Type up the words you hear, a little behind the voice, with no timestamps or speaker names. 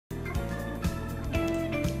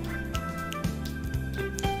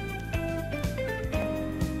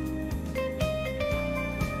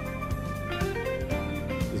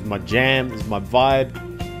my jam, this is my vibe.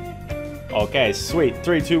 Okay, sweet.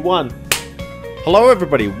 3, 2, 1. Hello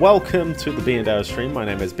everybody, welcome to the Biendeo stream. My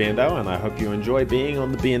name is Biendeo and I hope you enjoy being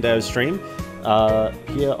on the Biendeo stream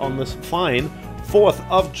here on this fine 4th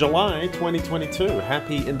of July 2022.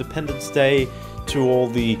 Happy Independence Day to all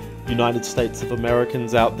the United States of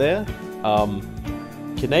Americans out there.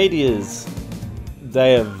 Canadia's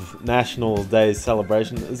Day of National Day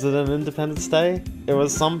celebration. Is it an Independence Day?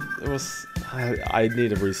 I need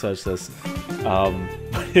to research this.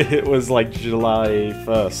 It was like July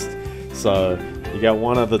 1st. So you get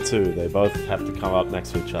one of the two. They both have to come up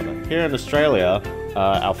next to each other. Here in Australia,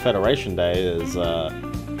 our Federation Day is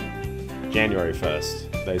January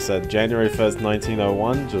 1st. They said January 1st,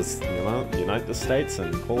 1901, just, you know, unite the states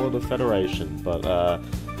and call it a federation. But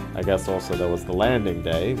I guess also there was the Landing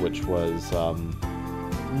Day, which was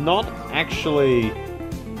not actually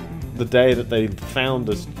the day that they found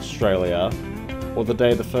Australia, or the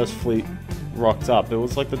day the first fleet rocked up. It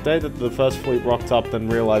was like the day that the first fleet rocked up, then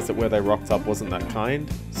realized that where they rocked up wasn't that kind,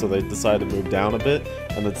 so they decided to move down a bit,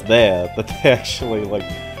 and it's there that they actually, like,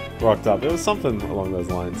 rocked up. It was something along those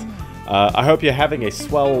lines. I hope you're having a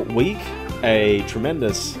swell week, a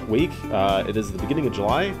tremendous week. It is the beginning of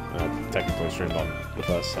July. Technically streamed on the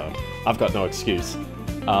 1st, so I've got no excuse.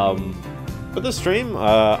 But this stream,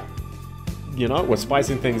 you know, we're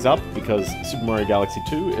spicing things up because Super Mario Galaxy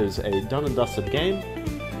 2 is a done and dusted game.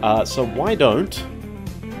 So why don't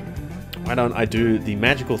I do the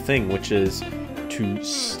magical thing, which is to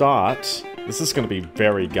start. This is going to be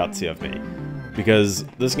very gutsy of me, because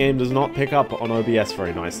this game does not pick up on OBS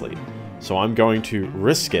very nicely. So I'm going to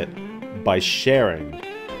risk it by sharing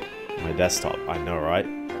my desktop. I know, right?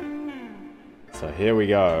 So here we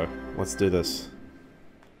go. Let's do this.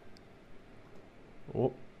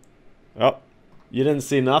 Oh, you didn't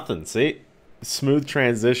see nothing, see? Smooth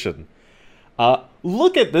transition.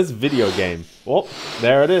 Look at this video game. Oh,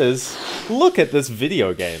 there it is. Look at this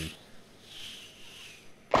video game.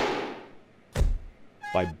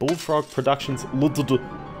 By Bullfrog Productions.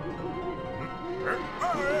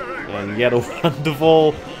 And yet a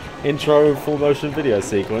wonderful intro full motion video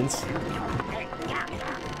sequence.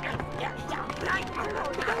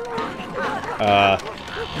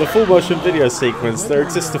 The full motion video sequence, there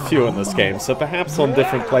exist a few in this game, so perhaps on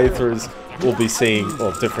different playthroughs we'll be seeing,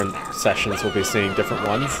 or different sessions we'll be seeing different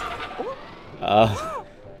ones.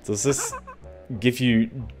 Does this give you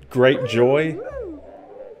great joy?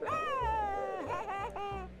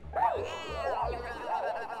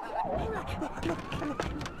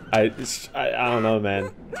 I don't know, man.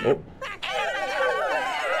 Oh.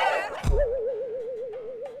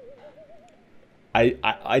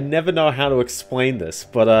 I never know how to explain this,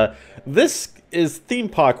 but this is Theme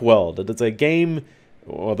Park World. It is a game.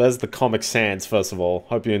 Well, there's the Comic Sans, first of all.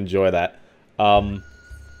 Hope you enjoy that. Theme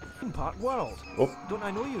Park World. Oh. Don't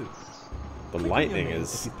I know you? The lightning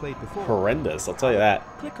is horrendous, I'll tell you that.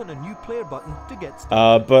 Click on a new player button to get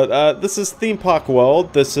started. But this is Theme Park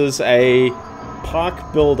World. This is a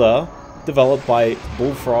park builder developed by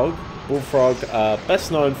Bullfrog. Bullfrog,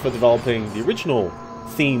 best known for developing the original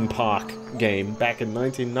theme park game back in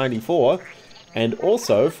 1994, and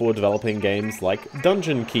also for developing games like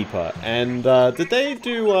Dungeon Keeper. And did they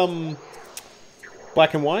do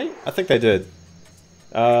Black and White? I think they did.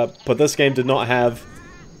 But this game did not have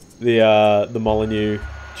the Molyneux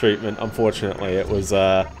treatment, unfortunately. It was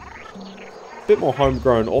a bit more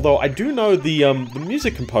homegrown, although I do know the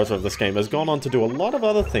music composer of this game has gone on to do a lot of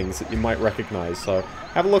other things that you might recognize. So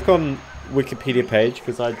have a look on Wikipedia page,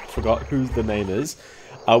 because I forgot who the name is.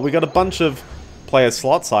 We got a bunch of player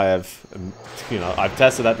slots. I've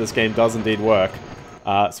tested that this game does indeed work.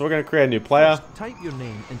 So we're going to create a new player. First, type your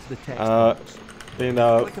name into the text box.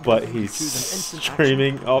 But he's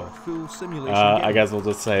streaming. Oh, I guess we'll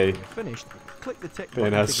just say finished. Click the tick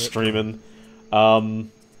streaming.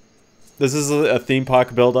 This is a theme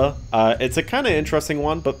park builder. It's a kind of interesting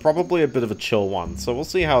one, but probably a bit of a chill one. So we'll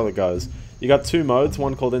see how it goes. You got two modes,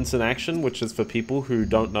 one called Instant Action, which is for people who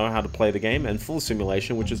don't know how to play the game, and Full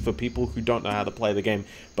Simulation, which is for people who don't know how to play the game,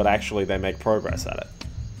 but actually they make progress at it.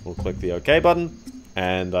 We'll click the OK button,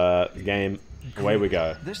 and game, away we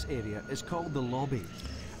go. This area is called the lobby.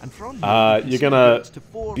 And from you're gonna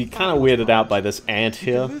be kind of weirded out by this ant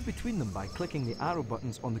here. Move between them by clicking the arrow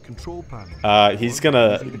buttons on the control panel. He's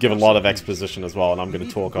gonna give a lot of exposition as well, and I'm gonna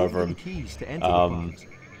talk over him.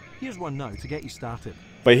 Here's one now to get you started.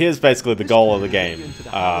 But here's basically the goal of the game.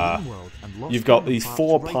 You've got these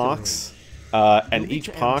 4 parks, and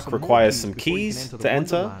each park requires some keys to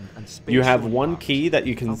enter. You have one key that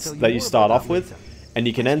you start off with, and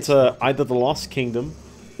you can enter either the Lost Kingdom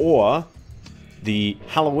or the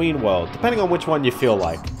Halloween world, depending on which one you feel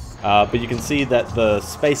like. But you can see that the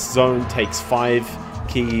Space Zone takes 5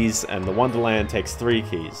 keys and the Wonderland takes 3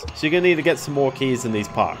 keys. So you're going to need to get some more keys in these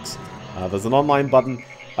parks. There's an online button,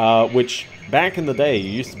 which back in the day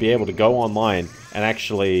you used to be able to go online and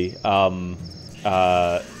actually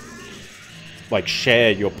like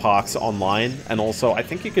share your parks online, and also I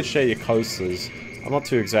think you could share your coasters. I'm not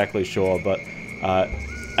too exactly sure, but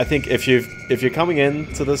I think if you're coming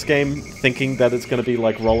into this game thinking that it's going to be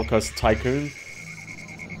like Roller Coaster Tycoon,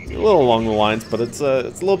 a little along the lines, but it's a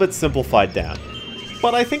little bit simplified down.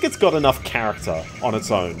 But I think it's got enough character on its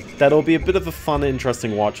own that it'll be a bit of a fun,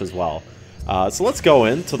 interesting watch as well. So let's go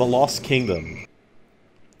into the Lost Kingdom,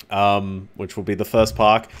 which will be the first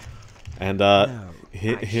park, and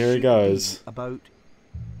here he goes. About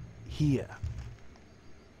here.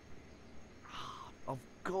 Of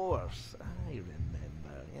course, I remember.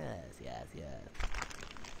 Yes.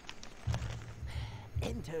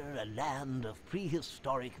 Enter a land of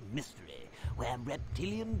prehistoric mystery, where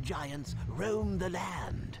reptilian giants roam the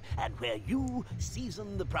land, and where you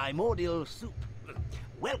season the primordial soup.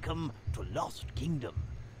 Welcome to Lost Kingdom,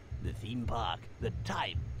 the theme park that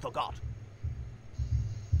time forgot.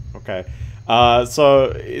 Okay,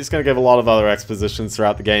 so he's going to give a lot of other expositions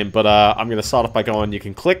throughout the game, but I'm going to start off by going, you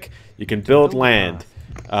can click, you can build land.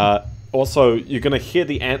 Also, you're going to hear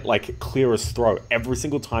the ant, like, clear his throat every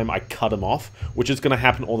single time I cut him off, which is going to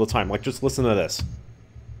happen all the time. Like, just listen to this.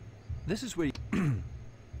 This is where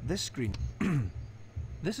this screen.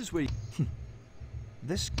 This is where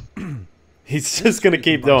this. He's just going to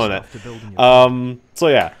keep doing it. So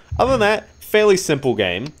yeah, other than that, fairly simple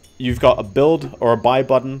game. You've got a build or a buy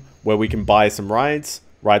button where we can buy some rides.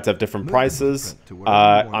 Rides have different prices.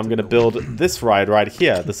 I'm going to build this ride right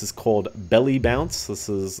here. This is called Belly Bounce.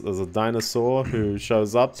 There's a dinosaur who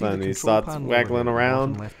shows up and he starts waggling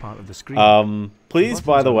around. Please,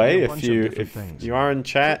 by the way, if you are in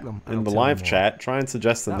chat, in the live chat, try and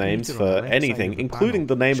suggest the names for anything, including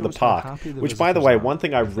the name of the park. Which, by the way, one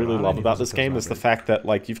thing I really love about this game is the fact that,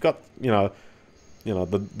 like, you've got, you know,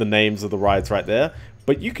 the names of the rides right there.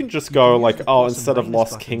 But you can just go like, oh, instead of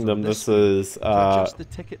Lost Kingdom, this is Biendeo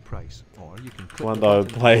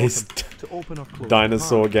plays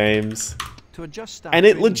dinosaur games, and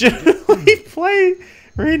it legitimately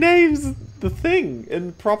renames the thing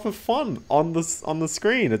in proper font on the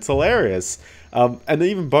screen. It's hilarious, and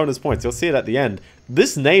even bonus points. You'll see it at the end.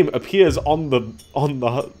 This name appears on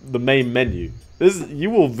the main menu. You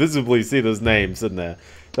will visibly see this name sitting there.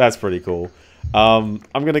 That's pretty cool. I'm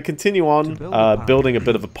going to continue on building a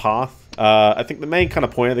bit of a path. I think the main kind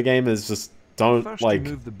of point of the game is just don't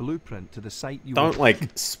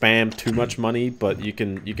spam too much money, but you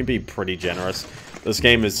can be pretty generous. This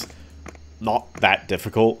game is not that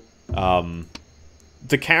difficult.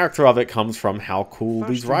 The character of it comes from how cool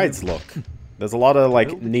these rides look. There's a lot of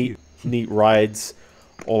like neat rides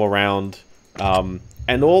all around.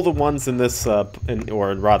 And all the ones in this,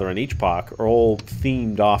 or rather in each park, are all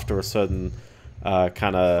themed after a certain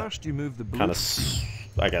kind of,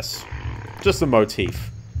 I guess, just a motif.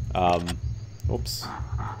 Oops.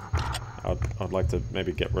 I'd like to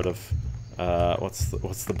maybe get rid of, what's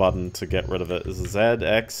the button to get rid of it? Is it Z,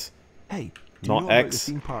 X? Hey, not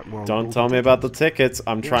X. Don't tell me about the tickets.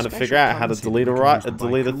 I'm trying to figure out how to delete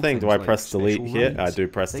a thing. Do I press delete here? I do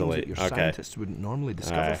press delete. Okay.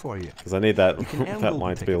 Because I need that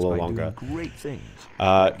line to be a little longer.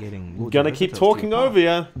 Gonna keep talking over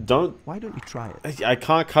you. Why don't you try it? I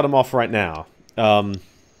can't cut them off right now.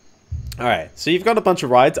 Alright, so you've got a bunch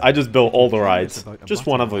of rides. I just built all the rides. Just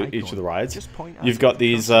one of each of the rides. You've got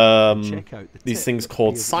these things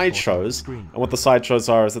called sideshows. And what the sideshows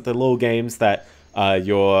are is that they're little games that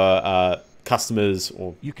your customers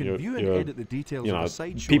or your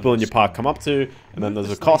people in your park come up to, and then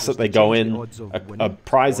there's a cost that they go in, a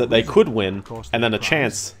prize that they could win, and then a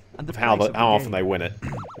chance of how often they win it.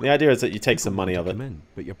 And the idea is that you take some money of it.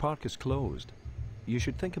 But your park is closed. You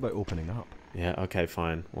should think about opening up. Yeah, okay,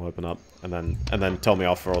 fine. We'll open up and then tell me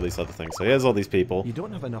off for all these other things. So here's all these people. You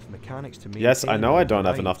don't have enough mechanics to maintain. Yes, I know I don't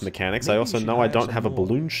have enough mechanics. I also know I don't have a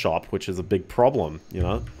balloon shop, which is a big problem, you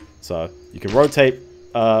know? So you can rotate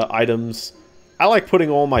items. I like putting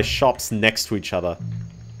all my shops next to each other.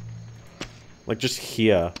 Like just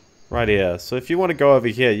here. Right here. So if you want to go over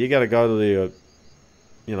here, you gotta go to the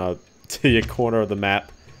to your corner of the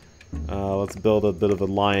map. Let's build a bit of a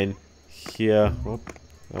line here. Whoop.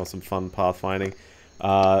 That was some fun pathfinding.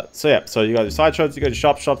 So yeah, so you got your side shops, you got your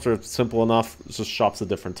shops. Shops are simple enough. It's just shops of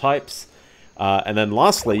different types. And then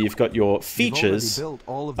lastly, you've got your features. Your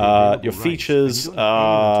features.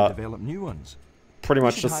 To develop new ones. pretty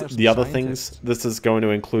much just the other things. This is going to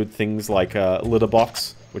include things like a litter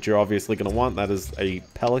box, which you're obviously going to want. That is a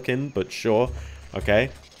pelican, but sure. Okay.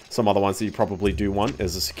 Some other ones that you probably do want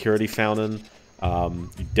is a security fountain.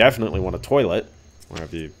 You definitely want a toilet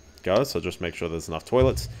wherever you go, so just make sure there's enough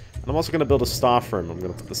toilets. And I'm also going to build a staff room. I'm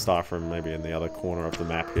going to put the staff room maybe in the other corner of the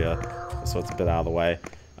map here, so it's a bit out of the way.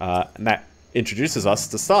 And that introduces us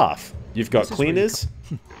to staff. You've got cleaners.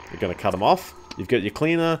 You're going to cut them off. You've got your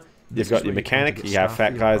cleaner. You've got your mechanic. You have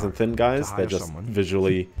fat guys and thin guys. They're just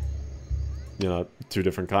visually, you know, two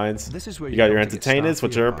different kinds. You got your entertainers,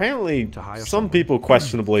 which are apparently some people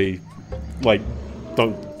questionably, like,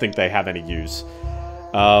 don't think they have any use.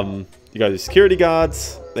 You got your security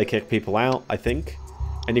guards. They kick people out, I think.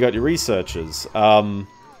 And you got your researchers.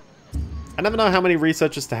 I never know how many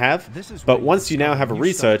researchers to have, but once you now have a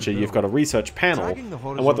researcher, you've got a research panel,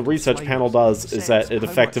 and what the research panel does is that it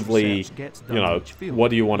effectively, you know, what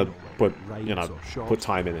do you want to put, you know, put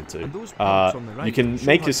time into. You can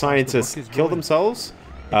make your scientists kill themselves,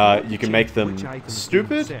 you can make them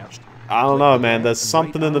stupid. I don't know, man, there's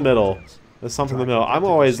something in the middle. There's something in the middle. I'm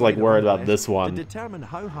always, like, worried about this one.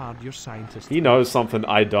 He knows something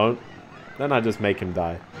I don't. Then I just make him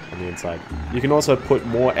die on the inside. You can also put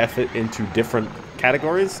more effort into different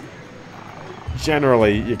categories.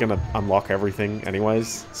 Generally, you're going to unlock everything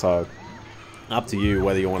anyways, so up to you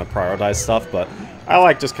whether you want to prioritize stuff, but I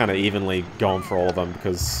like just kind of evenly going for all of them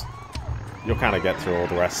because you'll kind of get through all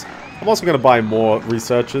the rest. I'm also going to buy more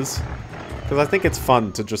researchers because I think it's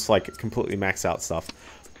fun to just, like, completely max out stuff.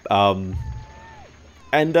 Yeah,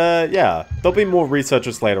 there'll be more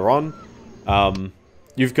researchers later on.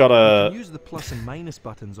 You've got a... use the plus and minus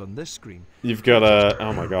buttons on this screen. You've got a...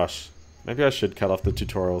 Oh my gosh. Maybe I should cut off the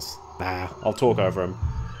tutorials. Nah, I'll talk over them.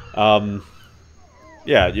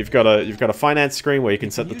 Yeah, you've got a finance screen where you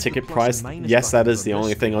can set the ticket price. Yes, that is the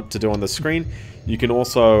only thing to do on the screen. You can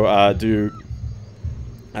also do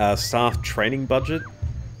staff training budget.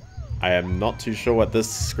 I am not too sure what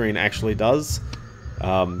this screen actually does.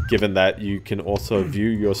 Given that you can also view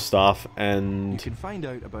your staff and... You can find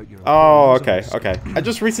out about your... Oh, okay, okay. I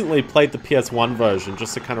just recently played the PS1 version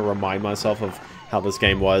just to kind of remind myself of how this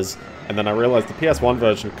game was, and then I realized the PS1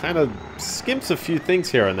 version kind of skimps a few things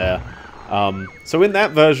here and there. So in that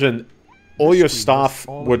version, all your staff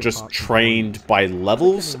were just trained by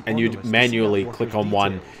levels, and you'd manually click on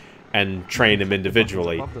one and train him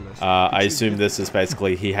individually. I assume this is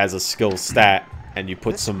basically he has a skill stat, and you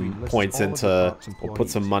put some points into, or put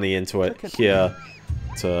some money into it here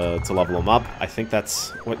to level them up. I think that's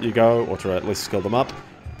what you go, or to at least skill them up.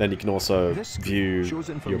 Then you can also view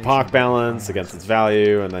your park balance against its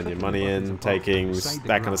value, and then your money in, takings,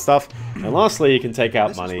 that kind of stuff. And lastly, you can take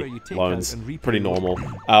out money, loans, pretty normal.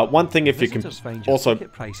 One thing, if you can also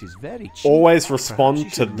always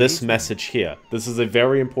respond to this message here. This is a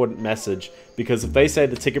very important message, because if they say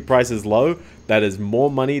the ticket price is low, that is more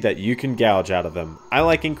money that you can gouge out of them. I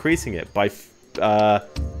like increasing it by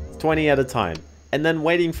 20 at a time, and then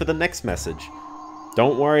waiting for the next message.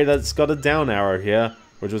 Don't worry that it's got a down arrow here.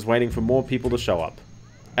 We're just waiting for more people to show up.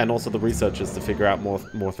 And also the researchers to figure out more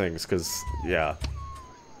things, because, yeah.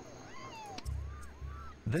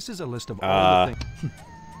 This is a list of all the things.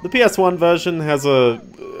 The PS1 version has a...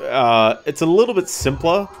 it's a little bit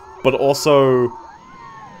simpler, but also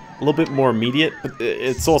a little bit more immediate, but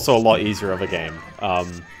it's also a lot easier of a game.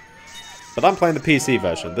 But I'm playing the PC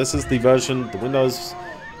version. This is the version, the Windows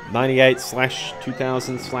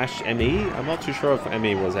 98/2000/ME. I'm not too sure if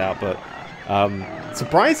ME was out, but...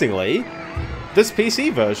 surprisingly, this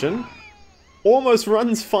PC version almost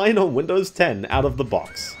runs fine on Windows 10 out of the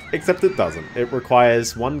box. Except it doesn't. It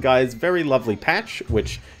requires one guy's very lovely patch,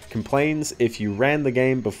 which complains if you ran the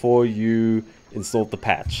game before you installed the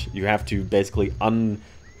patch. You have to basically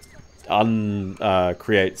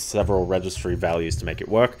create several registry values to make it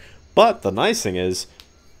work. But the nice thing is,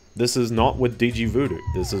 this is not with DG Voodoo.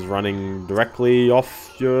 This is running directly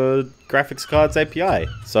off your graphics card's API.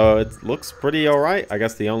 So it looks pretty alright. I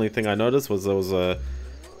guess the only thing I noticed was there was a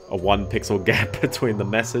 1 pixel gap between the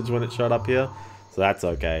message when it showed up here. So that's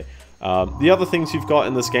okay. The other things you've got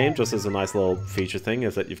in this game, just as a nice little feature thing,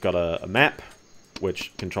 is that you've got a map,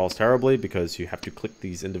 which controls terribly because you have to click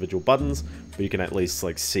these individual buttons. But you can at least,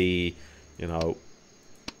 like, see, you know...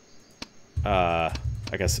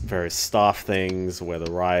 I guess various staff things, where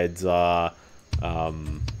the rides are,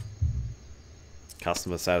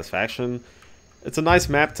 customer satisfaction. It's a nice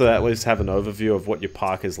map to at least have an overview of what your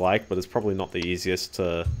park is like, but it's probably not the easiest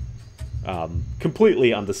to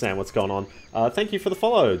completely understand what's going on. Thank you for the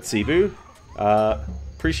follow, Cebu.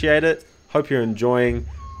 Appreciate it. Hope you're enjoying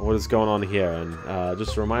what is going on here. And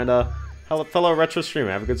just a reminder, Hello, fellow retro streamer.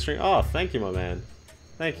 Have a good stream. Oh, thank you, my man.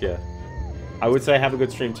 Thank you. I would say have a good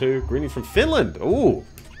stream too. Greetings from Finland. Ooh,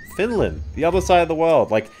 Finland. The other side of the world.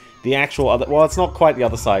 Like, the actual other... Well, it's not quite the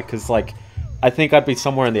other side, because, like, I think I'd be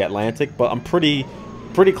somewhere in the Atlantic, but I'm pretty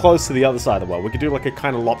close to the other side of the world. We could do, like, a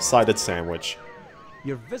kind of lopsided sandwich.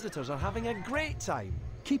 Your visitors are having a great time.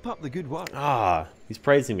 Keep up the good work. Ah, he's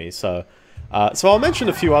praising me, so... so I'll mention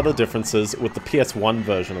a few other differences with the PS1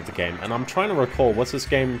 version of the game, and I'm trying to recall, what's this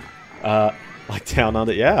game, like, down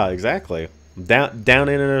under... Yeah, exactly. Down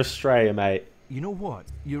in Australia, mate. You know what?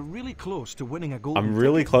 You're really close to winning a golden ticket. I'm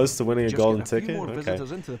really close to winning a golden Just get a ticket? few more Okay.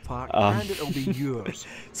 visitors into the park, and it'll be yours.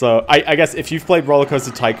 So, I guess if you've played Roller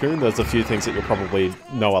Coaster Tycoon, there's a few things that you'll probably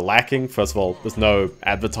know are lacking. First of all, there's no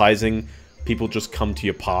advertising. People just come to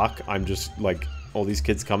your park. I'm just, like, all these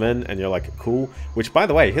kids come in, and you're like, cool. Which, by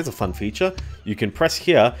the way, here's a fun feature. You can press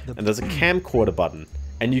here, and there's a camcorder button.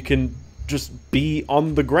 And you can just be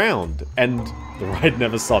on the ground, and the ride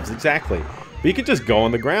never stops. Exactly. But you can just go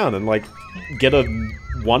on the ground and, like, get a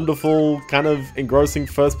wonderful, kind of engrossing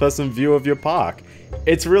first-person view of your park.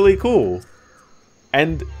 It's really cool.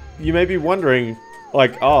 And you may be wondering,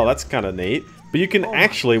 like, oh, that's kind of neat. But you can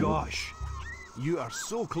actually... Gosh. You are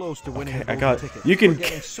so close to winning a I golden got... ticket. You can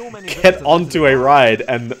get onto a ride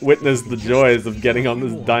and witness the joys of getting on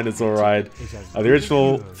this dinosaur ride. The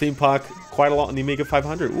original theme park, quite a lot on the Amiga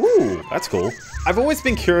 500. Ooh, that's cool. I've always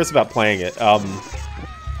been curious about playing it.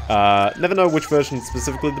 Never know which version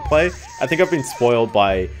specifically to play. I think I've been spoiled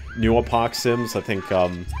by newer park sims. I think,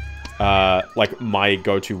 like, my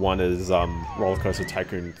go-to one is, Roller Coaster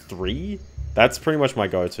Tycoon 3. That's pretty much my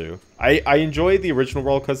go-to. I enjoy the original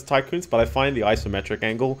Roller Coaster Tycoons, but I find the isometric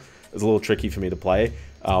angle is a little tricky for me to play.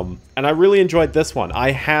 And I really enjoyed this one.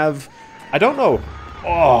 I don't know...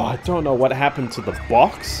 Oh, I don't know what happened to the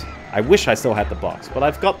box. I wish I still had the box, but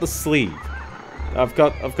I've got the sleeve. I've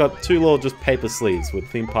got two little just paper sleeves with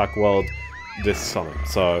Theme Park World discs on them.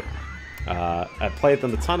 So I played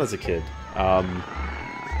them a ton as a kid.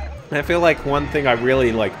 I feel like one thing I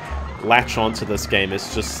really like latch onto this game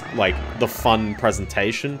is just like the fun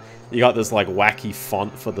presentation. You got this like wacky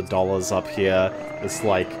font for the dollars up here. It's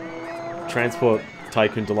like Transport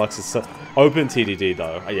Tycoon Deluxe is so open TDD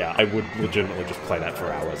though. Yeah, I would legitimately just play that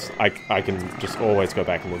for hours. I can just always go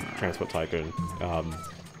back and look at Transport Tycoon.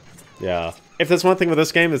 Yeah. If there's one thing with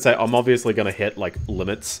this game, is that I'm obviously going to hit, like,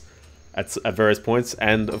 limits at various points.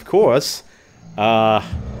 And, of course, you're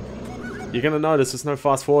going to notice there's no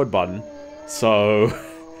fast-forward button. So,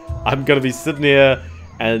 I'm going to be sitting here,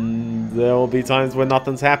 and there will be times when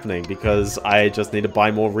nothing's happening, because I just need to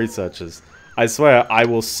buy more researchers. I swear, I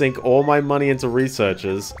will sink all my money into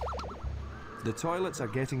researchers. The toilets are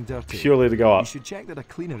getting dirty. Purely to go up. You should check that a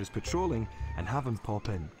cleaner is patrolling, and have him pop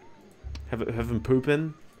in. Have him poop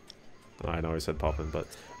in? I know he said poppin', but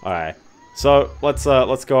alright. So let's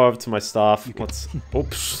go over to my staff.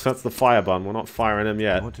 Oops, that's the fire bun. We're not firing him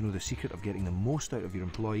yet. You want to know the secret of getting the most out of your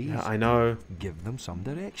employees? Yeah, I know. Give them some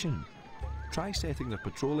direction. Try setting their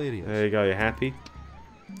patrol areas. There you go. You happy?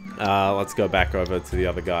 Let's go back over to the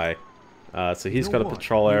other guy. So he's got a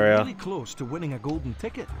patrol area. You're really close to winning a golden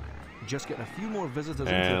ticket. Just get a few more visitors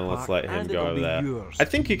into the And let's park, let him and go it'll over be there. yours. I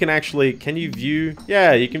think you can actually... Can you view...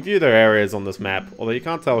 Yeah, you can view their areas on this map. Although you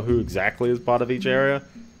can't tell who exactly is part of each area.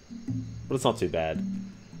 But it's not too bad.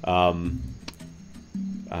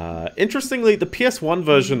 Interestingly, the PS1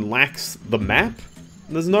 version lacks the map.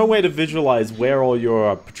 There's no way to visualize where all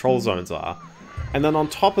your patrol zones are. And then on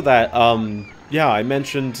top of that, yeah, I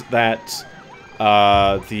mentioned that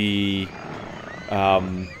the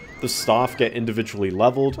staff get individually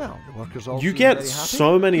leveled. Well, the workers all You seem get very happy.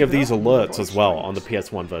 so many of these Yeah, alerts as well on the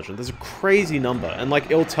PS1 version. There's a crazy number. And,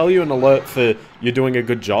 like, it'll tell you an alert for you're doing a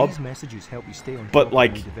good job. These messages help you stay on But, top of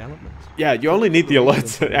like, new developments. Yeah, you only need the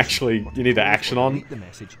alerts that actually you need to action on. Delete the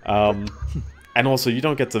message. And also, you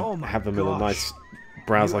don't get to Oh my have them in a gosh. nice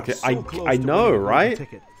browse You like are it. so I close know, to winning a golden right?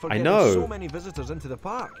 ticket for I getting know. So many visitors into the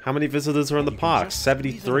park. How many visitors are in the You can park? just squeeze in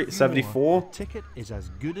a 73, few 74? more. The ticket is as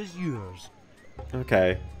good as yours.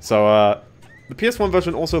 Okay, so the PS1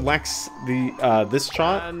 version also lacks the this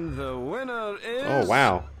chart. And the winner is... Oh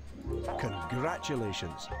wow,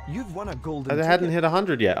 Congratulations. You've won a golden I ticket. hadn't hit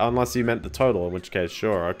 100 yet, unless you meant the total. In which case,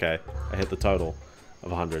 sure, okay, I hit the total of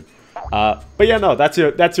 100. But yeah, no, that's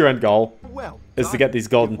your end goal. Well Is to done. get these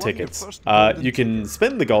golden You've won your tickets. first golden You can ticket.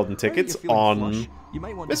 spend the golden Now you're tickets feeling on flush, you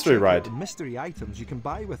might want Mystery to check out Ride. the mystery items you can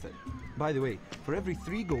buy with it. By the way, for every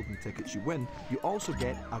 3 golden tickets you win, you also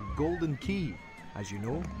get a golden key. As you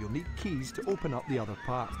know, you'll need keys to open up the other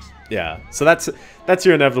parks. Yeah, so that's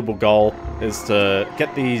your inevitable goal, is to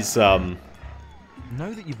get these Now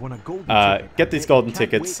that you've won a golden ticket, get these I bet golden you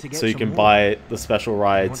can't tickets wait to get so you some can more. buy the special Want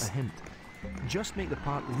rides. a hint? Just make the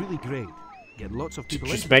park really great. Get lots of people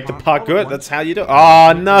Just into make the all park at good. once. That's how you do it.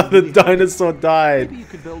 Oh no, the dinosaur died. Maybe you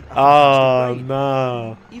could build a Oh fantastic ride.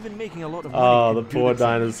 no. Even making a lot of Oh, money the could do poor trick.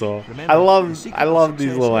 dinosaur. Remember, I the love secret of these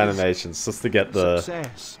success little is animations just to get the,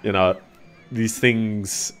 success. you know, these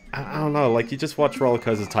things. I don't know, like you just watch Roller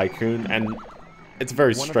Coaster Tycoon and it's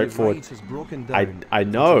very One of the straightforward. rides has broken down. I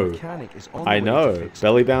The know. mechanic is on the I way to know. fix it.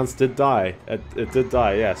 Belly Bounce did die. It did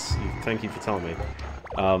die, yes. Thank you for telling me.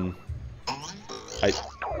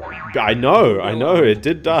 I know, it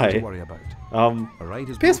did Nothing to die. worry about. A ride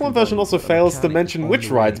is PS1 broken version down, also but the fails to mechanic is mention on which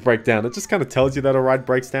the way. rides break down. It just kind of tells you that a ride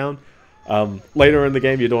breaks down. Later in the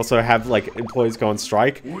game, you'd also have like employees go on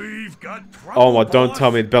strike. We've got trouble, Oh my! Don't boss.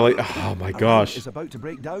 tell me Belly. Oh my A ride gosh! is about to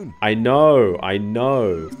break down. I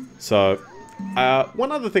know. So,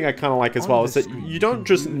 one other thing I kind of like as well is that you don't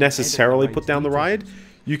just necessarily put down the ride.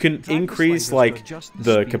 You can increase like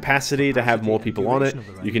the capacity to have more people on it.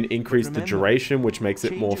 You can increase the duration, which makes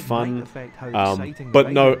it more fun.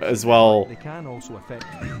 But note as well. They can also affect.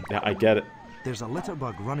 Yeah, I get it. There's a litter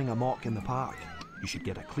bug running amok in the park. You should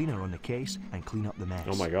get a cleaner on the case and clean up the mess.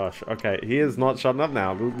 Oh my gosh. Okay, he is not shutting up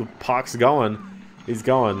now. The park's going. He's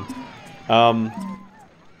going.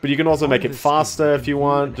 But you can also make it faster if you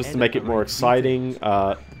want, just to make it more exciting.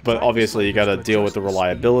 But obviously you gotta deal with the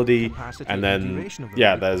reliability. And then,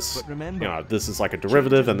 yeah, there's, you know, this is like a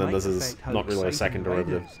derivative, and then this is not really a second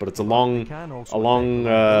derivative. But it's a long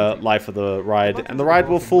life of the ride, and the ride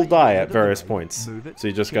will full die at various points. So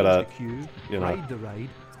you just gotta, you know,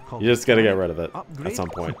 you just gotta get rid of it at some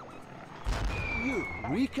point.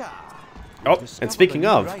 Eureka! Oh, and speaking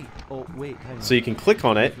of, Oh, wait, hang on. so you can click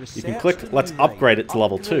on it, you can click, let's upgrade it to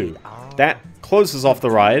level 2. That closes off the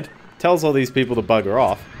ride, tells all these people to bugger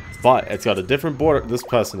off, but it's got a different border. This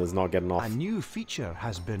person is not getting off. A new feature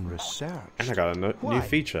has been researched. And I got a new Why?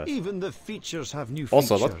 feature. Even the features have new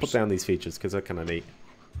Also, features. let's put down these features, because they're kind of neat.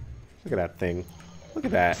 Look at that thing. Look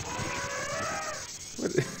at that.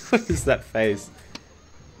 What is that face?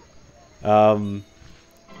 I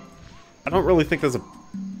don't really think there's a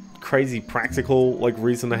crazy practical like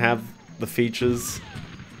reason to have the features.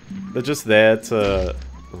 They're just there to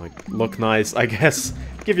like look nice, I guess.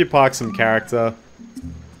 Give your park some character.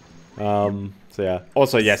 So yeah.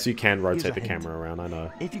 Also, yes, you can rotate the camera around. I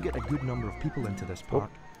know. If you get a good number of people into this park,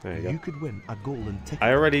 there you go. you could win a golden ticket.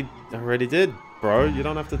 I already did, bro. You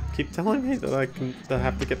don't have to keep telling me that I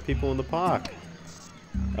have to get people in the park.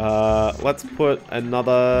 Let's put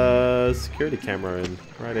another security camera in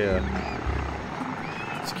right here.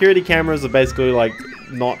 Security cameras are basically like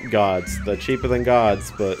not guards. They're cheaper than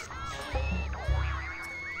guards, but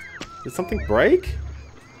did something break?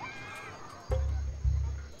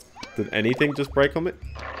 Did anything just break on me?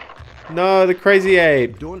 No, the crazy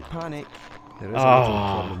ape. Don't panic. There is a little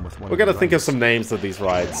problem with one We of the gotta think of rides. some names of these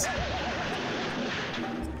rides.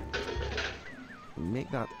 Make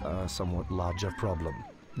that a somewhat larger problem.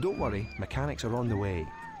 Don't worry, mechanics are on the way.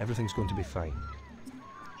 Everything's going to be fine.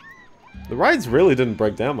 The rides really didn't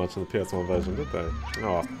break down much in the PS1 version, did they?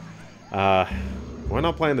 Oh. We're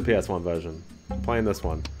not playing the PS1 version. We're playing this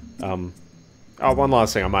one. Oh, one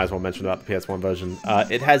last thing I might as well mention about the PS1 version.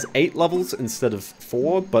 It has 8 levels instead of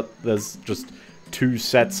 4, but there's just 2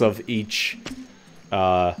 sets of each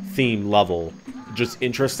theme level. Just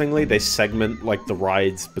interestingly, they segment like the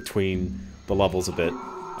rides between the levels a bit.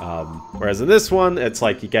 Whereas in this one, it's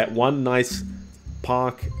like you get one nice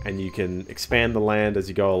park and you can expand the land as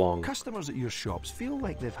you go along. Customers at your shops feel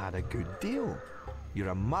like they've had a good deal. You're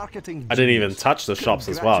a marketing I didn't even genius. touch the shops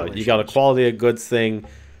as well. You got a Congratulations. quality of goods thing,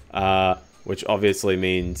 which obviously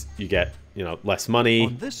means you get, you know, less money,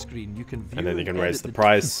 On this screen, you can view and then you can and raise edit the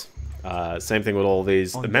price. Same thing with all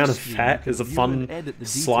these. On The amount this of screen, fat you can is a view fun and edit the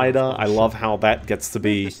details slider. of the I love shop. how that gets to Move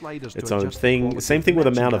be the sliders to its own adjust the thing. quality Same of thing with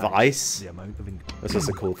the amount of merchandise, ice. the amount of That's just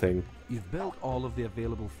a cool thing. You've built all of the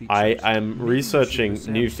available features. I am Maybe you researching should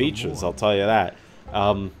new reserve some features, more. I'll tell you that.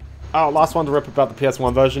 Oh, last one to rip about the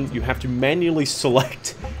PS1 version. You have to manually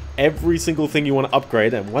select every single thing you want to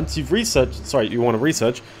upgrade, and once you've researched, you want to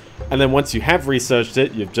research, and then once you have researched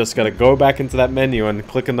it, you've just got to go back into that menu and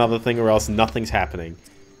click another thing, or else nothing's happening.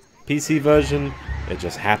 PC version, it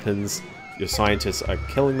just happens. Your scientists are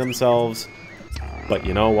killing themselves, but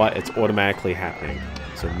you know what? It's automatically happening,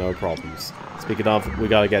 so no problems. Speaking of, we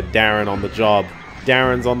gotta get Darren on the job.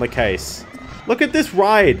 Darren's on the case. Look at this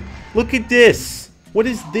ride! Look at this! What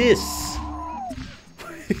is this?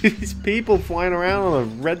 These people flying around on a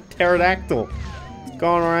red pterodactyl.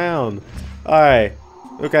 Going around. Alright.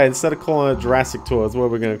 Okay, instead of calling it Jurassic Tours, what are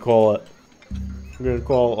we gonna call it? We're gonna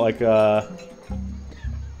call it like,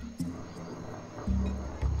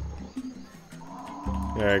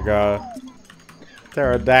 there you go.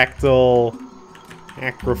 Pterodactyl.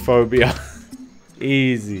 Acrophobia.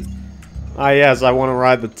 Easy. Ah, yes, I want to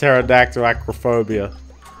ride the pterodactyl acrophobia.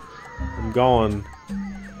 I'm going.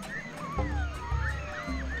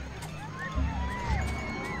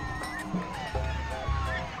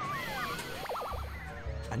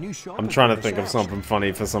 A new shop I'm has trying been to think of researched. something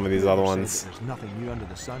funny for some of these other ones. There's nothing new under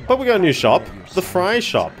the sun. But we got a new shop. Your The sign. Fry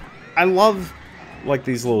Shop. I love, like,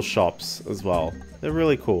 these little shops as well. They're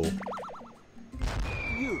really cool.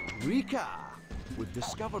 Eureka! We've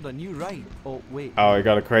discovered a new ride. Oh, wait. Oh, we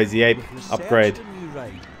got a crazy ape. We've researched Upgrade. a new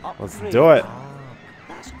ride. Let's Upgrade. do it. Ah,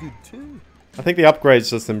 that's good too. I think the upgrades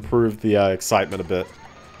just improved the excitement a bit.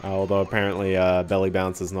 Although apparently Belly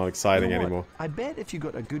Bounce is not exciting You know what? anymore. I bet if you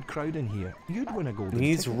got a good crowd in here, you'd win a golden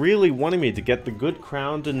He's ticket. really wanting me to get the good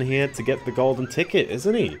crowd in here to get the golden ticket,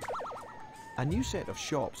 isn't he? A new set of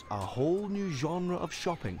shops, a whole new genre of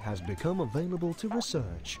shopping has become available to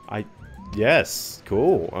research. Yes,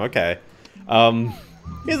 cool, okay.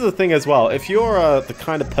 Here's the thing as well. If you're the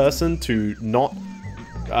kind of person to not,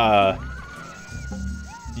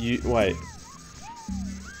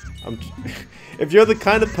 if you're the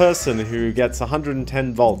kind of person who gets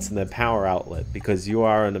 110 volts in their power outlet because you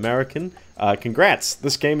are an American, congrats.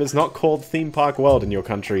 This game is not called Theme Park World in your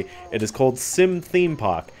country. It is called Sim Theme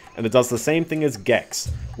Park. And it does the same thing as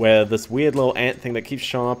Gex, where this weird little ant thing that keeps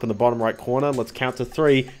showing up in the bottom right corner. Let's count to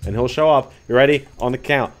 3, and he'll show up. You ready? On the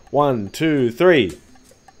count. 1, 2, 3. It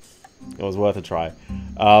was worth a try.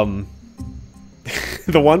 The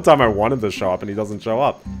one time I wanted to show up, and he doesn't show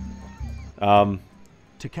up. To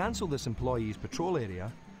cancel this employee's patrol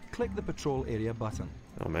area, click the patrol area button.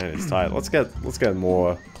 Oh man, it's tight. Let's get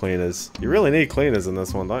more cleaners. You really need cleaners in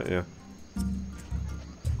this one, don't you?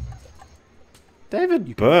 David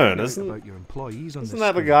You can Byrne, find out isn't about your employees on isn't this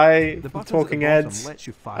that the screen. guy The from buttons at the Talking bottom Heads? lets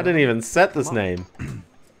you fire I didn't even set this them up. name.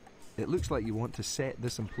 It looks like you want to set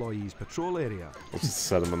this employee's patrol area. Let's just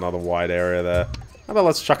set him another wide area there. How about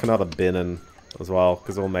let's chuck another bin in as well,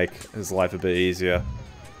 because it'll make his life a bit easier.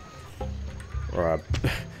 Or a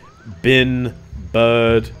bin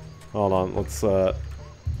bird. Hold on, let's turn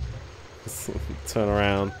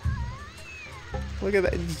around. Look at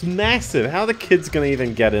that, it's massive. How are the kids gonna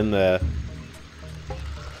even get in there?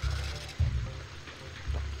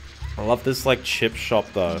 I love this like chip shop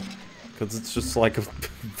though, because it's just like a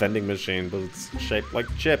vending machine, but it's shaped like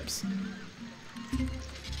chips.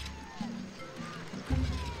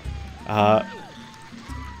 Oh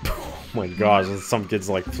my gosh, there's some kids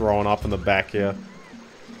like throwing up in the back here.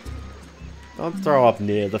 Don't throw up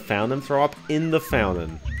near the fountain, throw up in the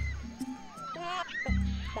fountain.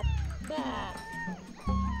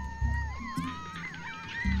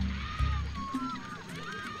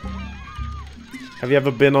 Have you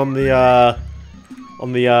ever been on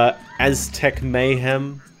the Aztec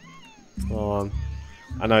Mayhem? Hold on.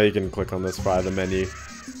 I know you can click on this via the menu.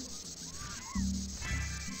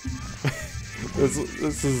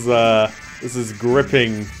 This is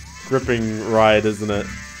gripping ride, isn't it?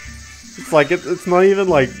 It's like it's not even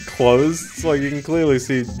like closed. It's like you can clearly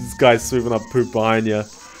see this guy sweeping up poop behind you.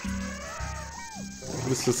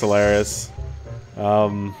 It's just hilarious.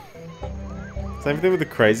 Same thing with the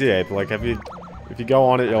crazy ape. Like, if you go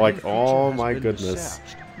on it, you're like, oh my goodness.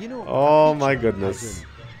 You know, Oh a my feature, goodness. as in,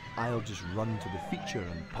 I'll just run to the feature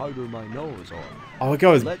and powder my nose on. Oh, it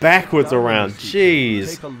goes Let's backwards sit down on around. this feature. Jeez.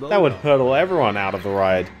 Take a load That would off. hurdle everyone out of the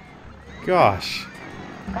ride. Gosh.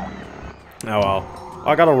 Oh well.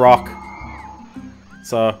 I got a rock.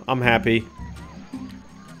 So, I'm happy.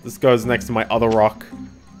 This goes next to my other rock.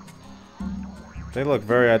 They look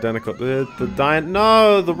very identical.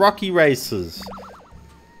 No, the Rocky Races.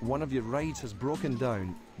 One of your rides has broken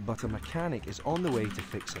down, but a mechanic is on the way to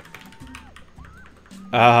fix it.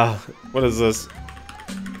 What is this?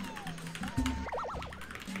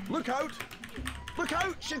 Look out! Look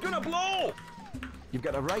out! She's gonna blow! You've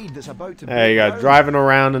got a ride that's about to There you break go, down. driving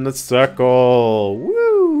around in a circle.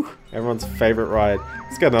 Woo! Everyone's favorite ride.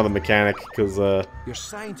 Let's get another mechanic, because Your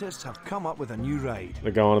scientists have come up with a new ride.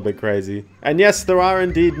 they're going a bit crazy. And yes, there are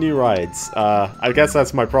indeed new rides. I guess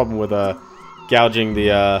that's my problem with gouging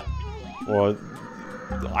the or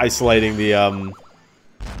isolating the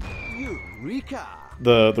Eureka!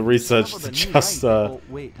 the research Discovered to a new just ride. Oh,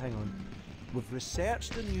 wait, hang on. We've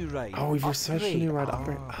researched a new ride. Oh, we've researched a new ride.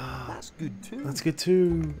 Upgrade. That's good too. That's good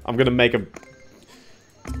too. I'm gonna make a.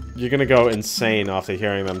 You're gonna go insane after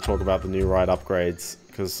hearing them talk about the new ride upgrades,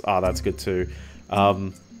 because that's good too.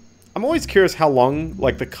 I'm always curious how long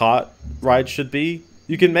like the cart ride should be.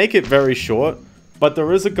 You can make it very short, but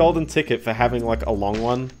there is a golden ticket for having like a long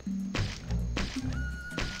one,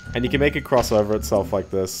 and you can make it cross over itself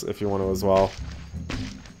like this if you want to as well.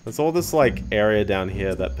 There's all this like area down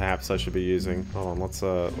here that perhaps I should be using. Hold on, let's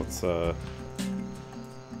how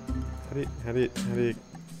do you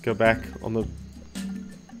go back on the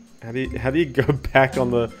how do you go back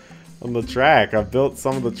on the track? I've built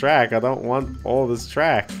some of the track. I don't want all this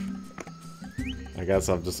track. I guess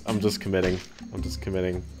I'm just committing. I'm just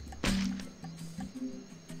committing.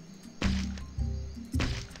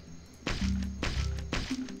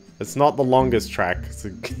 It's not the longest track, so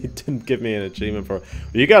it didn't give me an achievement for it.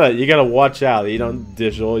 You gotta watch out that you don't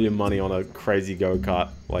dish all your money on a crazy go-kart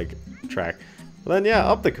like track. But then yeah,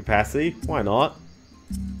 up the capacity. Why not?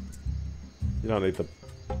 You don't need the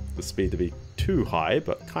speed to be too high,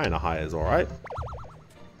 but kind of high is alright.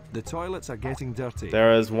 The toilets are getting dirty.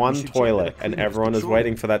 There is one toilet, and everyone is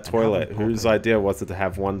waiting for that toilet. Whose idea was it to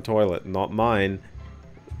have one toilet? Not mine.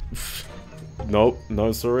 Nope,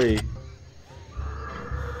 no sorry.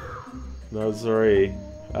 No sorry.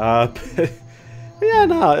 Yeah,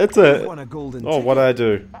 no, it's a... Oh, what did I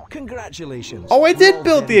do? Congratulations. Oh, I did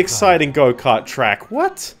build the exciting go-kart track.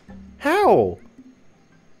 What? How?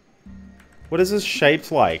 What is this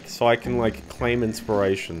shaped like? So I can, like, claim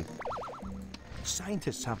inspiration.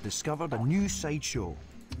 Scientists have discovered a new sideshow.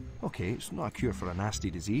 Okay, it's not a cure for a nasty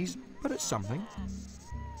disease, but it's something.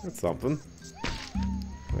 That's something.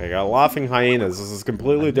 There you go, laughing hyenas. This is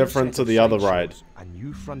completely different to the other ride. A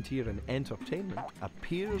new frontier in entertainment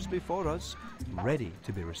appears before us, ready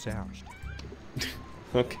to be researched.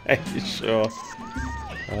 Okay, sure.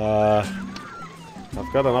 I've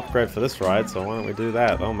got an upgrade for this ride, so why don't we do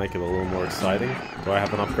that? That'll make it a little more exciting. Do I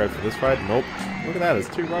have an upgrade for this ride? Nope. Look at that, there's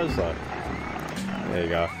 2 rows though. There you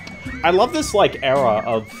go. I love this, like, era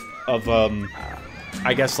of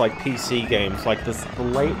I guess, like, PC games. Like, the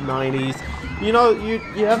late 90s. You know,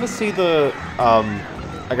 you ever see the,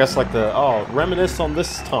 I guess, like, oh, reminisce on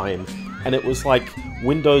this time. And it was, like,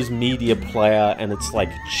 Windows Media Player, and it's, like,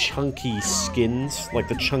 chunky skins, like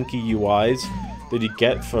the chunky UIs that you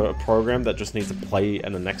get for a program that just needs to play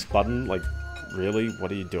and the next button. Like, really?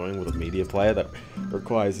 What are you doing with a media player that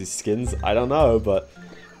requires these skins? I don't know, but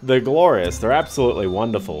they're glorious. They're absolutely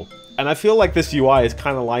wonderful. And I feel like this UI is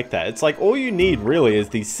kind of like that. It's like all you need really is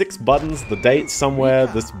these 6 buttons, the date somewhere,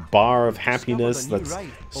 this bar of happiness that's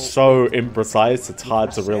so imprecise it's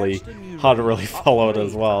hard to really follow it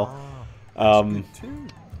as well. I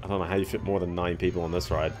don't know how you fit more than 9 people on this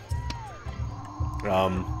ride.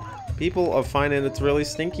 People are finding it's really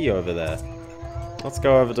stinky over there. Let's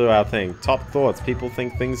go over to our thing. Top thoughts. People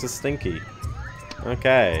think things are stinky.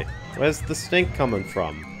 Okay. Where's the stink coming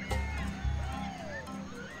from?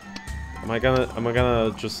 Am I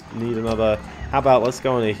gonna just need another... How about let's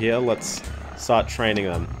go into here, let's start training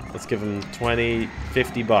them. Let's give them 20,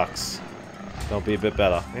 50 bucks. They'll be a bit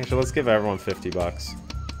better. Actually, let's give everyone 50 bucks.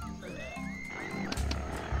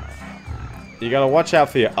 You gotta watch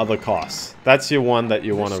out for your other costs. That's your one that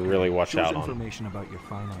you want to really watch out on. Information about your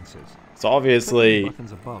finances. So obviously,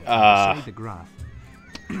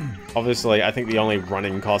 obviously, I think the only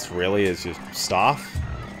running cost really is your staff.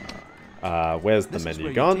 Where's the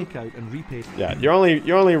menu gone? Yeah, your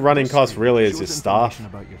only running cost really is your staff.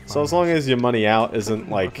 So as long as your money out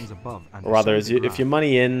isn't like, or rather, if your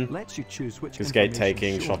money in is gate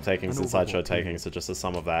taking, shop takings, and sideshow takings, so just a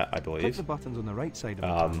sum of that, I believe.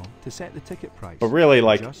 But really,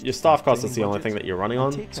 like, your staff cost is the only thing that you're running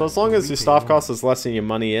on. So as long as your staff cost is less than your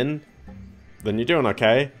money in, then you're doing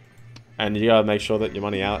okay. And you gotta make sure that your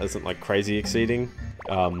money out isn't like crazy exceeding.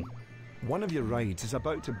 One of your rides is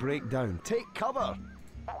about to break down. Take cover!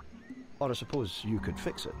 Or I suppose you could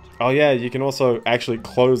fix it. Oh yeah, you can also actually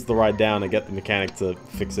close the ride down and get the mechanic to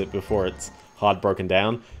fix it before it's hard broken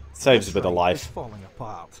down. Saves a bit of life. It's falling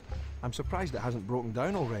apart. I'm surprised it hasn't broken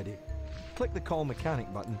down already. Click the call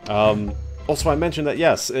mechanic button. Also I mentioned that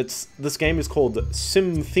yes, this game is called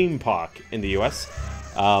Sim Theme Park in the US.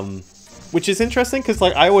 Which is interesting because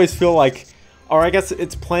like I always feel like, or I guess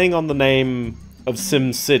it's playing on the name of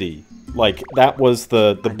Sim City. Like that was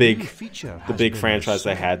the big franchise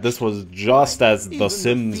they had. This was just as The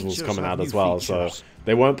Sims was coming out as well, so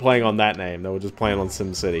they weren't playing on that name. They were just playing on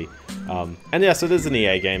Sim City. And yes, it is an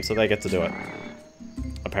EA game, so they get to do it.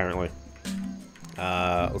 Apparently.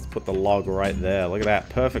 Let's put the log right there. Look at that,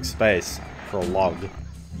 perfect space for a log.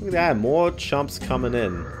 Look at that, more chumps coming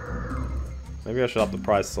in. Maybe I should up the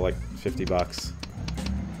price to like 50 bucks.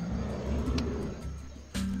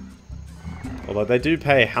 Although they do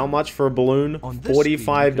pay how much for a balloon?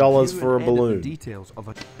 $45 for a balloon.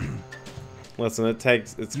 Listen, it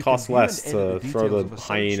costs less to throw the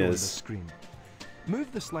hyenas. Move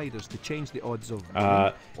the sliders to change the odds of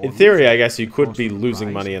in theory, I guess you could be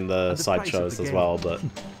losing money in the sideshows as well, but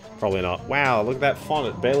probably not. Wow, look at that font,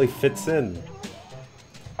 it barely fits in.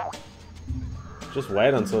 Just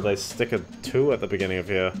wait until they stick a 2 at the beginning of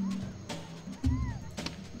here.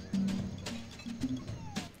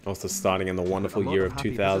 Also starting in the wonderful year of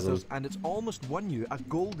 2000. And it's almost won you a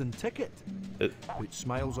golden ticket. Put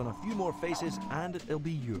smiles on a few more faces and it'll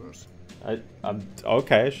be yours. I'm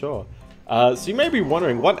okay, sure. So you may be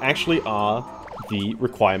wondering, what actually are the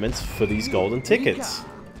requirements for these golden tickets?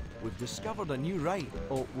 We've discovered a new ride.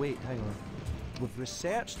 Oh, wait, hang on. We've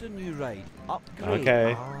researched a new ride. Upgrade.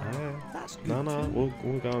 Okay. That's good. No,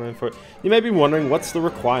 we'll go on in for it. You may be wondering, what's the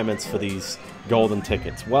requirements for these golden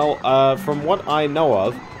tickets? Well, from what I know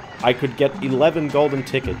of, I could get 11 golden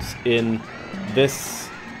tickets in this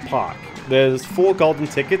park. There's 4 golden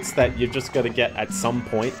tickets that you've just got to get at some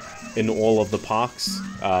point in all of the parks.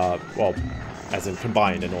 Well, as in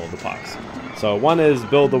combined in all of the parks. So one is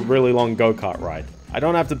build a really long go-kart ride. I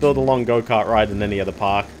don't have to build a long go-kart ride in any other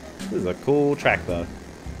park. This is a cool track though.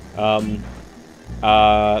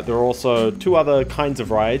 There are also 2 other kinds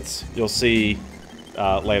of rides you'll see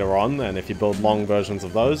later on, and if you build long versions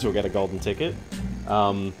of those, you'll get a golden ticket.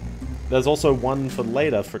 There's also one for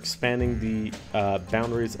later for expanding the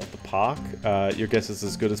boundaries of the park. Your guess is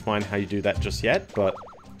as good as mine how you do that just yet, but...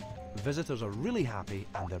 Visitors are really happy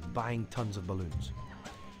and they're buying tons of balloons.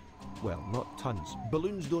 Well, not tons.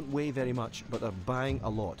 Balloons don't weigh very much, but they're buying a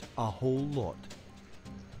lot. A whole lot.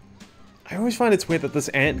 I always find it's weird that this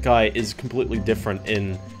ant guy is completely different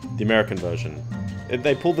in the American version.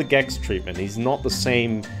 They pull the Gex treatment. He's not the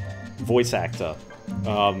same voice actor.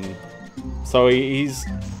 So he's...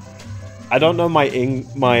 I don't know my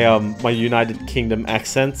United Kingdom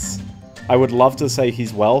accents. I would love to say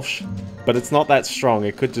he's Welsh, but it's not that strong.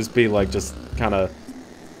 It could just be like just kind of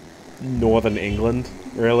Northern England,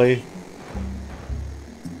 really.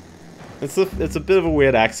 It's a bit of a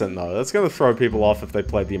weird accent though. That's gonna throw people off if they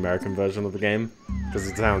played the American version of the game, because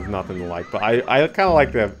it sounds nothing alike. But I kind of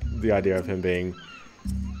like the idea of him being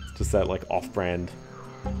just that like off-brand,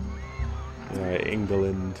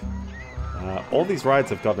 England. All these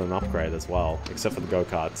rides have gotten an upgrade as well, except for the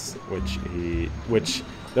go-karts, which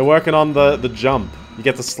they're working on the jump. You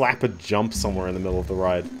get to slap a jump somewhere in the middle of the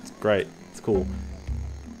ride. It's great. It's cool.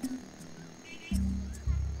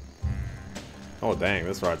 Oh dang,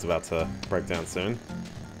 this ride's about to break down soon.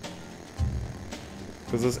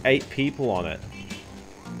 Because there's 8 people on it.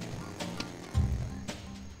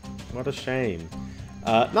 What a shame.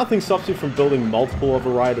 Nothing stops you from building multiple of a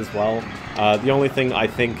ride as well. The only thing I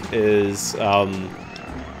think is you've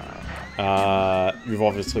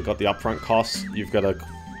obviously got the upfront costs. You've got to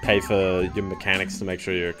pay for your mechanics to make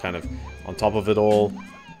sure you're kind of on top of it all.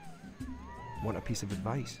 Want a piece of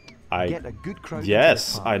advice? Get a good crowd.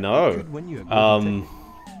 Yes, I know. Yeah,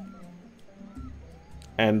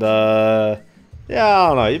 I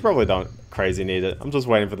don't know. You probably don't crazy need it. I'm just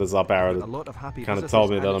waiting for this up arrow to kind of tell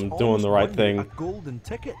me that I'm doing the right thing.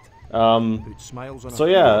 So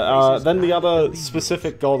yeah, then the other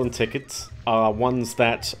specific golden tickets are ones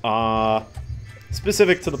that are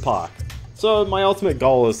specific to the park. So my ultimate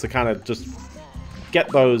goal is to kind of just get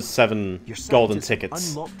those 7 golden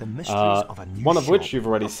tickets. One of which you've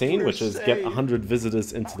already seen, which is get 100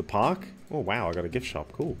 visitors into the park. Oh wow, I got a gift shop.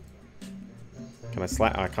 Cool. Can I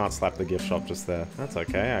slap? I can't slap the gift shop just there. That's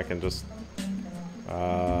okay. I can just...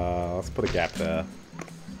 let's put a gap there.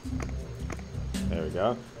 There we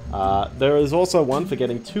go. There is also one for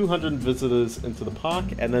getting 200 visitors into the park,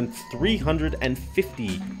 and then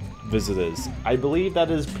 350 visitors. I believe that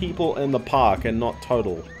is people in the park and not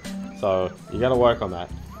total. So, you gotta work on that.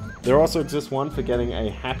 There also exists one for getting a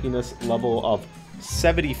happiness level of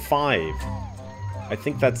 75. I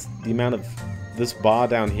think that's the amount of... This bar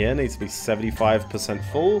down here needs to be 75%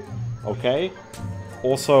 full. Okay.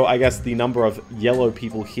 Also, I guess the number of yellow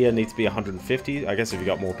people here needs to be 150. I guess if you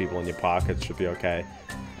got more people in your park, it should be okay.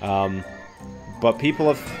 But people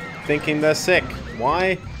are thinking they're sick.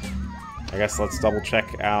 Why? I guess let's double check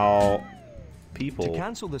our people. To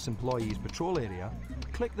cancel this employee's patrol area,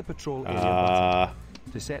 click the patrol area button.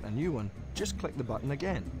 To set a new one, just click the button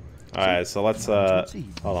again. Alright, so let's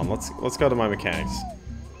hold on, let's go to my mechanics.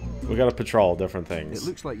 We gotta patrol different things. It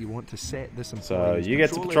looks like you want to set this employee's So you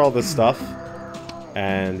get to patrol this stuff.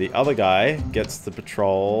 And the other guy gets to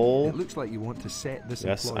patrol... It looks like you want to set this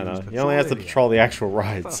Yes, I know. He only has to patrol the actual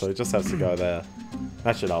ride, so he just has to go there.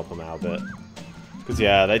 That should help him out a bit. Because,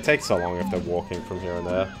 yeah, they take so long if they're walking from here and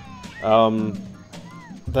there.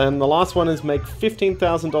 Then the last one is make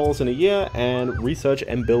 $15,000 in a year and research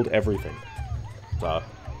and build everything. So,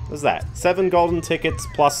 there's that. 7 golden tickets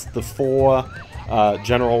plus the 4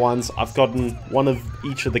 general ones. I've gotten one of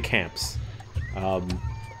each of the camps.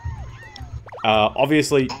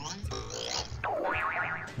 Obviously...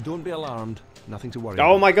 Don't be alarmed. Nothing to worry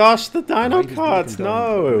Oh about. my gosh, the The dino ride is carts, broken down,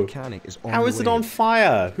 but the no! mechanic is on How the is it way. on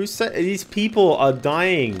fire? Who said these people are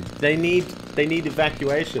dying? They need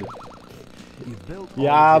evacuation. You've built all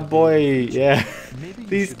Yeah, of your boy, features. yeah. Maybe you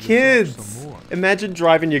These should research kids! some more. Imagine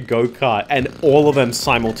driving your go-kart and all of them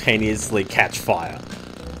simultaneously catch fire.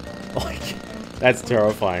 Like, that's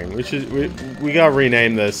terrifying. We gotta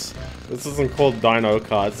rename this. This isn't called Dino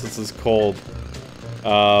Karts, this is called,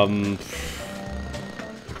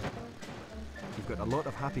 You've got a lot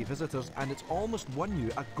of happy visitors, and it's almost won you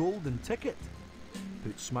a golden ticket.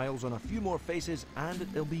 Put smiles on a few more faces, and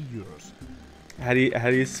it'll be yours. how do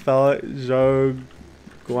you spell it? Zhou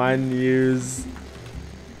Guan Yu's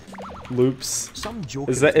loops. Some joke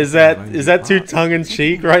Is that too tongue in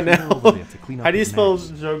cheek right now? How How do you spell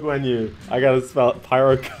Zhou Guan Yu? I gotta spell it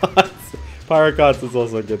Pyrocarts. Pyrocarts is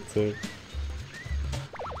also good too.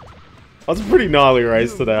 That was a pretty gnarly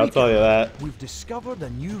race today, I'll tell you that. We've discovered a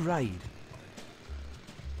new ride.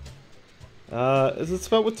 Is it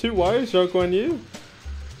spelled with two Y's? Zhou Guan Yu?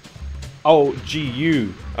 Oh,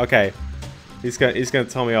 G-U. Okay. He's gonna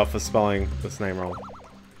tell me off for spelling this name wrong.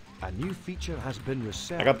 A new feature has been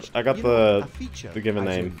researched. I got You know, a the feature, given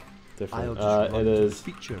as name in, different. I'll just run It to the is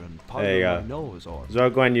feature and there you powder go. my nose, or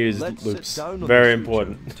Zhou Guan Yu's let's loops. sit down on Very the feature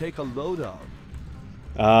important. and take a load out.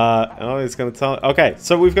 Oh, he's gonna tell. Okay,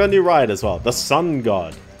 so we've got a new ride as well. The Sun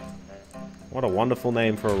God. What a wonderful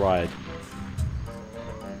name for a ride.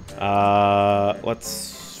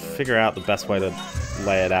 Let's figure out the best way to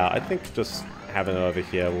lay it out. I think just having it over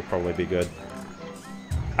here will probably be good.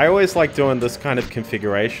 I always like doing this kind of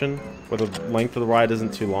configuration where the length of the ride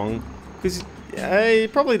isn't too long, because you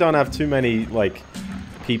probably don't have too many like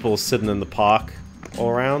people sitting in the park all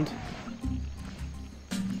around.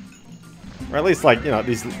 Or at least, like, you know,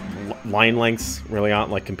 these line lengths really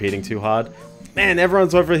aren't, like, competing too hard. Man,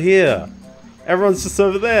 everyone's over here. Everyone's just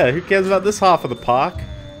over there. Who cares about this half of the park?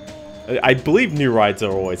 I believe new rides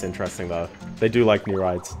are always interesting, though. They do like new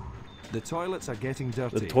rides. The toilets are getting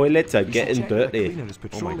dirty. The toilets are You should getting check the dirty. cleaner is Oh my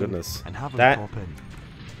patrolling goodness. and have him That... pop in.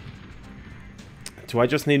 Do I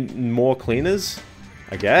just need more cleaners?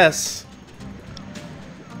 I guess.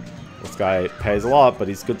 This guy pays a lot, but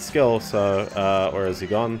he's good skill, so... where is he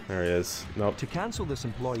gone? There he is. Nope. To cancel this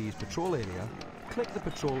employee's patrol area, click the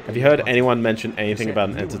patrol Have you heard anyone mention anything about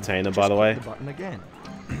an entertainer, by the way? The button again.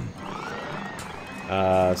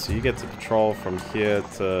 So you get to patrol from here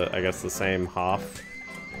to, I guess, the same half.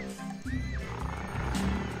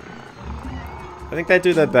 I think they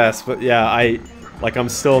do their best, but yeah, I'm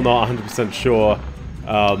still not 100% sure,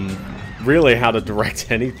 really how to direct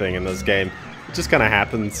anything in this game. It just kind of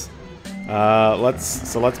happens.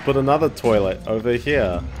 Let's put another toilet over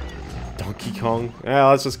here. Donkey Kong. Yeah,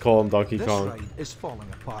 let's just call him Donkey Kong. This ride is falling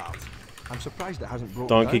apart. I'm surprised it hasn't broken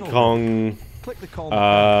Donkey down Kong. already. Click the call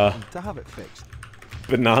button to have it fixed.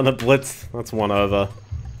 Banana Blitz. That's one over.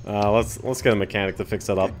 Let's get a mechanic to fix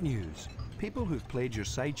that up. Good news. People who've played your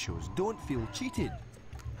sideshows don't feel cheated.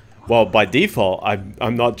 Well, by default,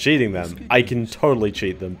 I'm not cheating them. I can totally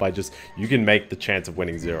cheat them by just, you can make the chance of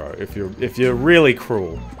winning 0 if you're really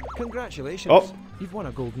cruel. Congratulations. Oh. You've won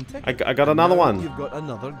a golden ticket. I got another Now one. You've got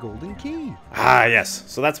another golden key. Ah, yes.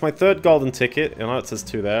 So that's my third golden ticket. You know, it says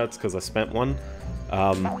 2 there. It's because I spent one.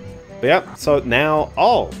 But yeah, so now...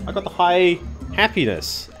 Oh, I got the high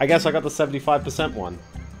happiness. I guess I got the 75% one.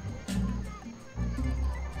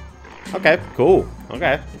 Okay, cool.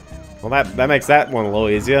 Okay. Well, that makes that one a little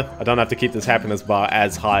easier. I don't have to keep this happiness bar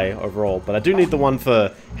as high overall. But I do need the one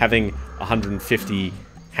for having 150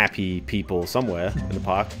 happy people somewhere in the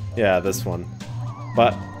park. Yeah, this one.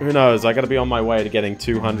 But who knows, I gotta be on my way to getting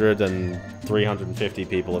 200 and 350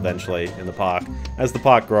 people eventually in the park, as the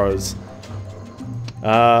park grows.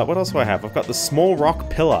 What else do I have? I've got the small rock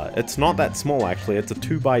pillar. It's not that small, actually. It's a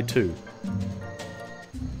 2x2.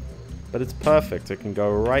 But it's perfect. It can go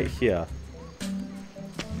right here.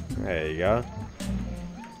 There you go.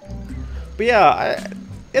 But yeah,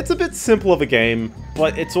 it's a bit simple of a game,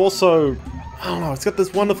 but it's also... I don't know, it's got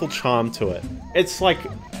this wonderful charm to it. It's like...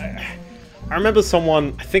 I remember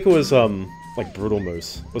someone, I think it was, like Brutal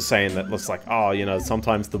Moose, was saying that it's like, oh, you know,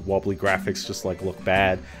 sometimes the wobbly graphics just, like, look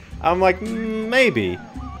bad. I'm like, maybe.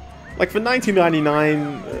 Like, for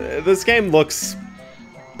 1999, this game looks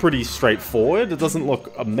pretty straightforward. It doesn't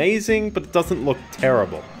look amazing, but it doesn't look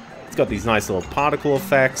terrible. It's got these nice little particle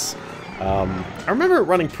effects. I remember it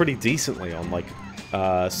running pretty decently on, like,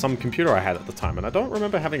 some computer I had at the time, and I don't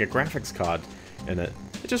remember having a graphics card in it.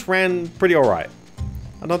 It just ran pretty alright.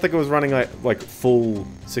 I don't think it was running like full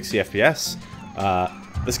 60 FPS,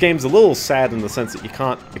 This game's a little sad in the sense that you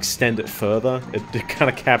can't extend it further. It kind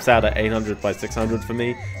of caps out at 800 by 600 for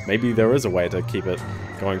me. Maybe there is a way to keep it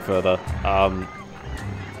going further.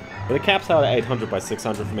 But it caps out at 800 by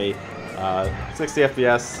 600 for me. 60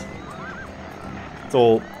 FPS. It's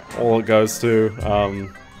all it goes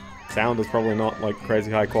to. Sound is probably not like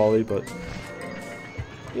crazy high quality, but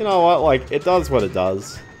you know what? Like, it does what it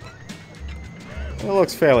does. It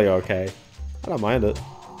looks fairly okay. I don't mind it.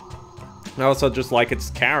 I also just like its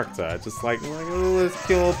character. It's just like oh, this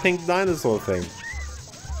cute little pink dinosaur thing.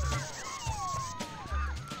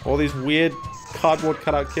 All these weird cardboard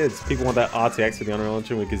cutout kids. People want that RTX for the Unreal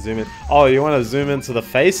Engine. We can zoom in. Oh, you want to zoom into the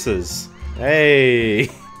faces? Hey!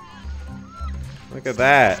 Look at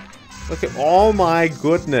that. Look at... Oh my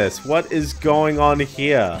goodness. What is going on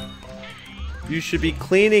here? You should be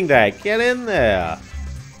cleaning that. Get in there.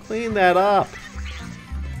 Clean that up.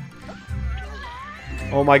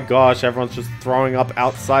 Oh my gosh, everyone's just throwing up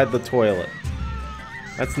outside the toilet.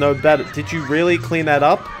 That's no better. Did you really clean that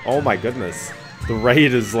up? Oh my goodness. The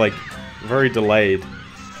raid is like very delayed.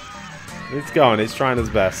 He's going, he's trying his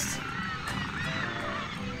best.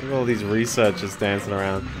 Look at all these researchers dancing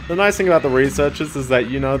around. The nice thing about the researchers is that,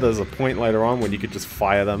 you know, there's a point later on when you could just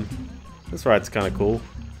fire them. This ride's kind of cool.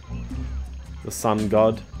 The sun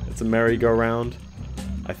god. It's a merry-go-round,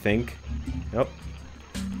 I think. Yep.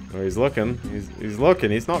 Oh, he's looking. He's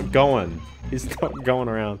looking. He's not going. He's not going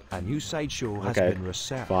around. A new sideshow has Okay, been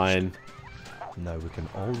researched. fine. Now we can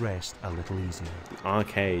all rest a little easier.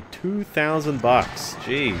 Okay, $2,000.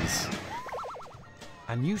 Jeez.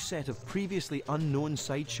 A new set of previously unknown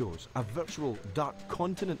sideshows, a virtual dark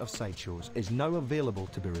continent of sideshows, is now available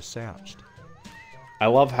to be researched. I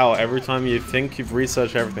love how every time you think you've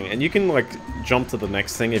researched everything, and you can like jump to the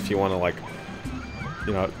next thing if you want to like,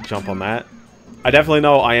 you know, jump on that. I definitely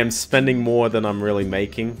know I am spending more than I'm really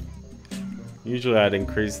making. Usually I'd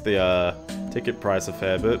increase the ticket price a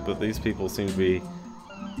fair bit, but these people seem to be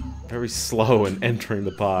very slow in entering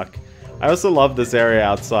the park. I also love this area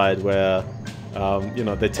outside where, you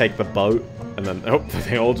know, they take the boat and then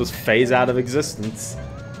they all just phase out of existence.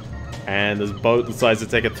 And this boat decides to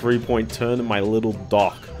take a 3-point turn in my little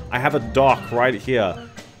dock. I have a dock right here.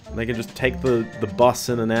 And they can just take the bus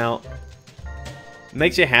in and out. It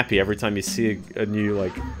makes you happy every time you see a new,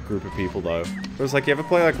 like, group of people, though. It was like, you ever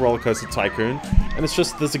play, like, Roller Coaster Tycoon? And it's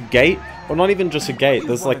just, there's a gate. Or not even just a gate.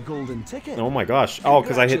 There's, like... golden ticket. Oh my gosh. Oh,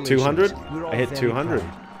 because I hit 200? I hit 200.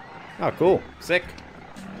 Oh, cool. Sick.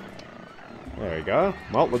 There we go.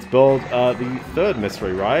 Well, let's build the third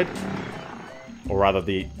mystery ride. Or rather,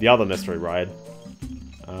 the other mystery ride.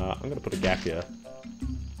 I'm going to put a gap here.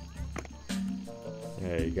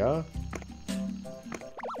 There you go.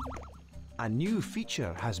 A new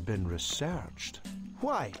feature has been researched.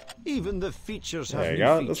 Why? Even the features have There you new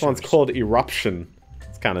go. features. This one's called Eruption.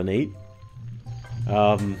 It's kind of neat.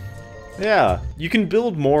 Yeah. You can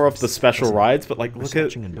build more of the special rides, but like, look at...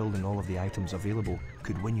 Researching and building all of the items available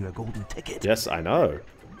could win you a golden ticket. Yes, I know.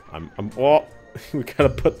 Oh, we gotta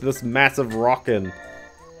put this massive rock in.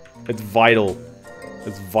 It's vital.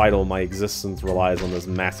 It's vital. My existence relies on this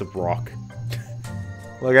massive rock.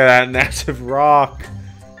 Look at that massive rock.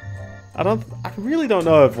 I really don't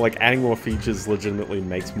know if like adding more features legitimately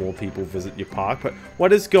makes more people visit your park, but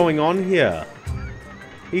what is going on here?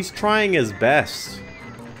 He's trying his best.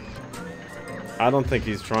 I don't think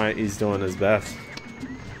he's doing his best.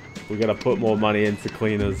 We gotta put more money into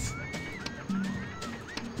cleaners.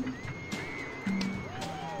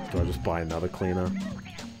 Do I just buy another cleaner?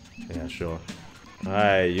 Yeah, sure.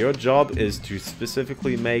 Alright, your job is to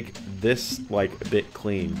specifically make this, like, a bit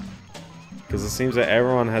clean. Because it seems that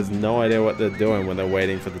everyone has no idea what they're doing when they're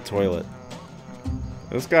waiting for the toilet.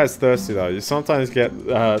 This guy's thirsty, though. You sometimes get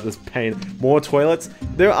this pain. More toilets?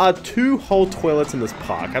 There are 2 whole toilets in this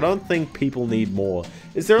park. I don't think people need more.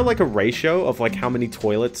 Is there, like, a ratio of, like, how many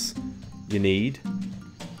toilets you need?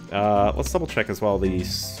 Let's double check as well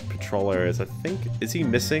these patrol areas. I think... Is he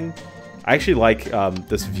missing? I actually like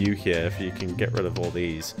this view here, if you can get rid of all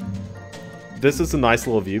these. This is a nice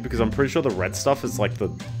little view, because I'm pretty sure the red stuff is like the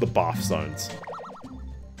bath zones.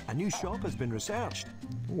 A new shop has been researched.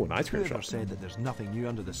 Ooh, an ice cream Whoever shop. said that there's nothing new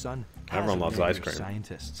under the sun? Everyone loves ice cream.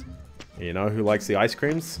 Scientists. You know who likes the ice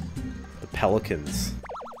creams? The pelicans.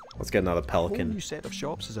 Let's get another A whole pelican. new set of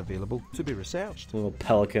shops is available to be researched. Little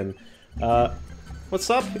pelican. What's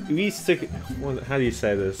up? How do you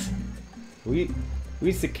say this? We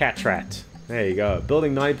used to catch rat. There you go.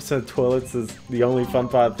 Building 90% of toilets is the only fun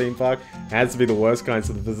part of the theme park. It has to be the worst kind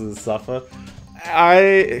so the visitors suffer.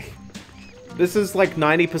 This is like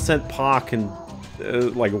 90% park and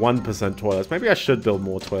like 1% toilets. Maybe I should build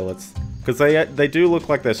more toilets. Because they do look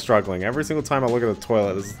like they're struggling. Every single time I look at the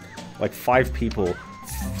toilet, there's like 5 people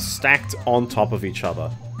stacked on top of each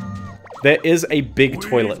other. There is a big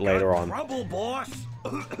toilet later on. Trouble, boss.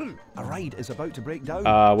 A ride is about to break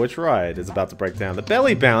down. Which ride is about to break down? The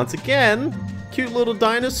belly bounce again? Cute little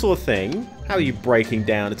dinosaur thing. How are you breaking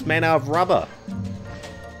down? It's made out of rubber.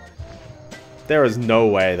 There is no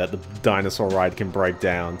way that the dinosaur ride can break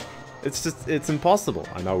down. It's just, it's impossible.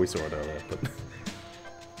 I know we saw it earlier, but...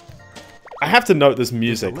 I have to note this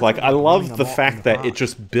music. Like, I love the fact that it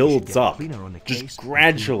just builds up. Just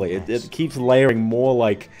gradually. It keeps layering more,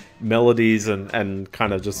 like, melodies and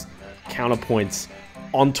kind of just counterpoints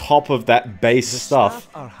on top of that bass stuff.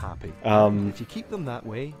 Are happy. If you keep them that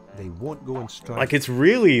way, they won't go on strike. Like, it's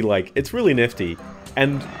really nifty.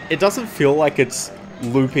 And it doesn't feel like it's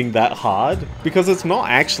looping that hard, because it's not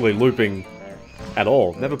actually looping at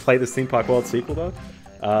all. Never played this Theme Park World sequel, though.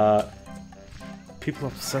 People are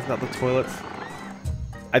upset about the toilets.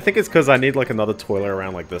 I think it's because I need, like, another toilet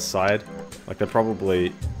around, like, this side. Like, they're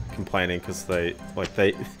probably complaining because they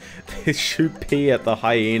shoot pee at the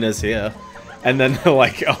hyenas here. And then they're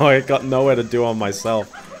like, oh, I got nowhere to do on myself.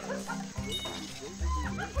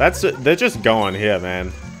 They're just going here,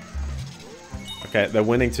 man. Okay, they're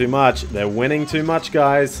winning too much. They're winning too much,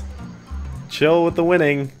 guys. Chill with the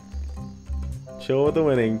winning. Chill with the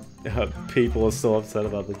winning. People are still upset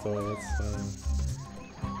about the toilets.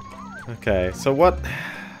 Okay, so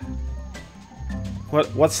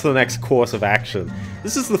what's the next course of action?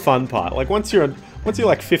 This is the fun part. Like, once you're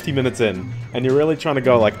like 50 minutes in and you're really trying to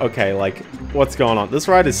go like, okay, like, what's going on? This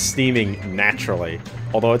ride is steaming naturally,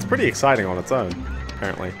 although it's pretty exciting on its own,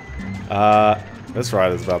 apparently. This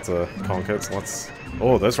ride is about to conk it. So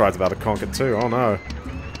oh, this ride's about to conk it too. Oh no.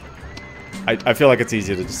 I feel like it's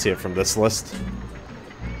easier to just see it from this list.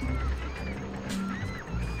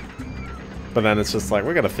 But then it's just like,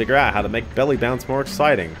 we're gonna figure out how to make belly bounce more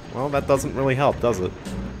exciting. Well, that doesn't really help, does it?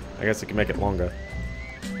 I guess you can make it longer.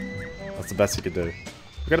 That's the best you could do.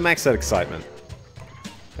 We're gonna max that excitement.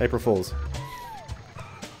 April Fools.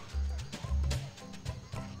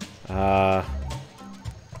 I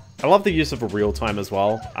love the use of a real time as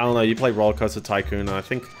well. I don't know, you play Roller Coaster Tycoon, and I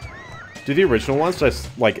think... Do the original ones just,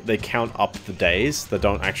 like, they count up the days? They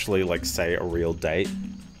don't actually, like, say a real date?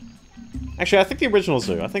 Actually, I think the originals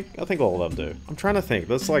do. I think all of them do. I'm trying to think.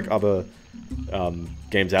 There's like other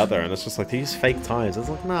games out there, and it's just like they use fake times. It's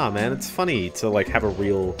like, nah, man. It's funny to like have a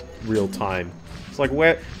real time. It's like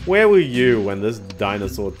where were you when this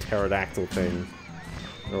dinosaur pterodactyl thing?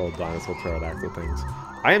 They're all dinosaur pterodactyl things.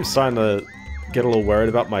 I am starting to get a little worried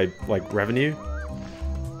about my like revenue.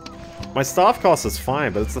 My staff cost is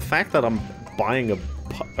fine, but it's the fact that I'm buying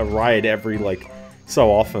a ride every like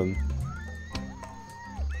so often.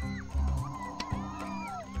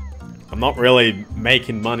 I'm not really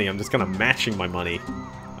making money, I'm just kind of matching my money.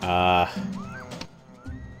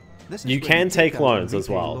 You can take loans as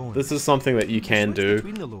well. This is something that you can do,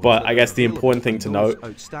 but I guess the important thing to note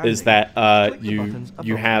is that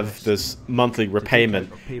you have this monthly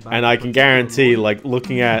repayment, and I can guarantee, like,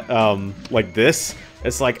 looking at like this,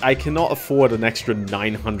 it's like I cannot afford an extra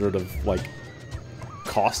 900 of like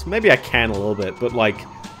cost. Maybe I can a little bit, but like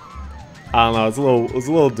I don't know, it's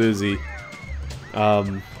a little doozy.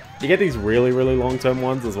 You get these really long-term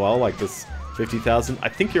ones as well, like this 50,000. I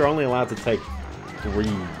think you're only allowed to take 3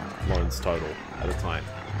 loans total at a time.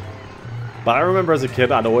 But I remember as a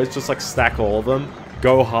kid, I'd always just like stack all of them,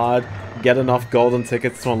 go hard, get enough golden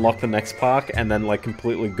tickets to unlock the next park, and then like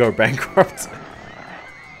completely go bankrupt.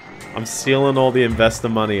 I'm stealing all the investor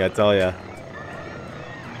money, I tell ya.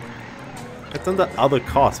 It's under other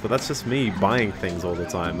costs, but that's just me buying things all the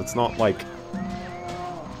time. It's not like...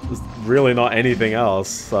 There's really not anything else,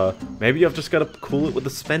 so maybe I've just got to cool it with the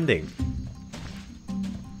spending.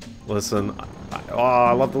 Listen,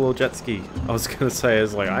 I love the little jet ski. I was gonna say,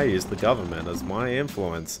 is like, I use the government as my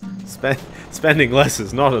influence. Spending less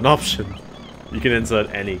is not an option. You can insert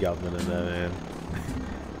any government in there, man.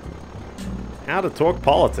 How to talk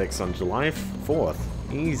politics on July 4th.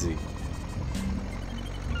 Easy.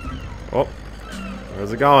 Oh,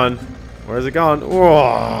 where's it going? Where's it going?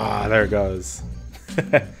 Oh, there it goes.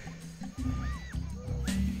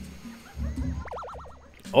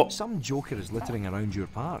 Oh, some joker is littering around your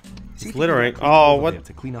park. He's littering. Oh, what?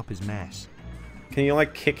 To clean up his mess. Can you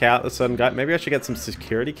like kick out a certain guy? Maybe I should get some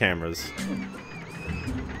security cameras.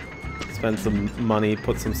 Spend some money,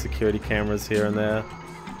 put some security cameras here and there.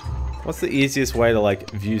 What's the easiest way to like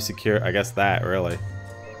view secure? I guess that really.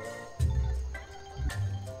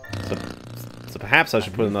 So perhaps I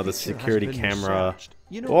should put another security camera.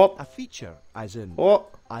 You know, a feature, as in,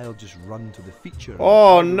 I'll just run to the feature.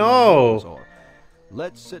 Oh no!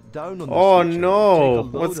 Let's sit down on the Oh switcher and no! take a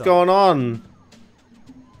load What's up. going on?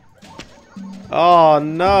 Oh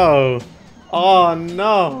no! Oh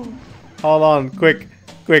no! Hold on, quick,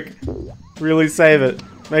 quick. Really save it.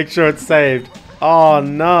 Make sure it's saved. Oh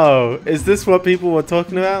no! Is this what people were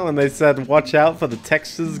talking about when they said watch out for the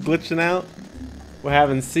textures glitching out? We're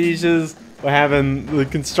having seizures. We're having the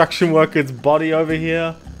construction worker's body over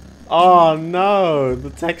here. Oh no!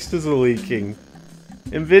 The textures are leaking.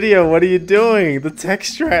 NVIDIA, what are you doing? The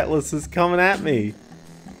texture atlas is coming at me.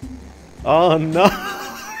 Oh no!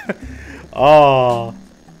 Oh,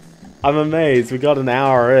 I'm amazed. We got an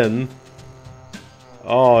hour in.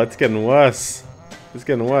 Oh, it's getting worse. It's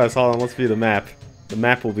getting worse. Hold on, let's view the map. The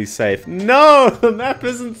map will be safe. No, the map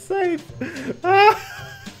isn't safe.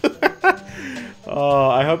 Oh,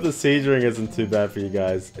 I hope the siegeing isn't too bad for you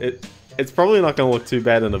guys. It's probably not going to look too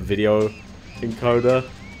bad in a video encoder,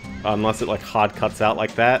 unless it like hard cuts out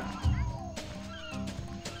like that.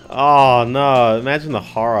 Oh no! Imagine the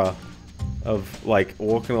horror of like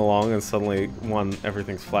walking along and suddenly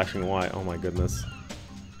everything's flashing white. Oh my goodness.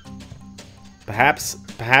 Perhaps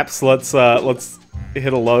let's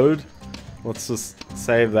hit a load. Let's just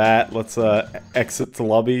save that. Let's exit the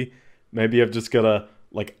lobby. Maybe I've just gotta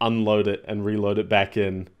like unload it and reload it back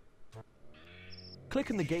in. Click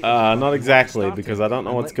on the gate. Not exactly, because I don't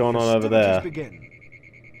know what's going on over there.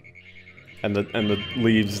 And the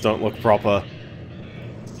leaves don't look proper.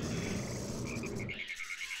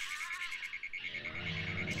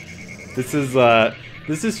 This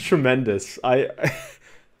is tremendous.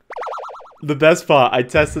 The best part, I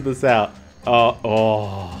tested this out.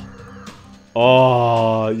 Oh,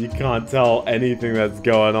 you can't tell anything that's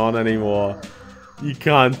going on anymore. You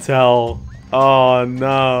can't tell. Oh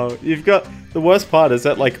no. You've got, the worst part is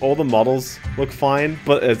that like all the models look fine,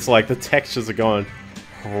 but it's like the textures are going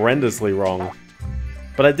horrendously wrong.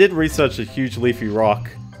 But I did research a huge leafy rock.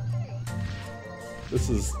 This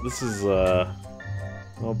is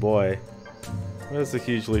oh boy. Where's the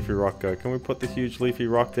huge leafy rock go? Can we put the huge leafy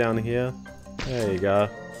rock down here? There you go.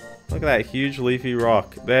 Look at that huge leafy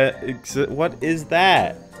rock. What is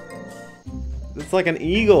that? It's like an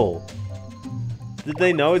eagle. Did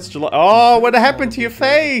they know it's July? Oh, what happened to your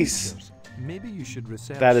face? Maybe you should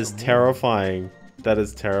research. That is terrifying. That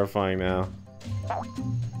is terrifying now.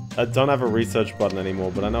 I don't have a research button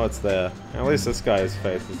anymore, but I know it's there. At least this guy's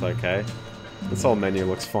face is okay. This whole menu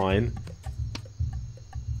looks fine.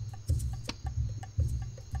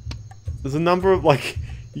 There's a number of, like,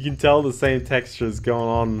 you can tell the same textures going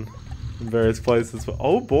on in various places. But,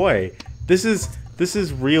 oh boy, this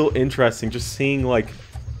is real interesting. Just seeing like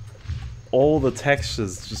all the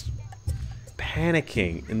textures just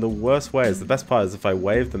panicking in the worst ways. The best part is if I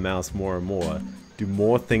wave the mouse more and more, do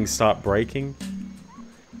more things start breaking?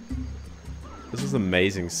 This is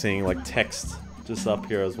amazing, seeing like text just up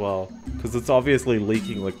here as well, because it's obviously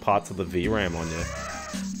leaking like parts of the VRAM on you.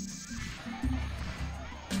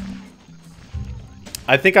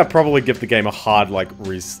 I think I'd probably give the game a hard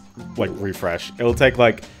refresh. It'll take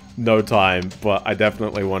like no time, but I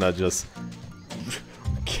definitely want to just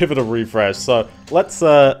give it a refresh. So let's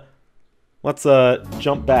jump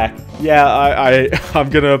back. Yeah, I'm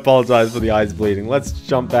gonna apologize for the eyes bleeding. Let's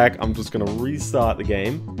jump back. I'm just gonna restart the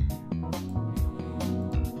game.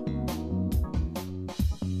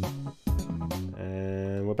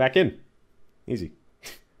 And we're back in. Easy.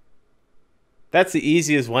 That's the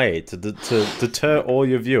easiest way to deter all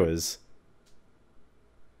your viewers.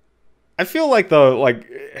 I feel like though, like,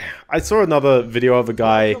 I saw another video of a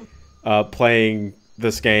guy playing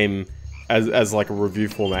this game as like a review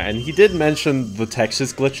format, and he did mention the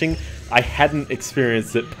textures glitching. I hadn't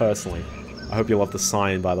experienced it personally. I hope you love the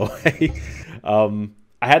sign, by the way. I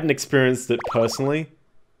hadn't experienced it personally.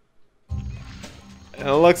 And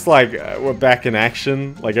it looks like we're back in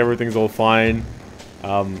action, like everything's all fine.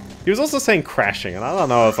 He was also saying crashing, and I don't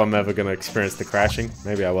know if I'm ever going to experience the crashing.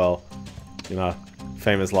 Maybe I will. You know,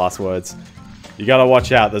 famous last words. You gotta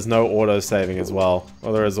watch out, there's no auto-saving as well.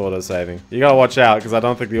 Well, there is auto-saving. You gotta watch out, because I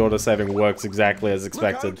don't think the auto-saving works exactly as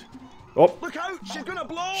expected. Oh! Look out! She's gonna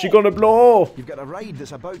blow! She's gonna blow! You've got a ride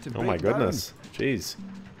that's about to break Oh my down. goodness. Jeez.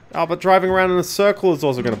 Oh, but driving around in a circle is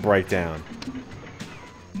also gonna break down.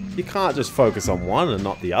 You can't just focus on one and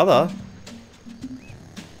not the other.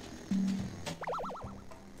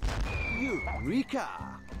 Eureka!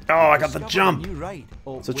 Oh, I got the Discovered a jump! new ride.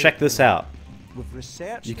 Oh, So wait check this a minute. out. We've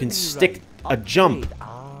researched You the can new stick ride. a jump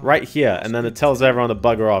Upgrade. right here, and then it tells everyone to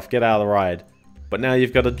bugger off, get out of the ride. But now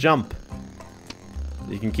you've got a jump.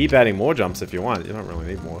 You can keep adding more jumps if you want. You don't really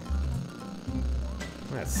need more.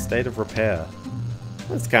 That's state of repair.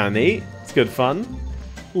 That's kind of neat. It's good fun.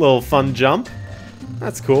 Little fun jump.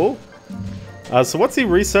 That's cool. So what's he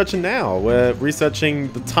researching now? We're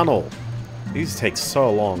researching the tunnel. These take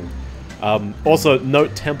so long. Also,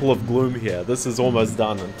 note Temple of Gloom here. This is almost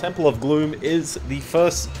done. And Temple of Gloom is the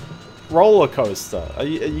first roller coaster. Are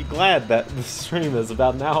you glad that the stream is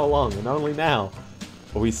about an hour long and only now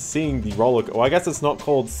are we seeing the roller coaster? Well, I guess it's not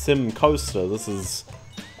called Sim Coaster. This is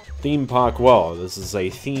Theme Park World. This is a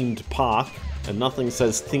themed park, and nothing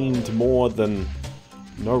says themed more than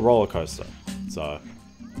no roller coaster. So,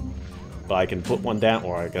 but I can put one down,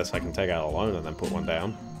 or I guess I can take out alone and then put one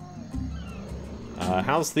down.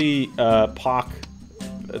 How's the park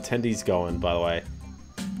attendees going, by the way?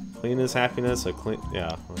 Cleaners happiness or clean?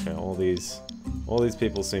 Yeah, okay. All these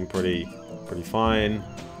people seem pretty fine.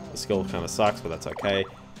 The skill kind of sucks, but that's okay.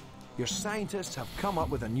 Your scientists have come up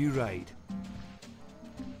with a new ride.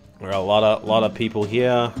 There are a lot of people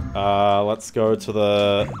here. Let's go to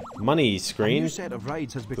the money screen. A new set of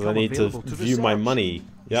rides has become I need to view my money.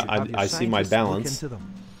 Yeah, I see my balance.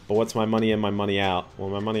 But what's my money in, my money out? Well,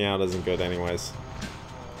 my money out isn't good anyways.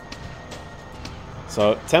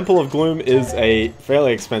 So, Temple of Gloom is a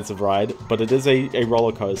fairly expensive ride, but it is a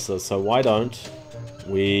roller coaster, so why don't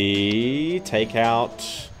we take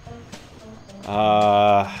out...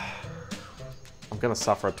 I'm gonna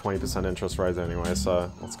suffer a 20% interest rate anyway, so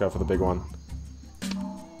let's go for the big one.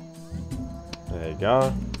 There you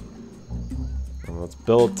go. And let's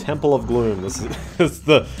build Temple of Gloom. This is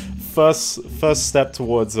the first step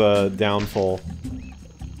towards downfall.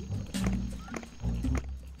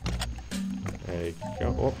 There you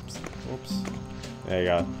go. Oops. There you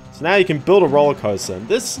go. So now you can build a roller coaster. And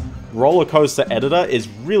this roller coaster editor is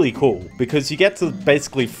really cool because you get to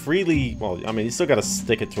basically freely, well, I mean, you still got to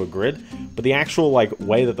stick it to a grid, but the actual like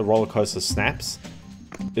way that the roller coaster snaps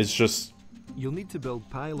is just. You'll need to build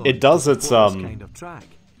pylons. It does its kind of track.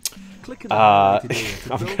 I'm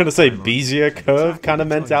gonna say Bezier curve kind of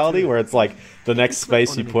mentality, where it's like the next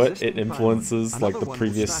space you put, it influences like the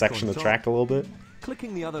previous section of track a little bit.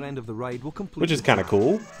 Clicking the other end of the ride will complete, which is kind of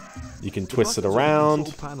cool. You can twist it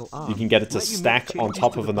around. You can get it to stack on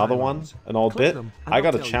top of another one an old bit. I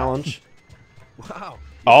got a challenge. Wow.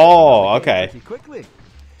 Oh, okay.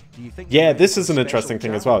 Yeah, this is an interesting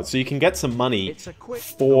thing as well. So you can get some money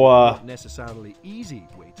for necessarily easy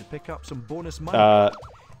way to pick up some bonus money.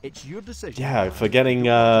 It's your decision. Yeah, for getting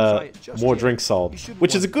more drinks sold,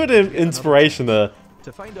 which is a good inspiration to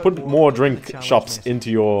put more drink shops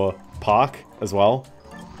into your park as well.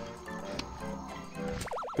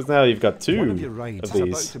 Because now you've got two of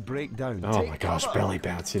these. Oh my gosh, belly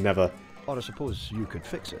bounce! You never. Or I suppose you could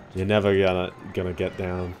fix it. You're never gonna get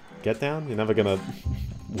down. Get down? You're never gonna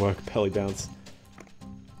work belly bounce.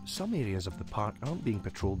 Some areas of the park aren't being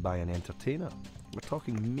patrolled by an entertainer. We're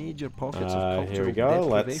talking major pockets of cultural here we go.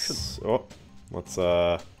 deprivation. Let's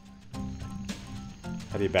how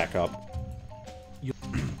do you back up?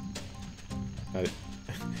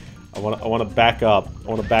 I want to back up. I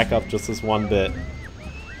want to back up just this one bit.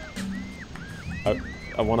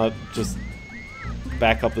 I want to just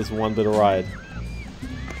back up this one bit of ride.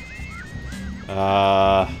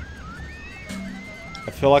 I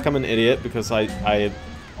feel like I'm an idiot because I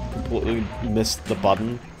completely missed the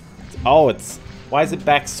button. Oh, it's... Why is it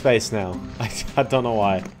backspace now? I don't know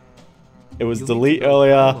why. It was delete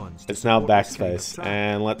earlier, it's now backspace.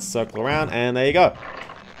 And let's circle around, and there you go.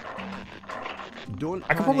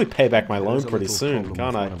 I can probably pay back my loan pretty soon,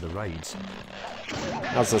 can't I?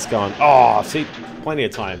 How's this going? Oh, see, plenty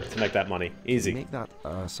of time to make that money. Easy. Make that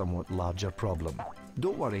a somewhat larger problem.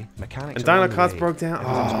 Don't worry, mechanics. And Dino Carts broke down.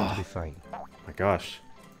 Everything's going to be fine. My gosh.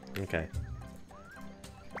 Okay.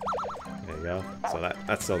 There you go. So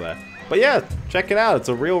that's still there. But yeah, check it out. It's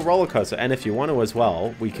a real roller coaster. And if you want to as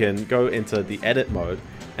well, we can go into the edit mode,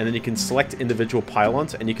 and then you can select individual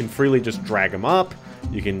pylons, and you can freely just drag them up.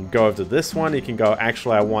 You can go over to this one. You can go,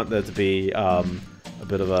 actually, I want there to be a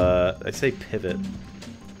bit of a, I say pivot.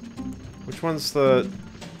 Which one's the,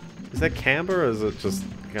 is that camber, or is it just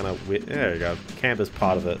kind of weird? There you go. Camber's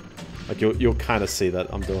part of it. Like, you'll kind of see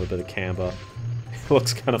that I'm doing a bit of camber. It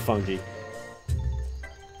looks kind of funky.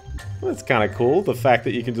 Well, that's kind of cool. The fact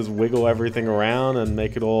that you can just wiggle everything around and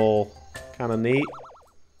make it all kind of neat.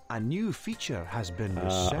 A new feature has been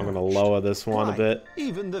researched. I'm going to lower this one a bit.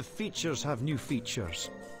 Even the features have new features.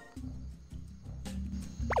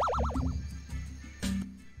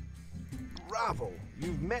 Bravo!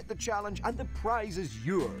 You've met the challenge and the prize is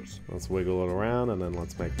yours. Let's wiggle it around and then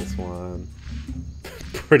let's make this one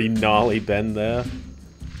pretty gnarly bend there.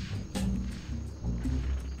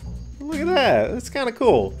 Look at that. That's kind of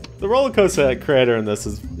cool. The roller coaster creator in this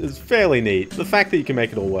is fairly neat. The fact that you can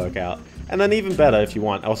make it all work out. And then even better if you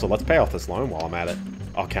want. Also, let's pay off this loan while I'm at it.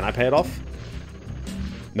 Oh, can I pay it off?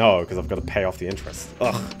 No, because I've got to pay off the interest.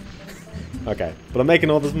 Ugh. Okay, but I'm making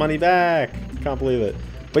all this money back. Can't believe it.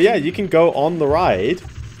 But yeah, you can go on the ride,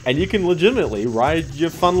 and you can legitimately ride your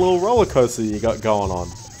fun little roller coaster you got going on.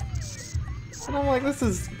 And I'm like, this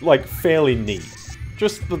is, like, fairly neat.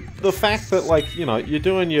 Just the fact that, like, you know, you're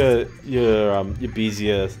doing your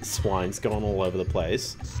Bezier swines going all over the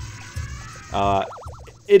place.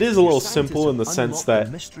 It is a little simple in the sense that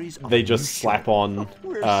they just slap on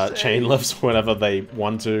chain lifts whenever they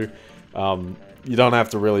want to. You don't have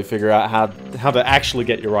to really figure out how to actually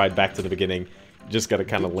get your ride back to the beginning. You just got to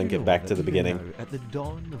kind of link it back to the beginning. At the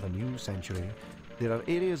dawn of a new century, there are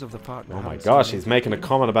areas of the park that oh my gosh, he's making a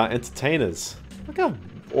comment about entertainers. Look how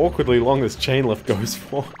awkwardly long this chain lift goes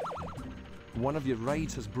for. One of your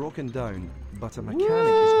rides has broken down, but a mechanic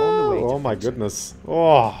is on the way to oh my fix it. goodness.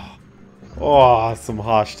 Oh, some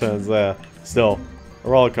harsh turns there. Still, a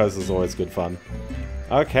roller coaster is always good fun.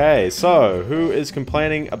 Okay, so who is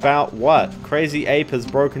complaining about what? Crazy Ape has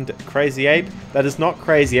broken. Crazy Ape? That is not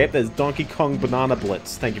Crazy Ape. That is Donkey Kong Banana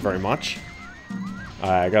Blitz. Thank you very much.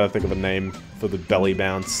 I gotta think of a name for the belly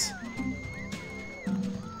bounce.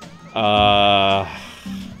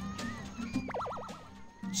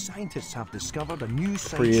 Scientists have discovered a new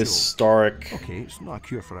Prehistoric. Okay, it's not a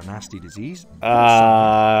cure for a nasty disease.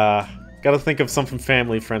 Gotta think of something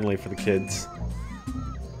family friendly for the kids.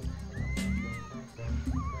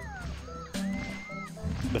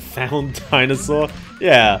 The found dinosaur?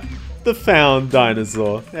 Yeah, the found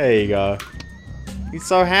dinosaur. There you go. He's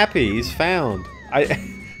so happy, he's found.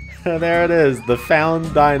 There it is, the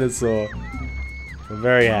found dinosaur. I'm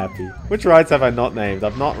very happy. Which rides have I not named?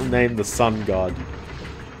 I've not named the Sun God.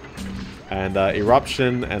 And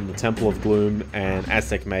Eruption, and the Temple of Gloom, and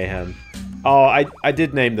Aztec Mayhem. Oh, I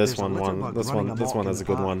did name this one. This one is a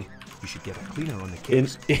good one. You should get a cleaner on the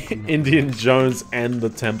case. Indian Jones and the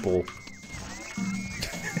Temple.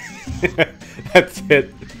 That's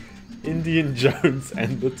it. Indian Jones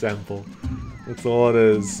and the Temple. That's all it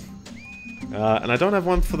is. And I don't have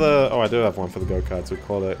one for the... Oh, I do have one for the go-karts. We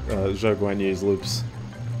call it Zhou Guanyu's Loops.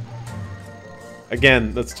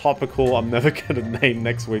 Again, that's topical. I'm never going to name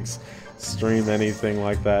next week's stream anything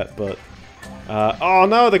like that, but... oh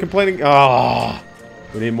no, they're complaining... Oh,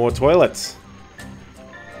 we need more toilets.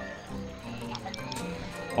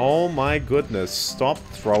 Oh my goodness, stop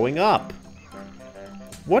throwing up.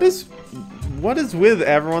 What is with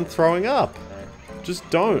everyone throwing up? Just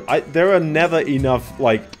don't. There are never enough,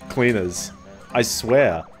 like, cleaners. I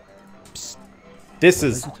swear. This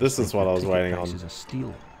is what I was waiting on.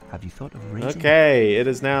 Have you thought of raising Okay, it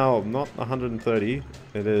is now not 130.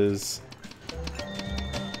 It is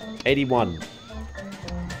 81.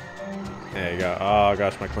 There you go. Oh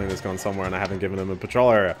gosh, my cleaner's gone somewhere and I haven't given him a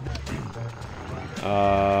patrol area.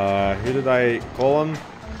 Who did I call him?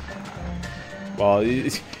 Well,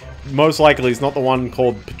 most likely he's not the one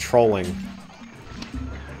called patrolling.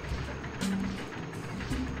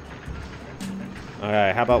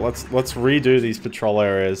 Okay, how about let's redo these patrol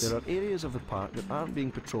areas. There are areas of the park that aren't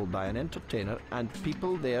being patrolled by an entertainer, and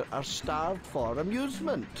people there are starved for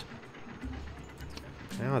amusement.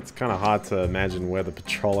 Now it's kind of hard to imagine where the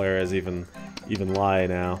patrol areas even lie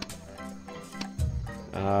now.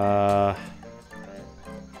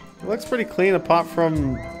 It looks pretty clean apart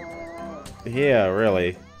from here, really.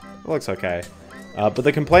 It looks okay. But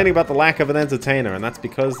they're complaining about the lack of an entertainer, and that's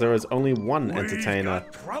because there is only one entertainer.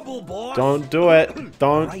 Don't do it.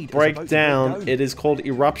 Don't break down. It is called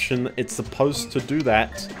Eruption. It's supposed to do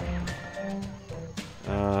that.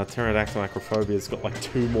 Pterodactyl Acrophobia's got like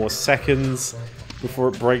 2 more seconds before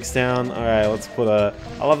it breaks down. Alright, let's put a...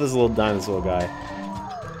 I love this little dinosaur guy.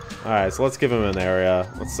 Alright, so let's give him an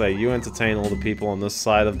area. Let's say you entertain all the people on this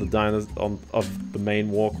side of the of the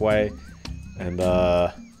main walkway. And,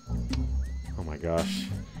 oh my gosh.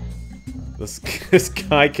 This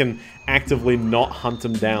guy can actively not hunt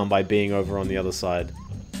him down by being over on the other side.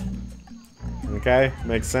 Okay,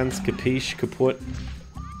 makes sense. Capiche, kaput.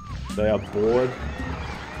 They are bored.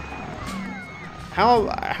 How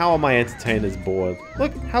are my entertainers bored?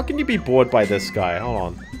 Look, how can you be bored by this guy? Hold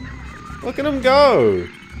on. Look at him go!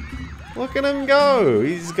 Look at him go!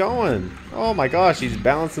 He's going. Oh my gosh, he's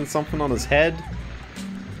balancing something on his head.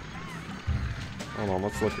 Hold on,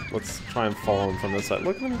 let's try and follow him from this side.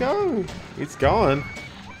 Look at him go! He's going.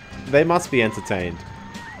 They must be entertained.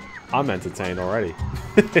 I'm entertained already.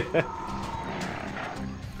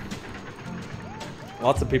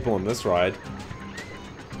 Lots of people on this ride.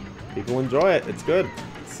 People enjoy it. It's good.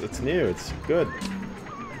 It's new. It's good.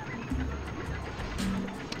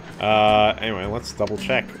 Anyway, let's double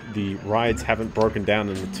check. The rides haven't broken down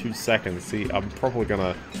in 2 seconds. See, I'm probably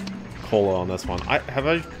gonna call it on this one.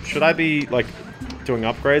 Should I be like doing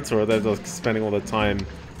upgrades, or are they just spending all their time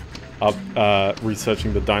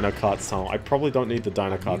researching the Dino Carts tunnel? I probably don't need the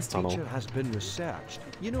Dino Carts tunnel. Has been researched.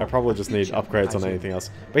 You know, I probably just need upgrades on anything else.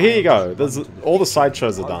 But here you go. There's all the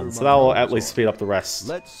sideshows are done, so that will at least speed up the rest.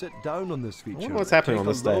 Let's sit down on this feature. I wonder what's happening on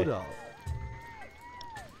this day. Here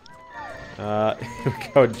we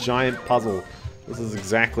go, a giant puzzle. This is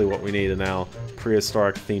exactly what we need in our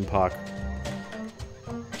prehistoric theme park.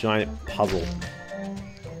 Giant puzzle.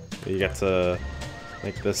 You get to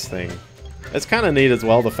make this thing. It's kind of neat as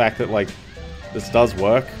well, the fact that, like, this does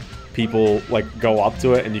work. People, like, go up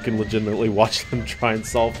to it and you can legitimately watch them try and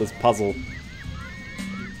solve this puzzle.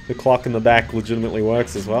 The clock in the back legitimately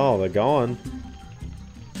works as well. They're going.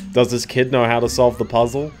 Does this kid know how to solve the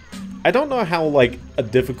puzzle? I don't know how, like, a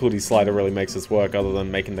difficulty slider really makes this work other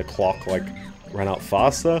than making the clock, like, run out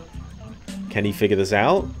faster. Can he figure this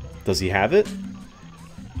out? Does he have it?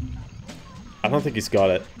 I don't think he's got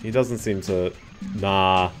it. He doesn't seem to...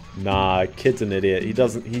 Nah, kid's an idiot. He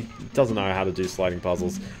doesn't know how to do sliding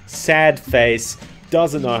puzzles. Sad face,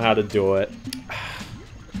 doesn't know how to do it.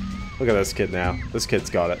 Look at this kid now. This kid's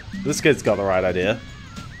got it. This kid's got the right idea.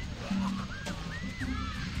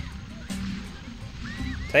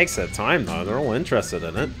 Takes their time though, they're all interested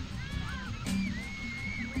in it.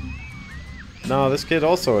 No, this kid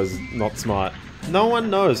also is not smart. No one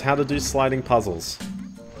knows how to do sliding puzzles.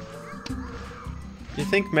 You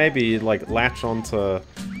think maybe you'd, like, latch onto,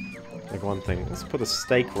 like, one thing. Let's put a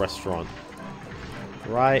steak restaurant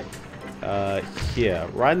right here,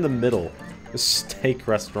 right in the middle. A steak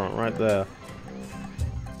restaurant right there.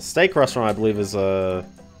 Steak restaurant, I believe, is a,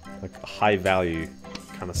 like, high value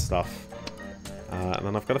kind of stuff. And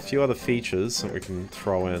then I've got a few other features that we can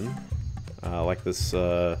throw in, like this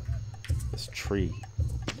this tree.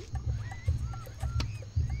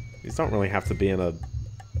 These don't really have to be in a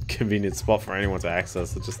convenient spot for anyone to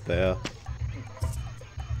access, they're just there.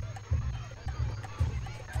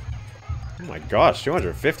 Oh my gosh,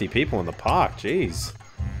 250 people in the park, jeez.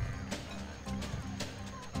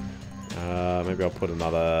 Maybe I'll put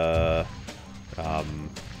another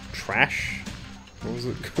trash. What was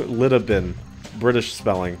it? Litter bin. British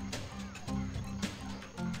spelling.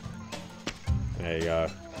 There you go.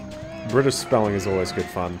 British spelling is always good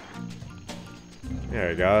fun.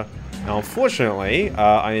 There you go. Now, unfortunately,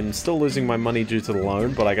 I am still losing my money due to the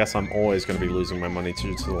loan, but I guess I'm always going to be losing my money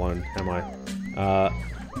due to the loan, am I?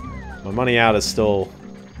 My money out is still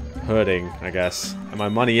hurting, I guess. And my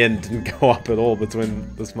money in didn't go up at all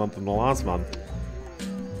between this month and the last month.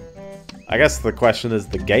 I guess the question is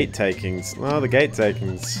the gate takings. No, the gate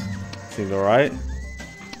takings seemed alright.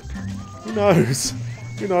 Who knows?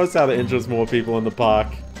 Who knows how to interest more people in the park?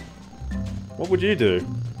 What would you do?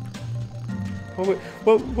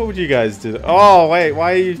 What would you guys do? Oh, wait,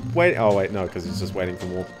 why are you waiting? Oh, wait, no, because he's just waiting for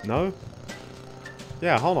more. No?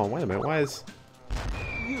 Yeah, hold on, wait a minute. Why is...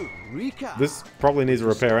 Eureka! This probably needs a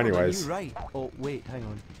repair anyways. Right. Oh, wait, hang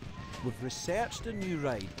on. We've researched a new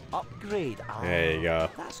ride. Upgrade. Ah, there you go.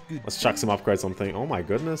 That's good. Let's chuck some upgrades on thing. Oh my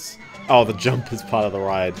goodness. Oh, the jump is part of the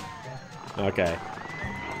ride. Okay.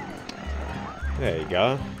 There you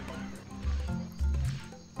go.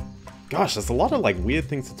 Gosh, there's a lot of, like, weird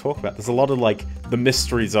things to talk about. There's a lot of, like, the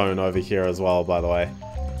mystery zone over here as well, by the way.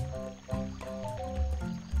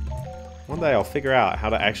 One day I'll figure out how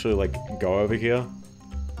to actually, like, go over here.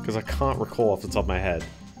 Because I can't recall off the top of my head.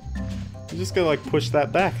 You just gotta, like, push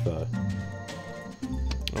that back, though.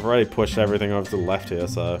 I've already pushed everything over to the left here,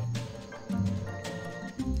 so...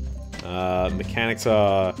 mechanics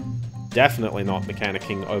are definitely not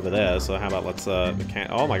mechanicking over there, so how about let's,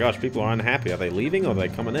 oh my gosh, people are unhappy. Are they leaving or are they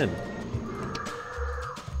coming in?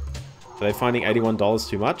 Are they finding $81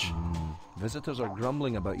 too much? Visitors are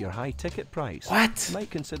grumbling about your high ticket price. What? Might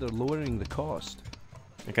consider lowering the cost.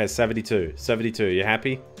 Okay, 72. 72, you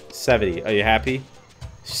happy? 70, are you happy?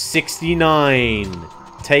 69!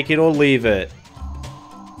 Take it or leave it.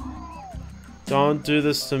 Don't do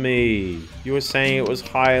this to me. You were saying it was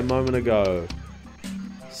high a moment ago.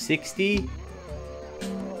 60?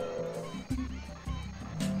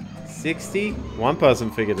 60? One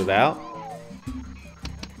person figured it out.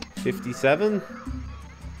 57?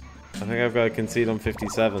 I think I've got to concede on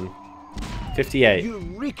 57. 58.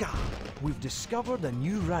 Eureka! We've discovered a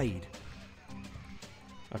new ride.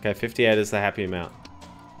 Okay, 58 is the happy amount.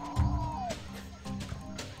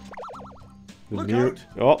 Look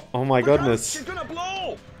out! Oh my goodness. She's gonna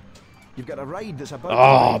blow! You've got a ride that's about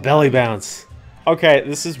Oh, belly bounce. Okay,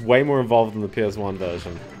 this is way more involved than the PS1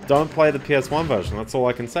 version. Don't play the PS1 version, that's all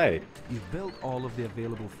I can say. You've built all of the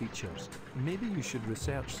available features. Maybe you should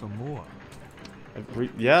research some more.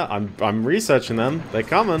 Yeah, I'm researching them. They're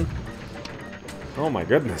coming. Oh my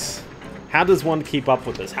goodness. How does one keep up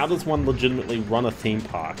with this? How does one legitimately run a theme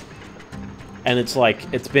park? And it's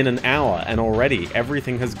like, it's been an hour and already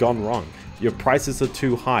everything has gone wrong. Your prices are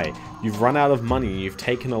too high. You've run out of money. You've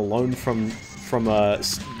taken a loan from a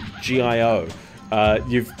GIO.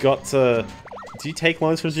 You've got to... Do you take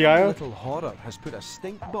loans from GIO? Little horror has put a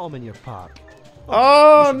stink bomb in your park.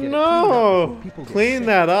 Oh, You should get it no! cleaned up before people get Clean sick.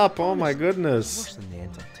 that up. Oh, my Honestly, goodness. Worse than the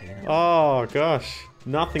entertainer. Oh, gosh.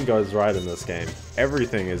 Nothing goes right in this game.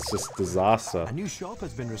 Everything is just disaster. A new shop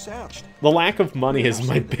has been researched. The lack of money is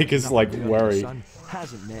my biggest, like, worry.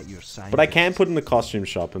 Hasn't met your But I can put in the costume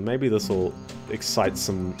shop, and maybe this will excite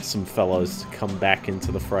some fellows to come back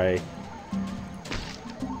into the fray.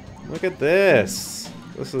 Look at this.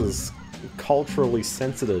 This is culturally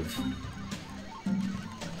sensitive.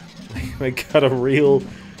 We got a real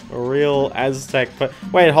Aztec.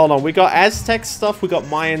 Wait, hold on. We got Aztec stuff, we got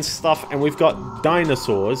Mayan stuff, and we've got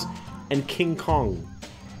dinosaurs and King Kong.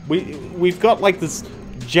 We've got like this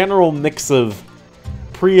general mix of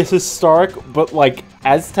prehistoric, but like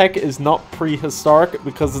Aztec is not prehistoric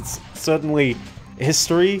because it's certainly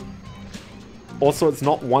history. Also, it's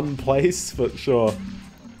not one place, but sure.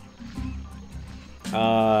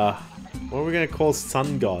 What are we gonna call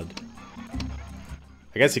Sun God?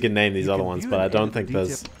 I guess you can name these other ones, but I don't think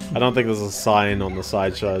there's a sign on the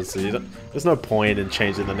sideshow, so there's no point in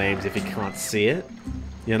changing the names if you can't see it,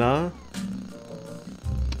 you know?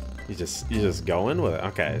 You just go in with it.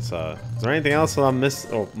 Okay, so is there anything else that I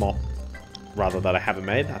missed, or not, rather that I haven't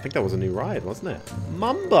made? I think that was a new ride, wasn't it?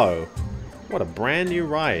 Mumbo! What a brand new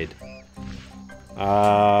ride.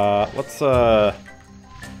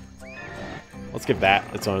 Let's give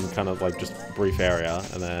that its own kind of like just brief area,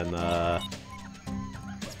 and then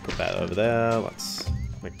let's put that over there. Let's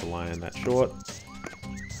make the line that short.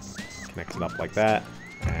 Connect it up like that,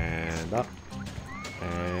 and up,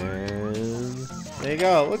 and there you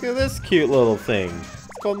go. Look at this cute little thing.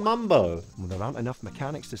 It's called Mumbo. Well, there aren't enough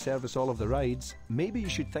mechanics to service all of the rides. Maybe you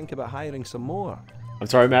should think about hiring some more. I'm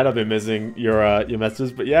sorry, Matt. I've been missing your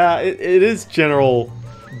messages, but yeah, it is general.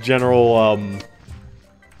 There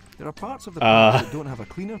are parts of the park that don't have a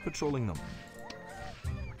cleaner patrolling them.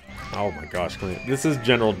 Oh my gosh, this is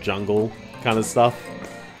general jungle kind of stuff.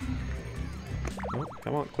 Oh,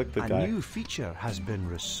 come on, click the guy. A new feature has been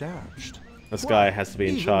researched. This guy has to be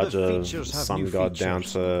in Even charge the of features have Sun new God down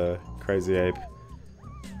features. to Crazy Ape.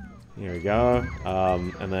 Here we go.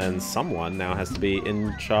 And then someone now has to be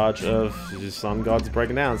in charge of Sun God's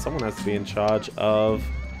breaking down. Someone has to be in charge of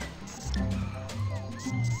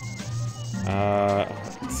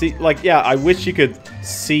see, like, yeah, I wish you could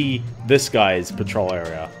see this guy's patrol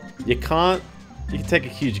area. You can't. You can take a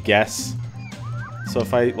huge guess. So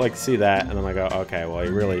if I, like, see that, and then I go, okay, well, he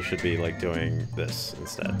really should be, like, doing this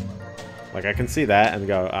instead. Like, I can see that and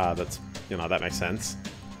go, that's, you know, that makes sense.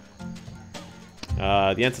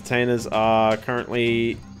 The entertainers are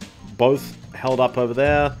currently both held up over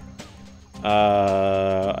there.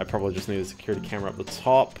 I probably just need a security camera up the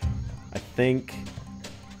top, I think.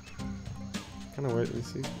 Kind of wait and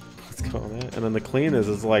see what's going on there. And then the cleaners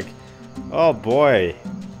is like, oh boy,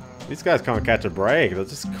 these guys can't catch a break. They're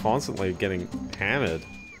just constantly getting hammered.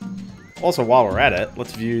 Also, while we're at it,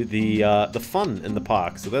 let's view the fun in the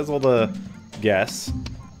park. So there's all the guests.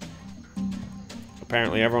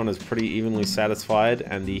 Apparently everyone is pretty evenly satisfied,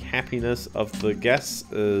 and the happiness of the guests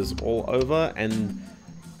is all over, and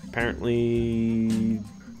apparently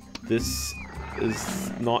this is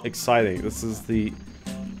not exciting. That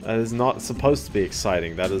is not supposed to be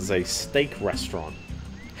exciting. That is a steak restaurant.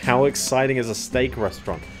 How exciting is a steak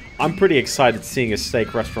restaurant? I'm pretty excited seeing a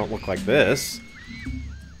steak restaurant look like this.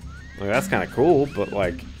 Like, that's kind of cool, but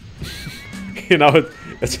like, you know,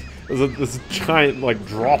 there's a giant like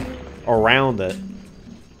drop around it.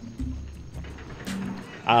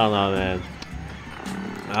 I don't know, man.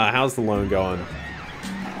 How's the loan going?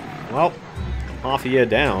 Well, half a year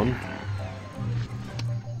down.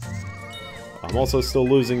 I'm also still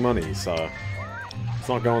losing money, so it's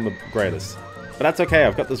not going the greatest. But that's okay,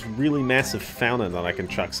 I've got this really massive fountain that I can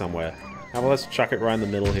chuck somewhere. How about let's chuck it right in the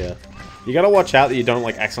middle here. You gotta watch out that you don't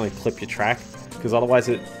like accidentally clip your track, because otherwise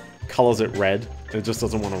it colors it red, and it just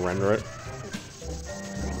doesn't want to render it.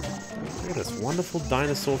 Look at this wonderful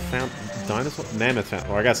dinosaur fountain. Mammoth fountain.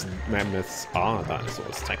 Well, I guess mammoths are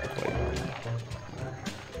dinosaurs, technically.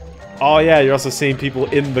 Oh yeah, you're also seeing people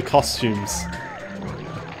in the costumes.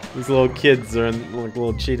 These little kids are in like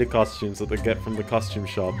little cheetah costumes that they get from the costume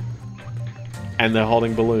shop. And they're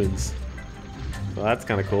holding balloons. So that's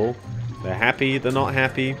kind of cool. They're happy, they're not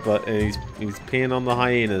happy, but he's peeing on the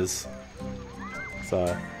hyenas.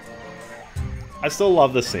 So I still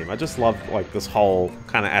love this theme. I just love like this whole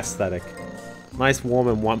kind of aesthetic. Nice, warm,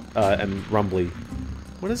 and rumbly.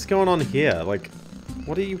 What is going on here? Like,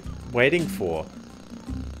 what are you waiting for?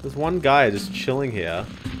 There's one guy just chilling here.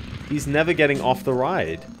 He's never getting off the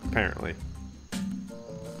ride, apparently.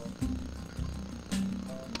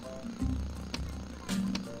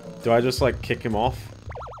 Do I just, like, kick him off?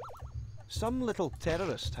 Some little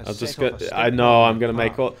terrorist has I'll just set off go. a I stick know, bomb I'm gonna in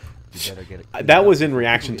make the all. park. You better get it cleaned That up. was in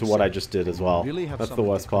reaction to People what I say just did as you well. really have That's the something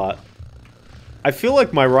worst to clean. part. I feel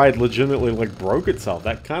like my ride legitimately, like, broke itself.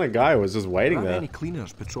 That kind of guy was just waiting There are there. many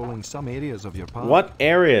cleaners patrolling some areas of your park. What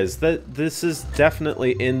areas? This is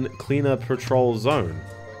definitely in cleaner patrol zone.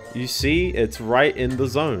 You see, it's right in the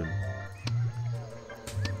zone.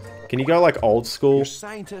 Can you go like old school? Your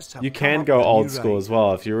scientists have You come can up go with a new old school ride. as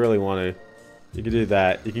well if you really want to. You can do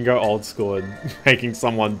that. You can go old school and making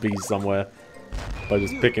someone be somewhere by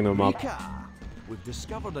just picking them up. Eureka! We've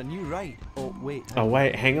discovered a new ride. Oh wait. Oh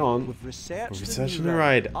wait, hang on. We've researched, We've researched a new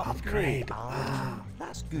ride. Upgrade. Upgrade. Ah,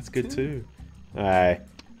 that's good. It's good too. Alright.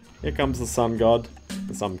 Here comes the sun god.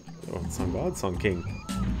 The sun god? Sun king.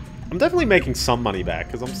 I'm definitely making some money back,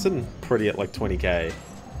 because I'm sitting pretty at like 20k.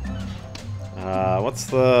 What's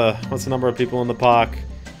the number of people in the park?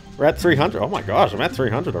 We're at 300. Oh my gosh, I'm at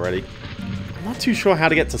 300 already. I'm not too sure how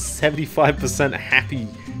to get to 75% happy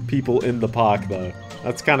people in the park, though.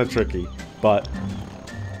 That's kind of tricky, but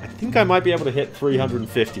I think I might be able to hit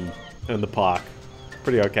 350 in the park.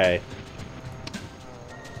 Pretty okay.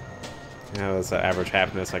 Yeah, that's the average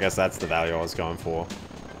happiness. I guess that's the value I was going for.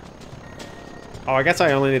 Oh, I guess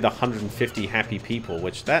I only need 150 happy people,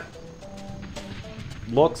 which that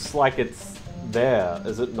looks like it's there,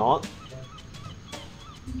 is it not?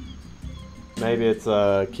 Maybe it's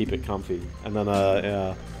keep it comfy. And then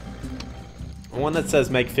yeah. One that says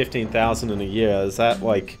make 15,000 in a year, is that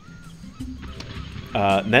like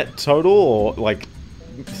net total, or like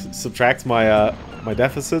subtract my my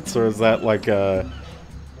deficits, or is that like hold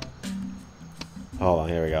on,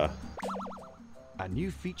 here we go. A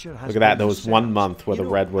new feature has Look at that, been there was 1 researched. month where You the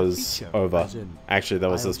know, red a was feature, over. as in, Actually,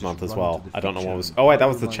 there was I'll this month just as run well. to the I don't know what feature was... and Oh wait, that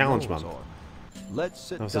was follow the my challenge nose month. on. Let's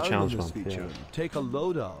sit That was the down challenge in this month, feature yeah. and take a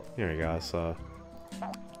load up. Here we go, so...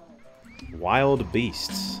 Wild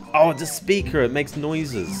beasts. Oh, it's a speaker, it makes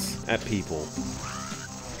noises at people.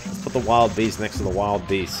 Let's put the wild beast next to the wild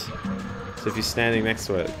beast. So if you're standing next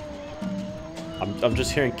to it... I'm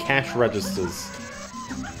just hearing cash registers.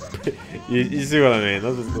 you see what I mean?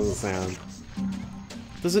 That's just the sound.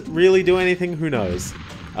 Does it really do anything? Who knows?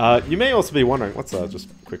 You may also be wondering, let's just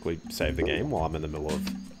quickly save the game while I'm in the middle of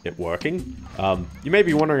it working. You may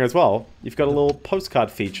be wondering as well, you've got a little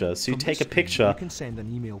postcard feature, so you From take this a screen, picture, You can send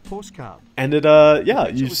an email postcard. and it, yeah,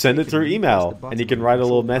 you was send it taken through when you email, pressed the and you button can on write a the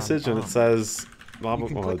little control message, and panel. it says, blah, You blah,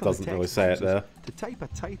 can well, click it on the doesn't really text say it boxes there. to type a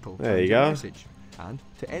title There you and a go. message, and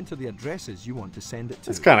to enter the addresses you want to send it to.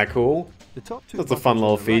 It's kind of cool. The top two That's a fun buttons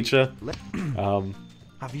little on the right feature. let-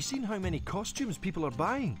 Have you seen how many costumes people are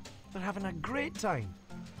buying? They're having a great time.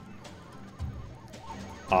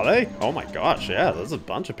 Are they? Oh my gosh, yeah, there's a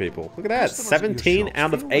bunch of people. Look at that, Customers at your 17 shop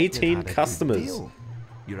out of feel like they've 18 had a good customers. deal.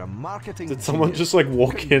 You're a marketing Did someone genius. just like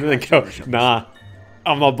walk in and go, Congratulations. nah,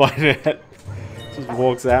 I'm not buying it. Just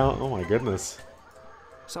walks out. Oh my goodness.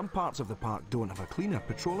 Some parts of the park don't have a cleaner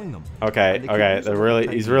patrolling them. Okay, And they could okay, use they're a lot really,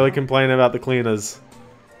 of he's time really now. complaining about the cleaners.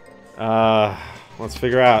 Let's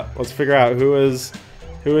figure out who is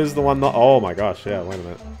the one that, oh my gosh, yeah, wait a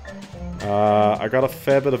minute. I got a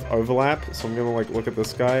fair bit of overlap, so I'm gonna like look at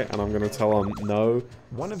this guy and I'm gonna tell him, no,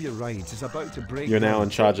 One of your rides is about to break you're now down. in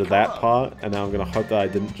charge of that part, and now I'm gonna hope that I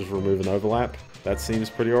didn't just remove an overlap. That seems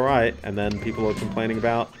pretty alright, and then people are complaining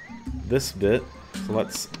about this bit, so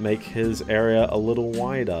let's make his area a little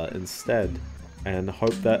wider instead, and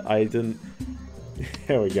hope that I didn't...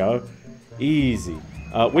 There we go. Easy.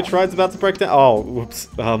 Which ride's about to break down? Oh, whoops.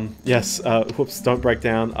 Yes, whoops, don't break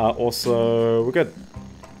down. Also, we're good.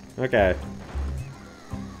 Okay.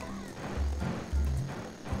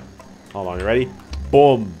 Hold on, you ready?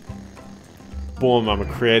 Boom. Boom, I'm a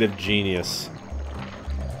creative genius.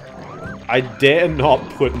 I dare not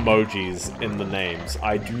put emojis in the names.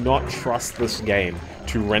 I do not trust this game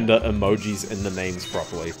to render emojis in the names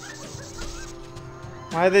properly.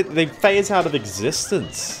 Why they phase out of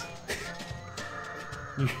existence?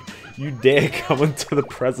 You dare come into the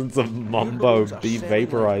presence of Mumbo, Balloons are be selling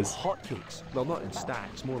vaporized. like hotcakes. Well, not in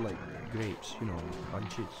stacks, more like grapes, you know,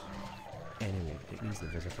 bunches. Anyway, it means the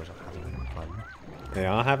visitors are having fun. They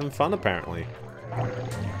are having fun, apparently.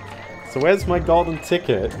 So where's my golden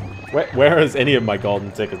ticket? Where is any of my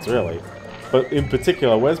golden tickets, really? But in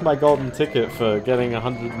particular, where's my golden ticket for getting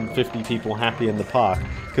 150 people happy in the park?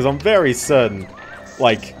 Because I'm very certain,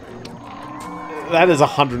 like, that is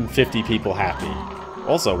 150 people happy.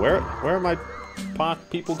 Also, where are my park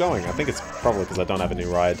people going? I think it's probably because I don't have a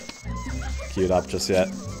new ride queued up just yet.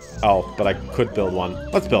 Oh, but I could build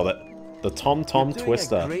one. Let's build it. The Tom Tom You're doing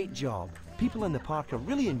Twister. a great job. People in the park are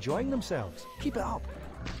really enjoying themselves. Keep it up.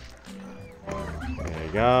 There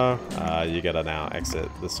you go. You gotta now exit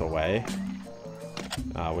this way.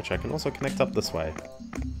 Which I can also connect up this way.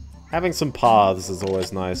 Having some paths is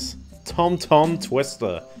always nice. Tom Tom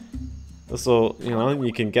Twister. This'll, you know,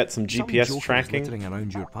 you can get some GPS tracking. Littering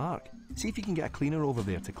around your park. See if you can get a cleaner over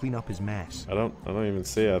there to clean up his mess. I don't even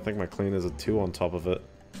see it. I think my cleaner's a 2 on top of it.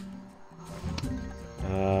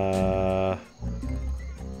 I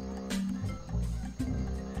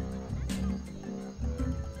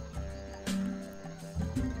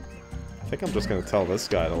think I'm just gonna tell this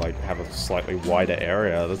guy to like have a slightly wider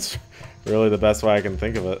area. That's really the best way I can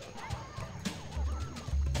think of it.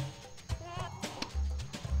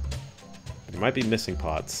 But he might be missing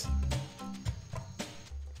parts.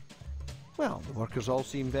 Well, the workers all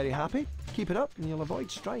seem very happy. Keep it up and you'll avoid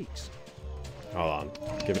strikes. Hold on.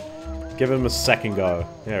 Give him a second go.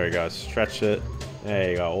 There we go. Stretch it.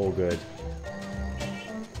 There you go. All good.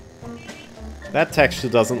 That texture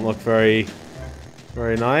doesn't look very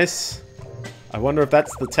nice. I wonder if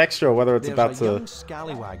that's the texture or whether it's about to... There's a young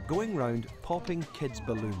scallywag going round popping kids'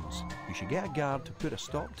 balloons. You should get a guard to put a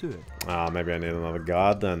stop to it. Ah, maybe I need another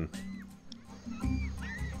guard then.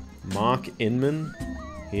 Mark Inman?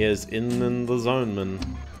 He is Inman the Zoneman.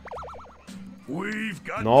 We've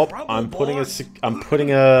got Nope, trouble, I'm putting boys.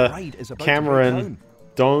 a Ride is about camera to break in.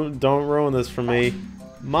 down. Don't ruin this for me.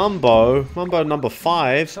 Mumbo number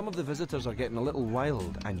 5. Some of the visitors are getting a little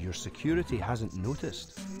wild and your security hasn't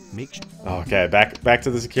noticed. Make sure... Okay, back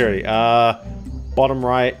to the security. Bottom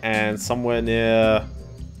right and somewhere near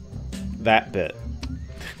that bit.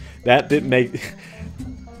 That bit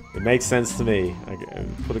it makes sense to me. I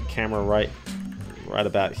put a camera right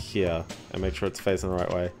about here and make sure it's facing the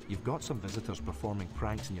right way. You've got some visitors performing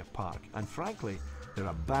pranks in your park, and frankly, they're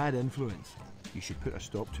a bad influence. You should put a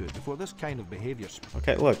stop to it before this kind of behaviour.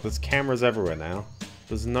 Okay, look, there's cameras everywhere now.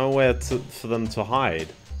 There's nowhere for them to hide.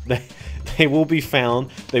 They will be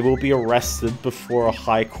found. They will be arrested before a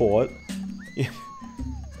high court.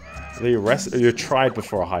 You're tried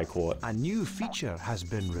before a high court. A new feature has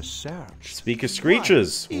been researched. Speaker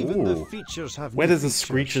screeches. Why? Even the Ooh. features have Where new does the features.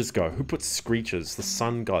 screeches go? Who puts screeches? The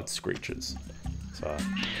sun god screeches. So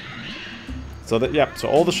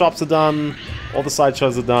all the shops are done. All the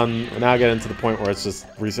sideshows are done. We're now getting to the point where it's just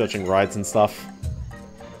researching rides and stuff.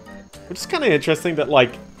 Which is kind of interesting that,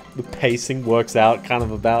 like, the pacing works out kind of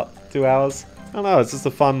about 2 hours. I don't know, it's just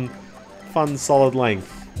a fun, solid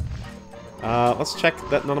length. Let's check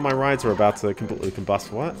that none of my rides are about to completely combust.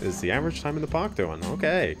 What is the average time in the park doing?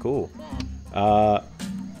 Okay, cool.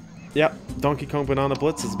 Yep, Donkey Kong Banana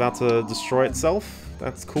Blitz is about to destroy itself.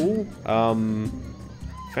 That's cool.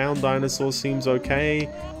 Found Dinosaur seems okay.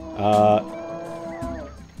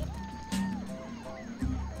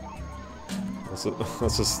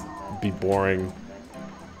 Let's just be boring.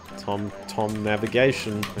 Tom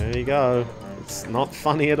navigation. There you go. It's not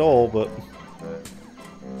funny at all, but...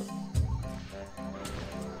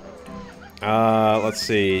 let's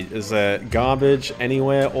see. Is there garbage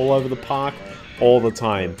anywhere all over the park? All the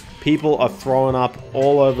time. People are throwing up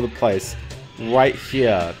all over the place. Right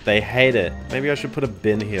here. They hate it. Maybe I should put a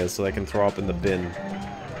bin here so they can throw up in the bin.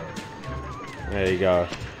 There you go.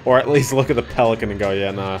 Or at least look at the pelican and go,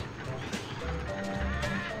 yeah, nah.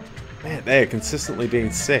 Man, they're consistently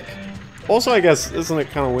being sick. Also, I guess, isn't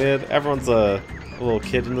it kind of weird? Everyone's a little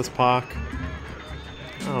kid in this park.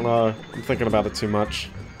 I don't know. I'm thinking about it too much.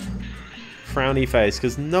 Frowny face,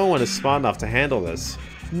 because no one is smart enough to handle this.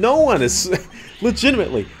 No one is...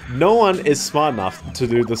 Legitimately, no one is smart enough to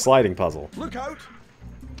do the sliding puzzle. Look out!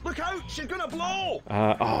 Look out! She's gonna blow!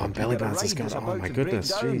 Oh, and belly The bounce is ride going... is Oh about my to break goodness,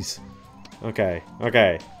 down. jeez. Okay,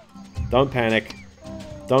 okay. Don't panic.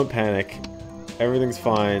 Don't panic. Everything's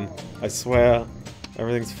fine. I swear,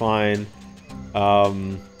 everything's fine.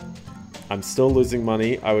 I'm still losing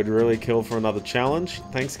money. I would really kill for another challenge.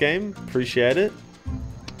 Thanks, game. Appreciate it.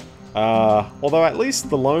 Although at least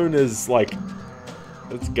the loan is, like...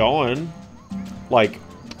 It's going. Like,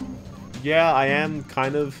 yeah, I am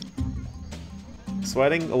kind of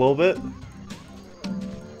sweating a little bit.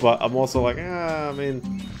 But I'm also like, I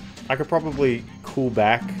mean, I could probably cool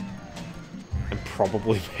back and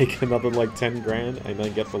probably make another, like, 10 grand and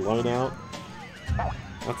then get the loan out.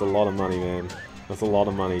 That's a lot of money, man. That's a lot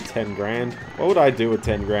of money. 10 grand? What would I do with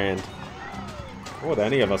 10 grand? What would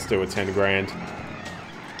any of us do with 10 grand?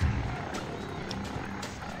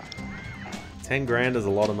 10 grand is a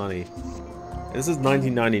lot of money. This is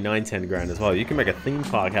 1999 10 grand as well. You can make a theme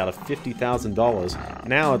park out of $50,000.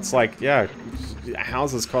 Now it's like, yeah,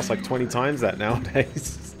 houses cost like 20 times that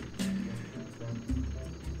nowadays.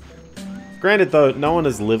 Granted though, no one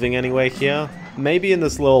is living anywhere here. Maybe in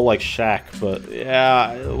this little like shack, but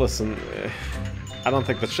yeah, listen, I don't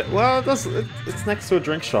think the shack, well, it's next to a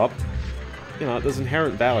drink shop. You know, there's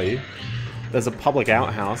inherent value. There's a public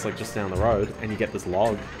outhouse like just down the road, and you get this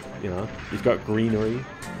log, you know. You've got greenery.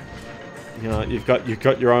 You know, you've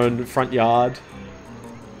got your own front yard.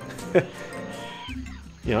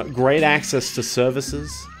 You know, great access to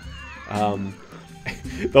services.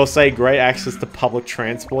 They'll say great access to public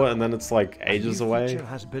transport, and then it's like ages away.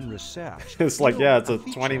 Has been researched. It's like, yeah, it's a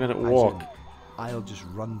 20-minute walk. I'll just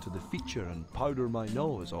run to the feature and powder my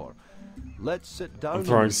nose, or let's sit down. I'm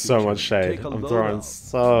throwing so much shade. I'm throwing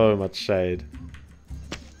so much shade.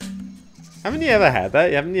 Haven't you ever had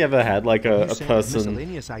that? Haven't you ever had like a person?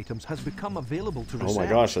 Miscellaneous items has become available to oh my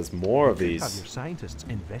gosh, there's more of these. Have your scientists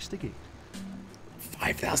investigate.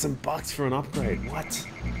 $5,000 for an upgrade. What?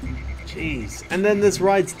 Jeez. And then this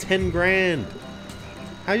ride's 10 grand.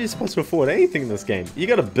 How are you supposed to afford anything in this game? You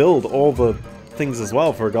got to build all the things as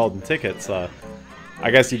well for a golden ticket. So, I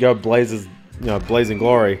guess you go blazing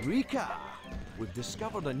glory. Rika, we've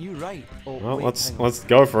discovered a new ride. Oh, well, wait, let's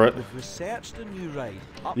go for it. We've researched a new ride.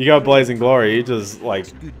 You go blazing glory. You just like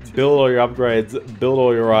build all your upgrades, build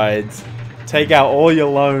all your rides, take out all your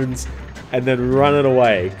loans, and then run it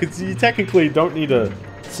away. Because you technically don't need to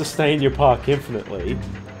sustain your park infinitely.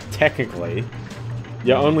 Technically,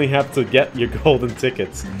 you only have to get your golden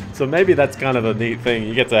tickets. So maybe that's kind of a neat thing.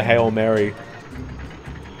 You get to Hail Mary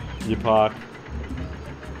your park.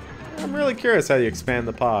 I'm really curious how you expand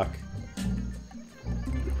the park.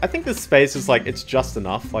 I think this space is like, it's just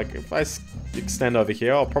enough. Like, if I extend over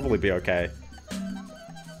here, I'll probably be okay.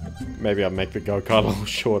 Maybe I'll make the go-kart a little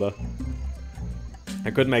shorter.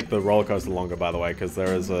 I could make the roller coaster longer, by the way, because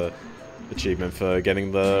there is a achievement for getting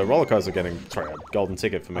the roller coaster, sorry, a golden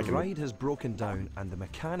ticket for making. The ride has broken down, and the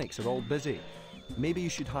mechanics are all busy. Maybe you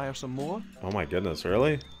should hire some more. Oh my goodness,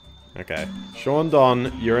 really? Okay, Sean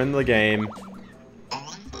Don, you're in the game.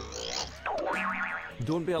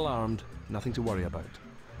 Don't be alarmed. Nothing to worry about.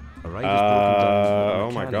 A ride is broken down.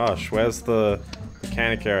 Oh my gosh, where's the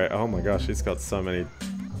mechanic area? Oh my gosh, he's got so many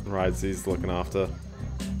rides he's looking after.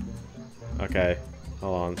 Okay.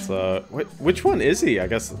 Hold on, so... which one is he? I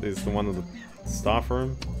guess is the one in the staff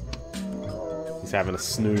room. He's having a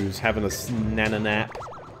snooze, having a nap.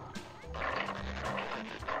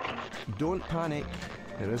 Don't panic.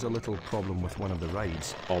 There is a little problem with one of the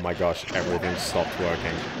rides. Oh my gosh, everything stopped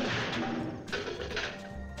working.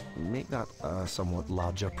 Make that a somewhat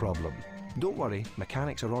larger problem. Don't worry,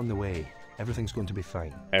 mechanics are on the way. Everything's going to be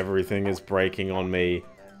fine. Everything is breaking on me.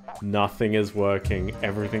 Nothing is working.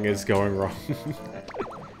 Everything is going wrong.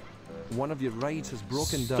 One of your rides has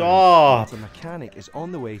broken down. Stop! The mechanic is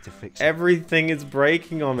on the way to fix it. Everything is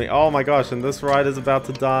breaking on me. Oh my gosh, and this ride is about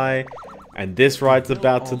to die. And this ride's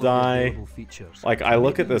about to die. Like, I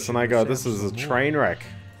look at this and I go, this is a train wreck.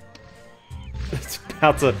 It's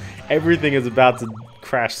about to... Everything is about to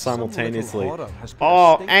crash simultaneously.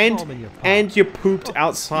 Oh, and you pooped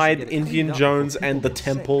outside Indiana Jones and the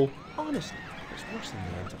temple. Honestly, it's worse than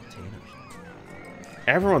the entertainers.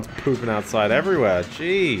 Everyone's pooping outside everywhere.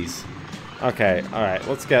 Jeez. Okay, alright,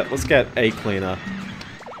 let's get a cleaner.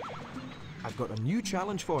 I've got a new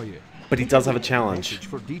challenge for you. But he does have a challenge.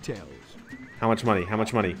 For details. How much money? How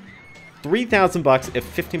much money? $3,000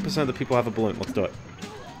 if 15% of the people have a balloon. Let's do it.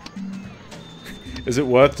 Is it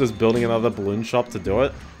worth just building another balloon shop to do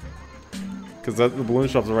it? Because the balloon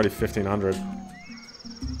shop's already 1,500.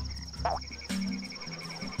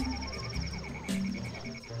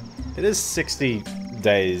 It is 60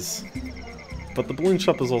 days. But the balloon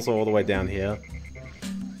shop is also all the way down here.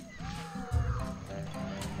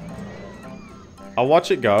 I'll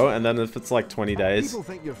watch it go, and then if it's like 20 days, People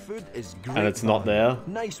think your food is great, and it's not there,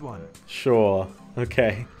 nice one. Sure.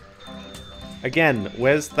 Okay. Again,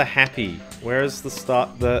 where's the happy? Where's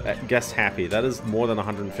the guest happy? That is more than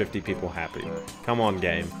 150 people happy. Come on,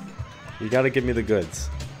 game. You gotta give me the goods.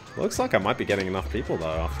 Looks like I might be getting enough people, though,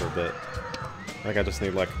 after a bit. I think I just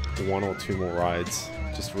need, like, 1 or 2 more rides.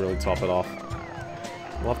 Just to really top it off.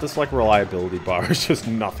 Love this, like, reliability bar. It's just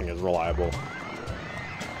nothing is reliable.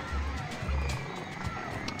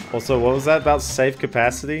 Also, what was that about safe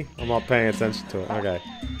capacity? I'm not paying attention to it. Okay.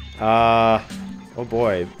 Oh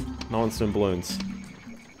boy. No one's doing balloons.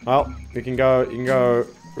 Well, you can go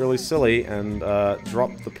really silly and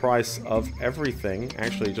drop the price of everything.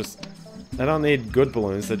 Actually, just... They don't need good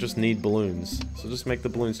balloons, they just need balloons. So just make the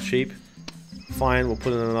balloons cheap. Fine, we'll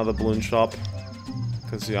put in another balloon shop.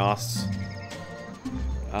 Because you asked.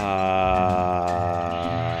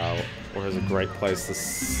 Where's a great place to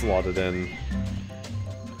slot it in?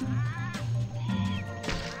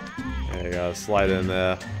 There you go, slide it in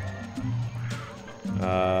there.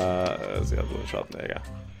 There's the other balloon shop, there you go.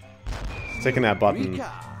 Clicking that button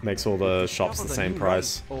makes all the shops the same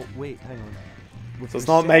price. Oh, wait, hang on. So it's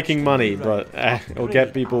not making money, but it'll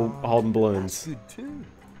get people holding balloons. Good too.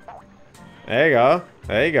 There you go.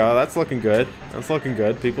 There you go. That's looking good. That's looking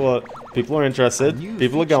good. People are interested.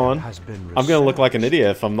 People are going. I'm gonna look like an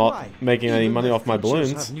idiot if I'm not making any money off my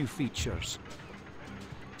balloons. New features.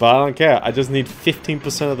 But I don't care. I just need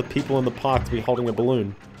 15% of the people in the park to be holding a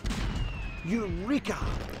balloon. Eureka!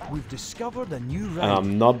 We've discovered a new ride. And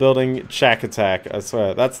I'm not building Shack Attack, I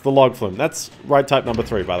swear. That's the log flume. That's ride type number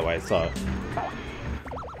 3, by the way, so.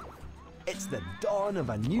 It's the dawn of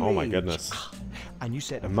a new Oh my age. goodness. And you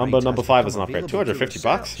said And number 5 is an upgrade. 250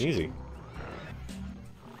 bucks? Easy.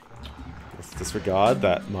 Let's disregard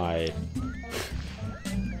that my...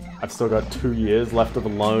 I've still got 2 years left of a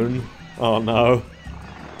loan. Oh no.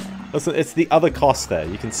 Listen, it's the other cost there,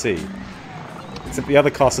 you can see. Except the other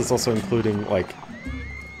cost is also including, like...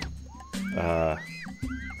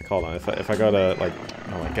 hold on, if I go to, like,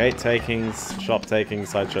 gate takings, shop takings,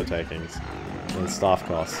 sideshow takings, and staff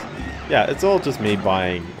costs. Yeah, it's all just me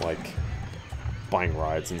buying, like, buying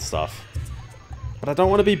rides and stuff. But I don't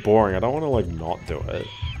want to be boring, I don't want to, like, not do it.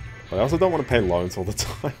 But I also don't want to pay loans all the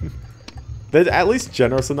time. They're at least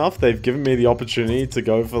generous enough, they've given me the opportunity to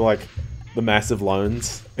go for, like, the massive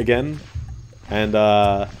loans again. And,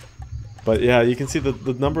 but yeah, you can see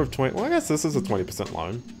the number of 20... Well, I guess this is a 20%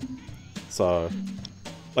 loan. So,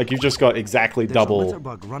 like, you've just got exactly double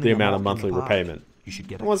the amount of monthly repayment.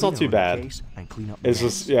 Well, it's not too bad. It's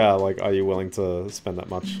just, yeah, like, are you willing to spend that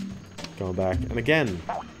much going back? And again,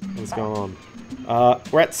 what's going on?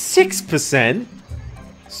 We're at 6%?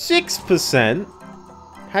 6%?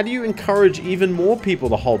 How do you encourage even more people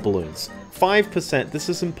to hold balloons? 5%? This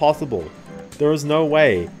is impossible. There is no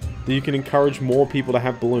way that you can encourage more people to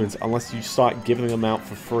have balloons unless you start giving them out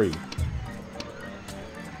for free.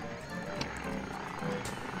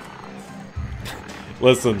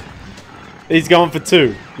 Listen, he's going for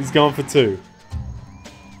 2. He's going for 2.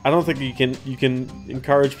 I don't think you can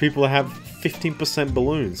encourage people to have 15%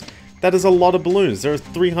 balloons. That is a lot of balloons. There are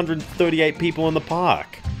 338 people in the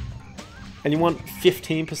park. And you want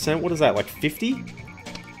 15%? What is that, like 50?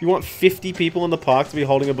 You want 50 people in the park to be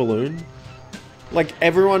holding a balloon? Like,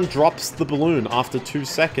 everyone drops the balloon after 2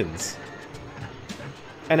 seconds.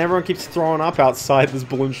 And everyone keeps throwing up outside this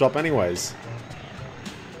balloon shop anyways.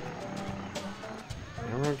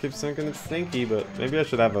 Everyone keeps thinking it's stinky, but maybe I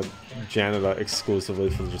should have a janitor exclusively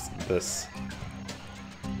for just this.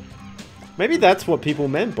 Maybe that's what people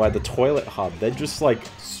meant by the toilet hub. They just, like,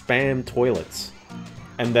 spam toilets.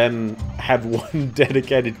 And then have one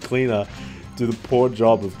dedicated cleaner do the poor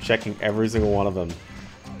job of checking every single one of them.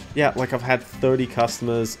 Yeah, like I've had 30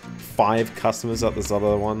 customers, 5 customers at this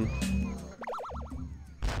other one.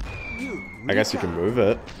 I guess you can move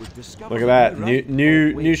it. Look at that.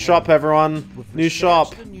 New shop, everyone. New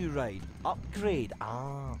shop. I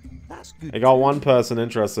got one person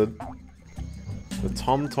interested. The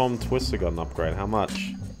Tom Tom Twister got an upgrade. How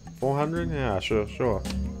much? 400? Yeah, sure.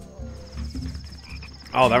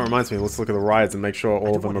 Oh, that reminds me. Let's look at the rides and make sure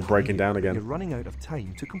all of them are breaking down again. You're running out of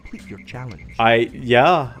time to complete your challenge. I've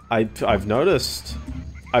noticed.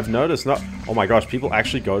 No, oh my gosh, people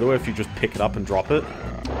actually go to it if you just pick it up and drop it.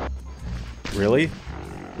 Really?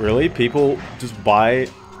 Really? People just buy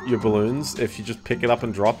your balloons if you just pick it up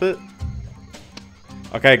and drop it?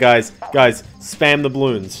 Okay, guys, spam the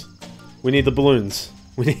balloons. We need the balloons.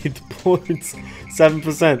 We need the balloons. 7%,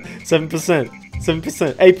 7%,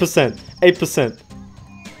 7%, 8%, 8%.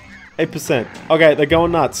 8%. Okay, they're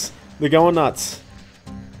going nuts. They're going nuts.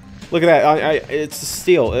 Look at that. It's a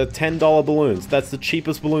steal. $10 balloons. That's the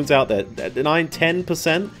cheapest balloons out there.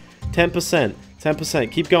 10%? 10%.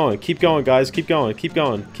 10%. Keep going. Keep going, guys. Keep going. Keep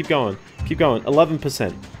going. Keep going. Keep going.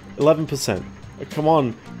 11%. 11%. Come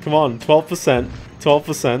on. Come on. 12%.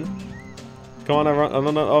 12%. Come on, everyone. Oh,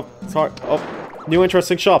 no. Oh, sorry. Oh. New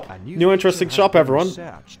interesting shop. New interesting shop, everyone.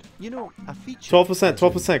 12%,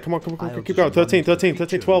 12%. Come on, keep going. 13,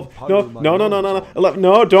 12. No. 11.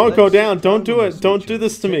 No, don't go down. Don't do it. Don't do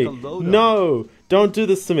this to me. No, don't do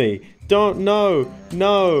this to me. Don't. No.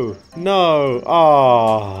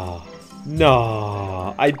 Ah,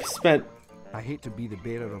 no. I spent. I hate to be the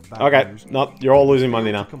bearer of bad Okay, news. no, you're all losing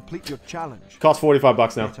money now. Complete your challenge. Cost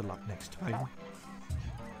 $45 now. Better luck next time.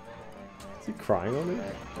 Is he crying on me?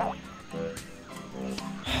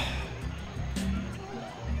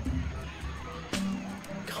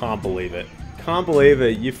 Can't believe it. Can't believe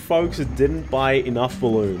it. You folks didn't buy enough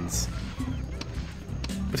balloons.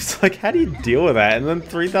 But it's like, how do you deal with that? And then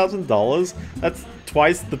 $3,000? That's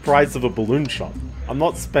twice the price of a balloon shop. I'm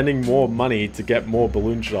not spending more money to get more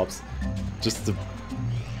balloon shops just to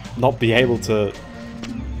not be able to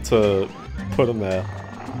put them there.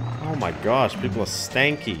 Oh my gosh, people are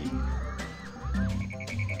stanky.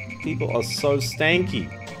 People are so stanky.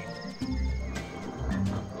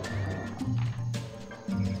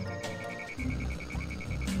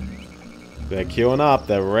 They're queuing up.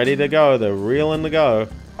 They're ready to go. They're reeling to go.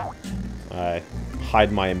 I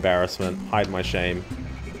hide my embarrassment. Hide my shame.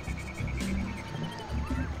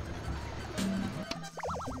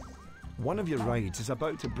 One of your rides is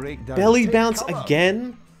about to break down. Belly Take bounce cover.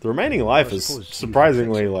 again? The remaining life is suppose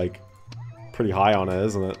surprisingly, like, pretty high on it,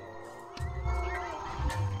 isn't it?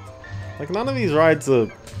 Like, none of these rides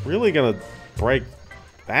are really gonna break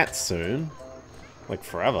that soon. Like,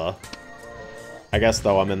 forever. I guess,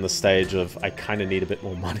 though, I'm in the stage of I kind of need a bit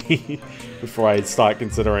more money before I start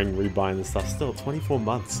considering rebuying this stuff. Still, 24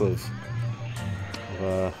 months of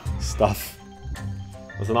stuff.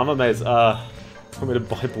 Listen, I'm amazed. Want me to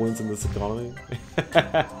buy balloons in this economy?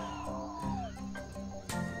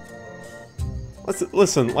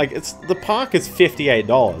 Listen, like, the park is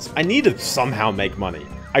 $58. I need to somehow make money.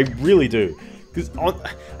 I really do. Because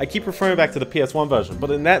I keep referring back to the PS1 version,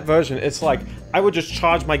 but in that version, it's like, I would just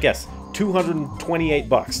charge my guests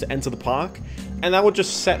 $228 to enter the park, and that would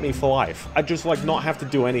just set me for life. I'd just, like, not have to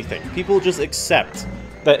do anything. People just accept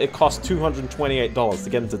that it costs $228 to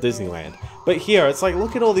get into Disneyland. But here, it's like,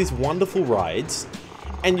 look at all these wonderful rides,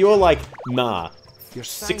 and you're like, nah, Your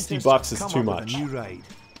 $60 scientists is come too up with much. a new ride.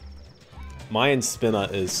 Mayan Spinner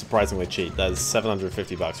is surprisingly cheap. That is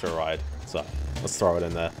 $750 for a ride. So, let's throw it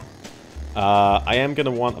in there. I am going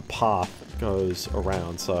to want a path that goes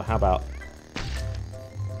around, so how about...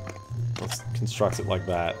 Let's construct it like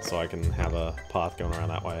that, so I can have a path going around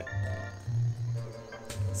that way.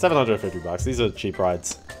 $750. These are cheap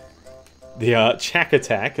rides. The Chack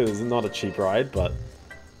Attack is not a cheap ride, but...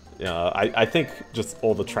 Yeah, I think just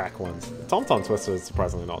all the track ones. Tom Tom Twister is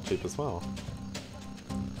surprisingly not cheap as well.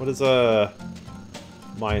 What is a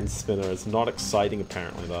Mayan Spinner? It's not exciting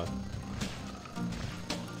apparently though.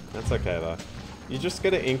 That's okay though. You just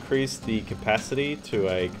gotta increase the capacity to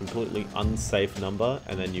a completely unsafe number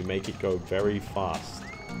and then you make it go very fast.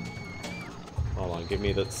 Hold on, give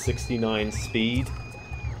me that 69 speed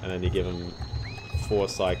and then you give them 4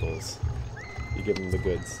 cycles. You give them the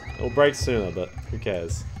goods. It'll break sooner, but who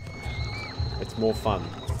cares? It's more fun.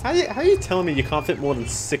 How are you telling me you can't fit more than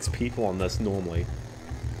 6 people on this normally?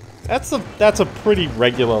 That's a pretty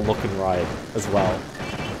regular looking ride as well.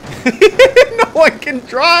 No one can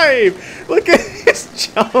drive! Look at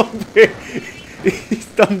his jump! He's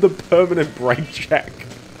done the permanent brake check.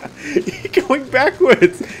 He's going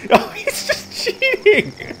backwards! Oh, he's just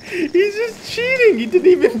cheating! He's just cheating! He didn't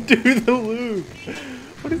even do the loop!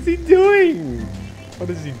 What is he doing?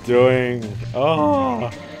 What is he doing?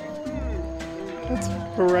 Oh! That's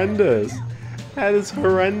horrendous. That is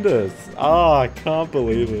horrendous. Oh, I can't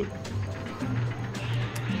believe it.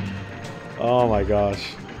 Oh my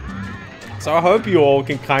gosh. So I hope you all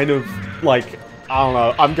can kind of, like, I don't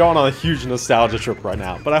know, I'm going on a huge nostalgia trip right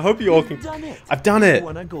now, but I hope you all can... I've done it!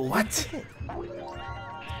 What?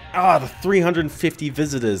 Ah, the 350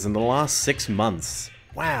 visitors in the last 6 months.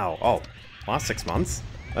 Wow. Oh, last 6 months?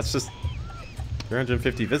 That's just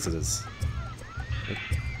 350 visitors.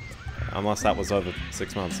 Unless that was over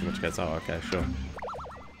 6 months, in which case, oh, okay, sure.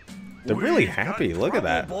 They're really happy, look at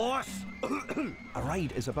that. A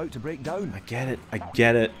ride is about to break down. I get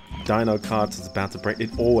it. Dino Carts is about to break.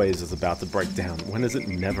 It always is about to break down. When is it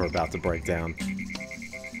never about to break down?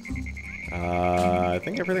 I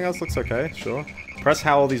think everything else looks okay, sure. Press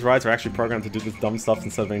how all these rides are actually programmed to do this dumb stuff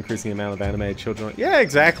instead of increasing the amount of animated children. Yeah,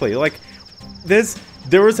 exactly. Like,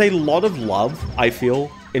 there is a lot of love, I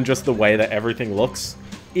feel, in just the way that everything looks.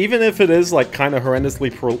 Even if it is, like, kind of horrendously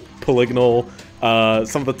polygonal,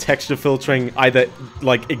 some of the texture filtering either,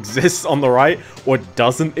 like, exists on the right or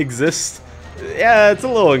doesn't exist. Yeah, it's a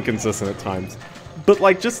little inconsistent at times. But,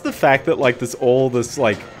 like, just the fact that, like, there's all this,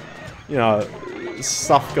 like, you know,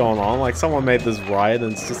 stuff going on. Like, someone made this ride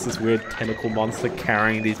and it's just this weird tentacle monster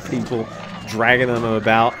carrying these people, dragging them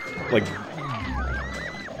about, like,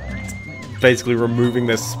 basically removing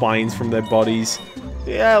their spines from their bodies.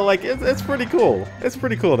 Yeah, like, it's pretty cool. It's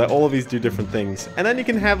pretty cool that all of these do different things. And then you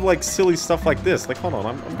can have, like, silly stuff like this. Like, hold on,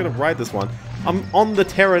 I'm gonna ride this one. I'm on the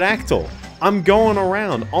pterodactyl. I'm going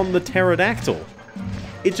around on the pterodactyl.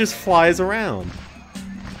 It just flies around.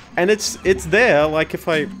 And it's there, like, if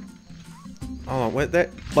I... Oh, wait, that...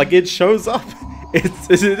 Like, it shows up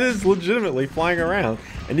it is legitimately flying around,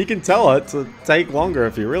 and you can tell it to take longer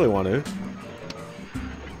if you really want to.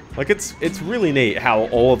 Like, it's really neat how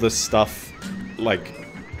all of this stuff, like,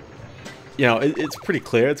 you know, it's pretty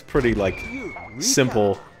clear, it's pretty, like,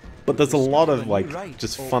 simple, but there's a lot of, like,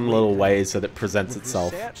 just fun little ways that it presents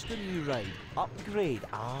itself.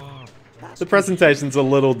 The presentation's a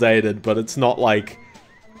little dated, but it's not, like,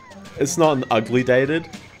 it's not an ugly dated.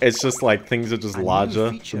 It's just like things are just larger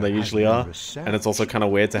than they usually are, and it's also kind of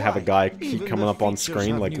weird to have a guy keep coming up on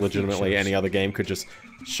screen. Like, legitimately any other game could just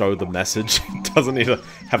show the message. Doesn't need to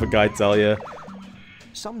have a guy tell you.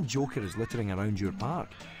 Some joker is littering around your park.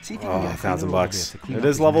 See if you Oh, can get a cleaner over $1,000. there to clean It up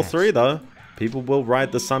is his level mess. 3 though. People will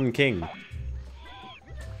ride the Sun King.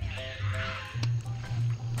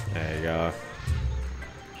 There you go.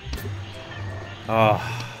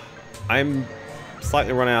 Oh, I'm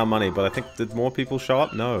slightly running out of money, but I think, did more people show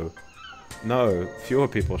up? No. No, fewer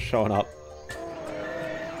people showing up.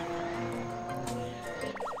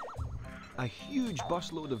 A huge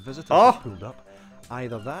busload of visitors Oh! has pulled up.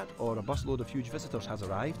 Either that or a busload of huge visitors has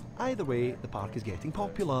arrived. Either way, the park is getting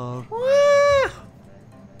popular. Wah!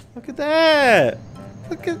 Look at that!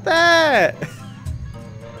 Look at that!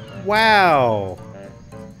 Wow!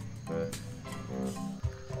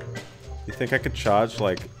 You think I could charge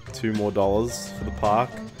like $2 more for the park?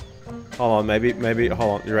 Hold on, maybe,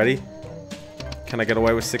 hold on, you ready? Can I get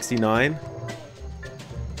away with 69?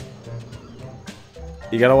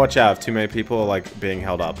 You gotta watch out if too many people are like being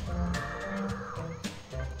held up.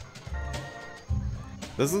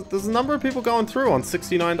 There's a number of people going through on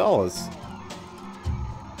 $69.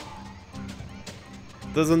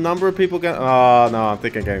 There's a number of people getting... Oh, no, I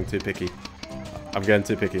think I'm getting too picky. I'm getting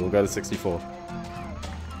too picky. We'll go to 64.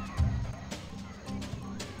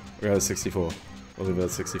 We'll go to 64. We'll leave it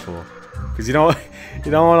at 64. Because you don't want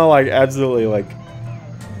to, like, absolutely, like,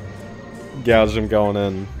 gouge them going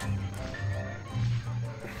in.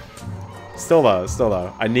 Still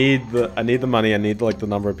though. I need the money. I need, like, the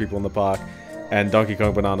number of people in the park. And Donkey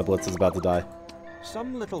Kong Banana Blitz is about to die.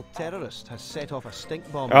 Some little terrorist has set off a stink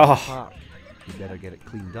bomb Oh. in the park. You better get it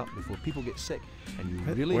cleaned up before people get sick. And you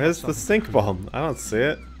really have Where's the something stink to prove. bomb? I don't see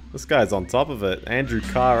it. This guy's on top of it. Andrew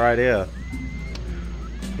Carr right here.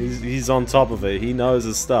 He's on top of it. He knows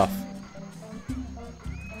his stuff.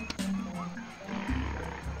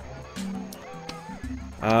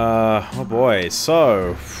 Oh boy.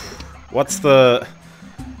 So, what's the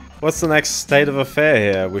next state of affair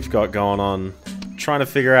here we've got going on? Trying to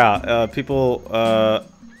figure out. People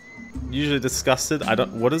usually disgusted.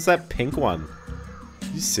 What is that pink one?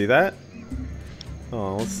 Did you see that?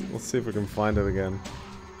 Oh, let's see if we can find it again.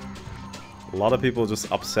 A lot of people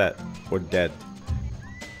just upset or dead.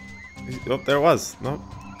 Oh, there it was.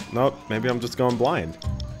 Nope. Maybe I'm just going blind.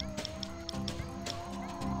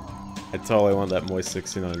 I totally want that moist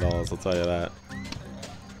 $69, I'll tell you that.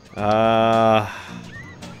 Yeah,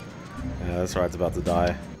 that's right, it's about to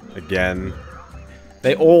die. Again.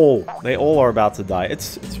 They all are about to die.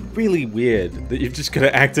 It's really weird that you've just got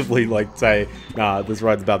to actively, like, say, nah, this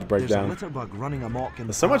ride's about to break There's a down. litter bug running amok in the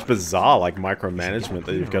There's so much park. bizarre, like, micromanagement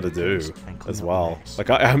that you've got to do And clean as up well. the mess. Like,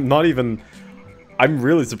 I'm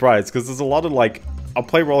really surprised, because there's a lot of, like, I'll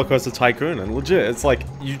play Roller Coaster Tycoon, and legit, it's like,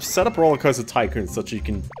 you set up Roller Coaster Tycoon so that you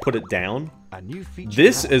can put it down. A new feature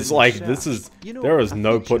This has is been like, researched. You know, there is a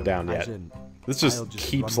no feature, put down as yet. in, This I'll just just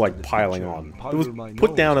keeps, run like, to the piling feature on. and It powder was my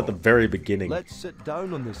put down nose. at the very beginning. Let's sit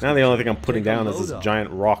down on this Now the only thing feature I'm and putting take a down is load this up.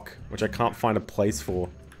 giant rock, which I can't find a place for.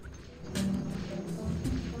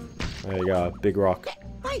 There you go, big rock.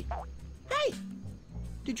 Hey!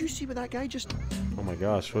 Did you see what that guy just... Oh my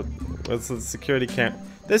gosh, what's the security cam?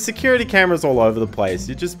 There's security cameras all over the place.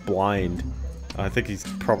 You're just blind. I think he's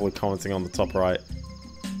probably commenting on the top right.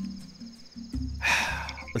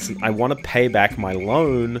 Listen, I want to pay back my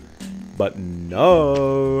loan, but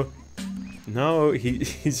no. No,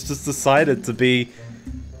 he's just decided to be...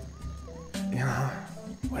 You know,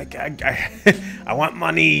 like, I want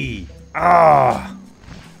money. Ah!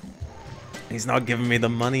 He's not giving me the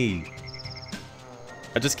money.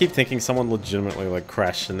 I just keep thinking someone legitimately, like,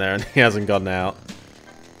 crashed in there and he hasn't gotten out.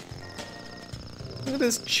 Look at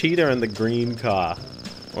this cheater in the green car.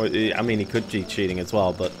 Or, I mean, he could be cheating as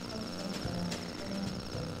well, but...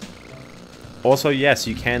 Also, yes,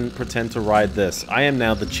 you can pretend to ride this. I am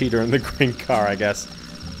now the cheater in the green car, I guess.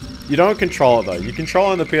 You don't control it, though. You control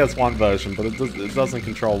it in the PS1 version, but it doesn't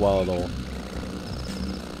control well at all.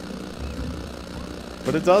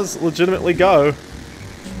 But it does legitimately go.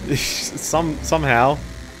 Somehow.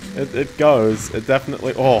 It goes. It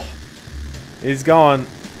definitely... Oh. He's going.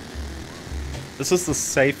 This is the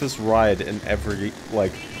safest ride in every,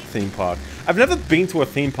 like, theme park. I've never been to a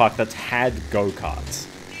theme park that's had go-karts.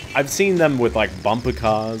 I've seen them with, like, bumper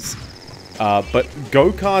cars. But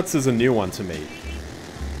go-karts is a new one to me.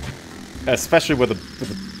 Especially with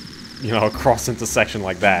a, you know, a cross intersection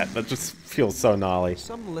like that. That just feels so gnarly.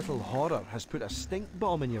 Some little horror has put a stink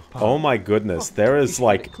bomb in your park. Oh my goodness, there is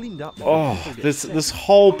like, this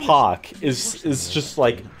whole park is just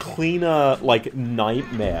like cleaner, like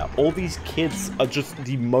nightmare. All these kids are just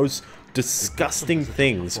the most disgusting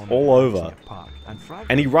things all over.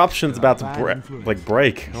 And Eruption's about to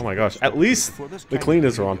break. Oh my gosh, at least the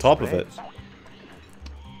cleaners are on top of it.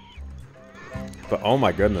 But oh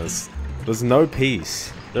my goodness, there's no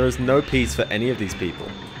peace. There is no peace for any of these people.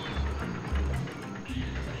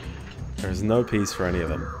 There's no peace for any of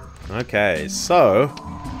them. Okay, so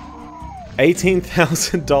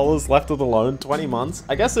 $18,000 left of the loan, 20 months.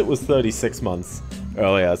 I guess it was 36 months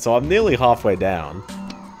earlier, so I'm nearly halfway down.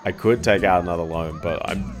 I could take out another loan, but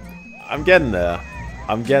I'm getting there.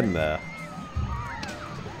 I'm getting there.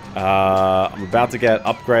 I'm about to get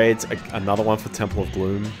upgrades. Another one for Temple of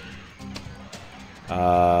Gloom.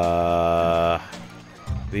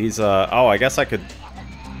 These are... Oh, I guess I could...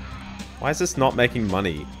 Why is this not making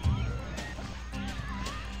money?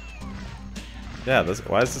 Yeah,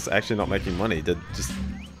 why is this actually not making money?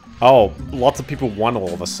 Oh, lots of people won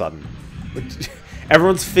all of a sudden.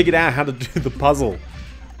 Everyone's figured out how to do the puzzle.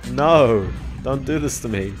 No, don't do this to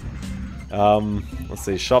me. Let's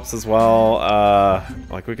see, shops as well.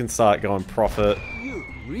 Like we can start going profit.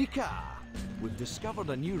 Eureka! We've discovered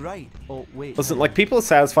a new ride. Oh wait. Listen, like people are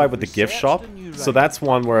satisfied with the gift shop, so that's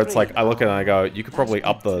one where it's like I look at it and I go, you could probably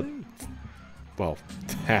up the. Well,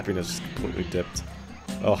 happiness just completely dipped.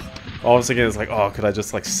 Oh, I was thinking it's like, oh, could I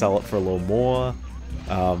just like sell it for a little more?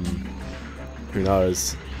 Who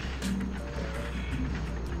knows?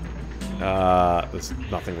 There's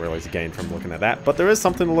nothing really to gain from looking at that, but there is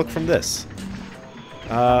something to look from this.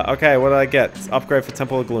 Okay, what did I get? Upgrade for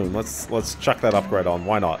Temple of Gloom. Let's chuck that upgrade on.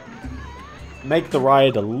 Why not? Make the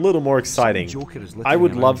ride a little more exciting. I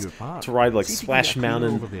would love to ride like Splash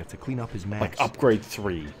Mountain, like Upgrade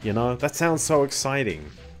 3. You know, that sounds so exciting.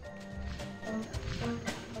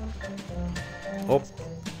 Oh,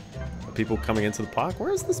 are people coming into the park?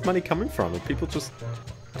 Where is this money coming from? Are people just...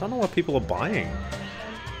 I don't know what people are buying.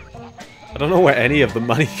 I don't know where any of the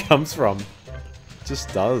money comes from. It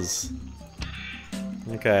just does.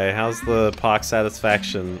 Okay, how's the park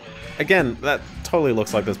satisfaction? Again, that totally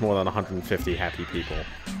looks like there's more than 150 happy people.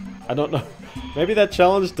 I don't know. Maybe that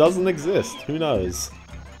challenge doesn't exist. Who knows?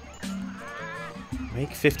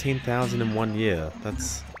 Make 15,000 in 1 year.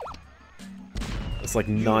 That's like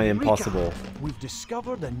nigh impossible. We've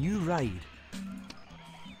discovered a new ride.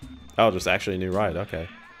 Oh, just actually a new ride. Okay.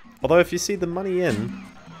 Although if you see the money in,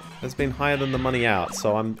 has been higher than the money out,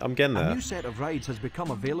 so I'm getting there. A new set of rides has become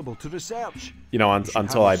available to research. You know,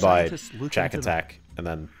 until I buy Jack Attack, and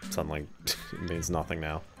then suddenly it means nothing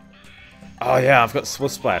now. Oh yeah, I've got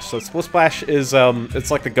Splish Splash. So Splish Splash is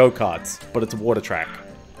it's like the go-karts, but it's a water track.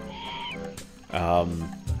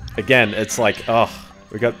 Again, it's like, oh,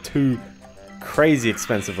 we got two crazy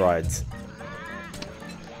expensive rides.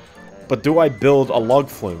 But do I build a log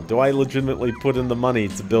flume? Do I legitimately put in the money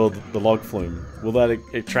to build the log flume? Will that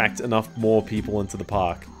attract enough more people into the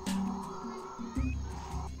park?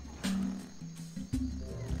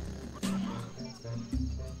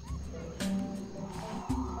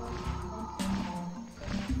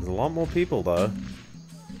 There's a lot more people, though.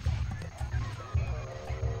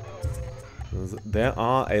 There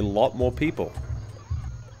are a lot more people.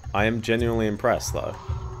 I am genuinely impressed, though.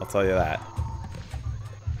 I'll tell you that.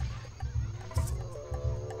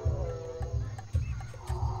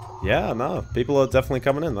 Yeah, no, people are definitely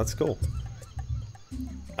coming in. That's cool.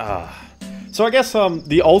 So I guess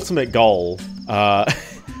the ultimate goal,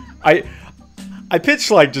 I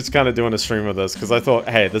pitched like just kind of doing a stream of this because I thought,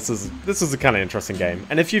 hey, this is a kind of interesting game.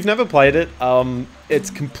 And if you've never played it,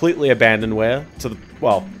 it's completely abandonware to the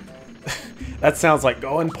well. That sounds like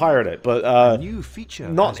go and pirate it, but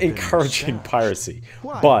not encouraging piracy.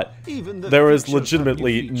 But there is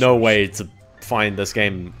legitimately no way to find this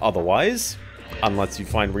game otherwise. Unless you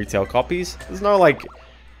find retail copies. There's no, like,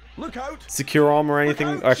 secure ROM or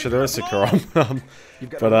anything. Actually, there is secure ROM.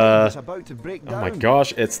 But, oh my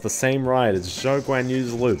gosh, it's the same ride. It's Zhou Guan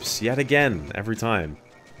Yu's loops. Yet again, every time.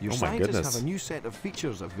 Your scientists have a new set of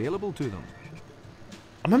features available to them.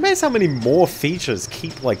 I'm amazed how many more features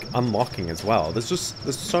keep, like, unlocking as well. There's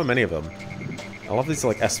so many of them. I love these,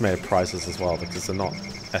 like, estimated prices as well, because they're not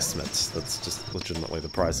estimates. That's just legitimately the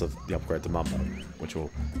price of the upgrade to Mumbo, which will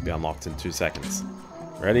be unlocked in 2 seconds.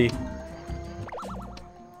 Ready?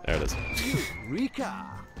 There it is. Eureka!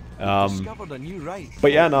 Discovered a new right.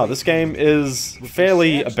 But yeah, no, this game is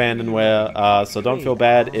fairly abandonware, so don't feel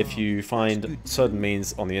bad if you find certain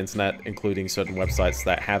means on the internet, including certain websites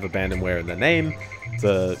that have abandonware in their name,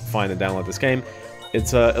 to find and download this game.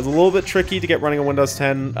 It's a little bit tricky to get running on Windows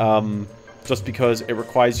 10, just because it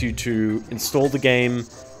requires you to install the game,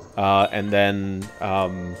 and then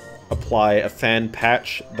apply a fan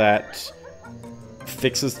patch that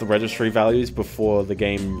fixes the registry values before the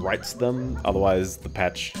game writes them. Otherwise, the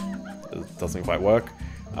patch doesn't quite work.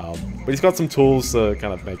 But he's got some tools to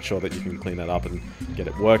kind of make sure that you can clean that up and get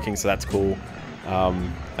it working, so that's cool.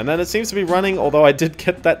 And then it seems to be running, although I did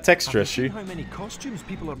get that texture issue. How many costumes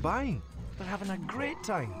people are buying? They're having a great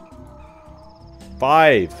time.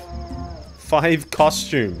 5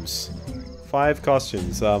 costumes. 5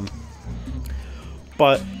 costumes.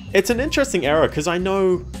 But it's an interesting era, because I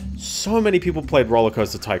know so many people played Roller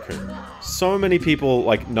Coaster Tycoon. So many people,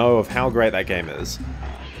 like, know of how great that game is.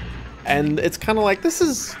 And it's kind of like, this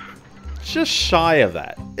is just shy of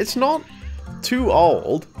that. It's not too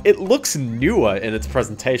old. It looks newer in its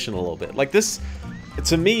presentation a little bit. Like, this,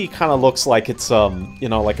 to me, kind of looks like it's, you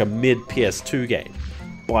know, like a mid-PS2 game.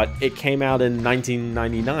 But it came out in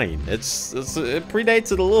 1999. It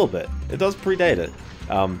predates it a little bit. It does predate it.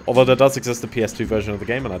 Although there does exist a PS2 version of the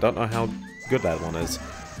game, and I don't know how good that one is.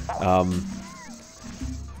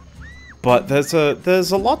 But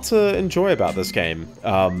there's a lot to enjoy about this game.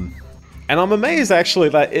 And I'm amazed, actually,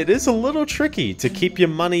 that it is a little tricky to keep your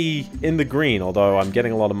money in the green, although I'm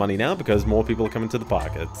getting a lot of money now because more people are coming to the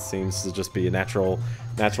park. It seems to just be a natural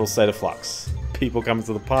state of flux. People come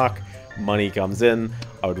to the park, money comes in.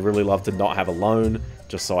 I would really love to not have a loan,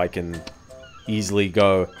 just so I can easily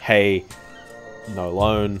go, hey, no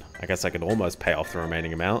loan. I guess I could almost pay off the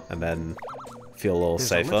remaining amount and then feel a little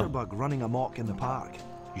safer. There's a litterbug running amok in the park.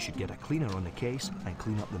 You should get a cleaner on the case and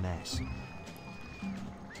clean up the mess.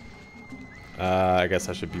 I guess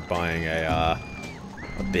I should be buying a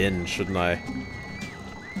bin, shouldn't I?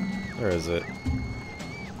 Where is it?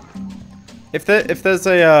 If there's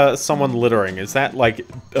a someone littering, is that like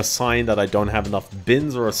a sign that I don't have enough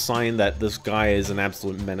bins, or a sign that this guy is an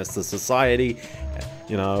absolute menace to society?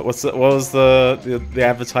 You know, what was the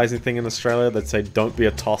advertising thing in Australia that said "Don't be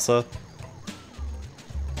a tosser"?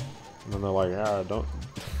 And they're like, "Ah,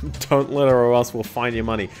 don't litter, or else we'll fine your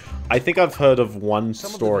money." I think I've heard of one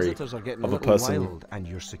story of a person. Wild and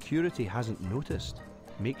your security hasn't noticed.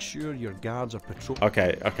 Make sure your guards are patrolling.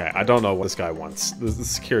 Okay. I don't know what this guy wants. There's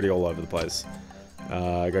security all over the place.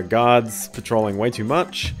 I got guards patrolling way too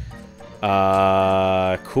much.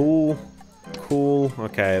 Cool.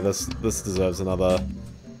 Okay, this deserves another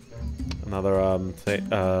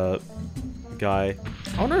guy.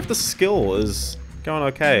 I wonder if the skill is going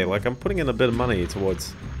okay. Like, I'm putting in a bit of money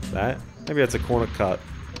towards that. Maybe it's a corner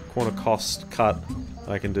cost cut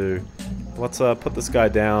I can do. Let's put this guy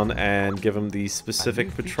down and give him the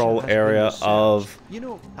specific patrol area of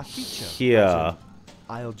here.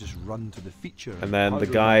 I'll just run to the feature. And then the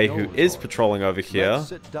guy who is patrolling over here. Let's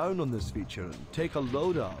sit down on this feature and take a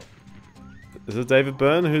load out. Is it David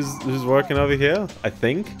Byrne who's working over here? I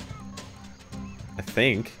think.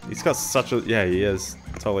 He's got such a... Yeah, he is.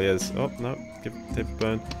 Totally is. Oh, no. Give David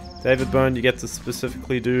Byrne. David Byrne, you get to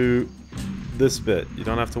specifically do this bit. You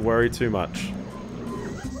don't have to worry too much.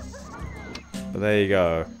 But there you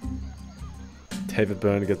go. David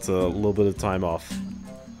Byrne gets a little bit of time off.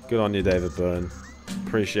 Good on you, David Byrne.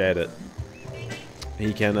 Appreciate it.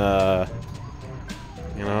 He can,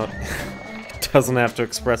 you know, doesn't have to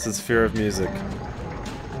express his fear of music.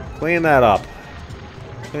 Clean that up.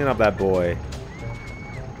 Clean up that boy.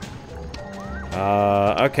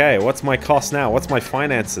 Okay, what's my cost now? What's my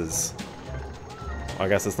finances? I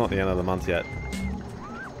guess it's not the end of the month yet.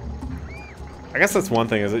 I guess that's one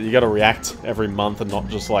thing, is that you gotta react every month and not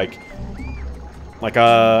just like...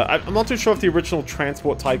 I'm not too sure if the original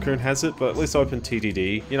Transport Tycoon has it, but at least open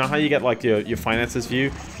TDD. You know how you get like your finances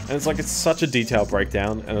view? And it's like, it's such a detailed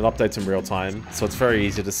breakdown, and it updates in real time, so it's very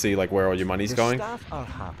easy to see like where all your money's going.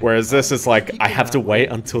 Whereas this is like, I have to wait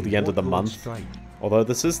until the end of the month. Although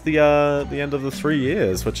this is the end of the 3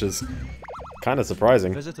 years, which is kind of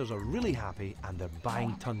surprising. Visitors are really happy and they're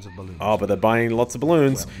buying tons of balloons. Oh, but they're buying lots of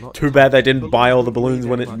balloons. Well, too bad they didn't buy all the balloons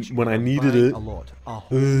when I needed it. A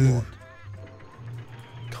whole lot.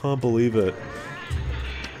 Can't believe it.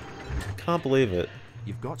 Can't believe it.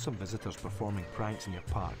 You've got some visitors performing pranks in your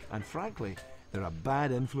park, and frankly, they're a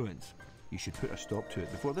bad influence. You should put a stop to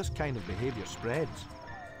it before this kind of behavior spreads.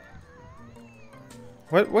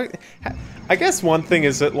 What? I guess one thing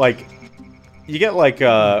is that, like, you get, like,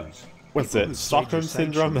 what's People it? who said Stockholm your side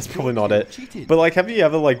syndrome? should That's be probably good, not you it. cheated. But like, have you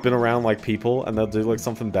ever like been around like people and they'll do like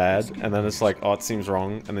something bad and then it's like, oh, it seems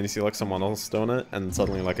wrong, and then you see like someone else doing it and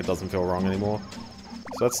suddenly like it doesn't feel wrong anymore.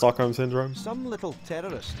 So that's Stockholm syndrome. Some little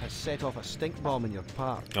terrorist has set off a stink bomb in your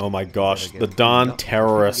park. Oh my gosh, Better the get darn cleaned up before you get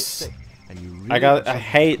terrorists! sick, and you really I have something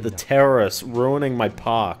hate to the clean up. terrorists ruining my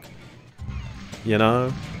park. You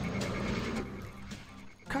know?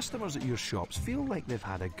 Customers at your shops feel like they've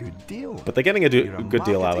had a good deal. But they're getting a You're a good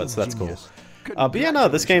deal out of it, so that's cool. genius. But yeah, no,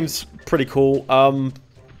 this game's pretty cool. I'm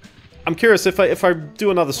curious, if I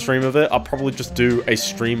do another stream of it, I'll probably just do a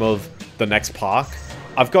stream of the next park.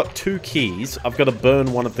 I've got 2 keys. I've got to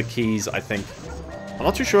burn one of the keys, I think. I'm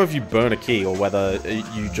not too sure if you burn a key or whether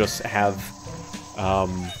you just have,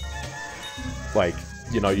 like,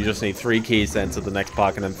 you know, you just need 3 keys to enter the next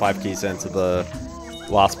park and then 5 keys to enter the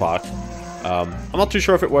last park. I'm not too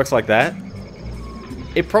sure if it works like that.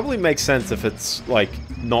 It probably makes sense if it's, like,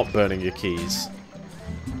 not burning your keys.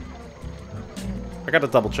 I gotta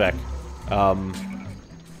double check.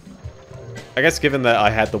 I guess given that I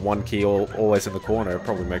had the 1 key always in the corner, it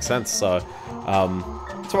probably makes sense. So,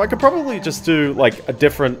 so I could probably just do like a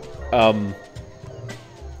different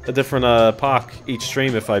park each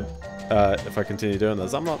stream if I continue doing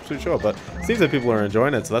this. I'm not too sure, but it seems that people are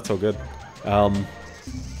enjoying it, so that's all good.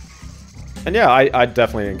 And yeah, I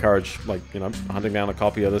definitely encourage, like, you know, hunting down a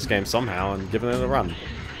copy of this game somehow and giving it a run.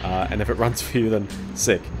 And if it runs for you, then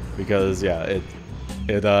sick, because yeah,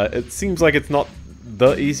 it seems like it's not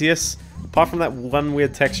the easiest. Apart from that one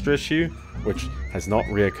weird texture issue, which has not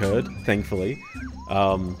reoccurred, thankfully,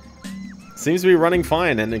 seems to be running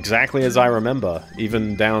fine and exactly as I remember,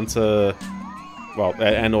 even down to, well,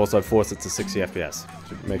 and also force it to 60 FPS.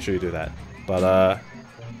 Make sure you do that. But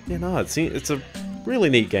yeah, no, it's a really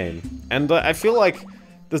neat game, and I feel like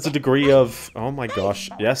there's a degree of, oh my gosh,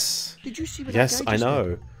 yes, Did you see what yes, that guy I just know.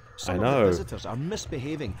 did? Some I of know. the visitors are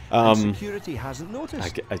misbehaving, and security hasn't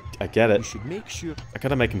noticed. I get it. You should make sure. I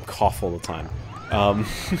gotta make him cough all the time.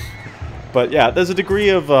 But yeah, there's a degree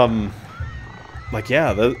of, like,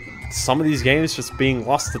 yeah, some of these games just being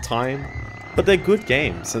lost to time, but they're good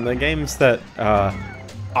games, and they're games that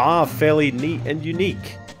are fairly neat and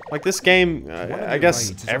unique. Like this game, I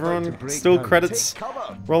guess everyone still credits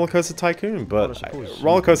Roller Coaster Tycoon, but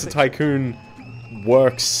Roller Coaster Tycoon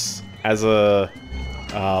works as a,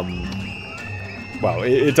 well,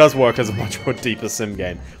 it does work as a much more deeper sim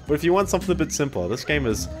game. But if you want something a bit simpler, this game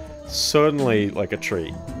is certainly like a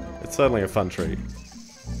treat. It's certainly a fun treat.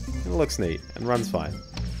 It looks neat and runs fine.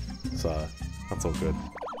 So, that's all good.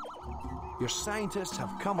 Your scientists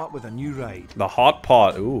have come up with a new ride. The hot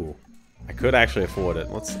pot, ooh. I could actually afford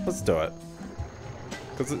it. Let's do it.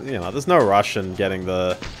 Because, you know, there's no rush in getting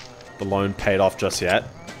the loan paid off just yet.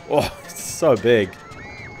 Oh, it's so big.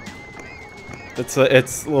 It's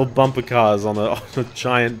little bumper cars on a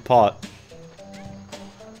giant pot.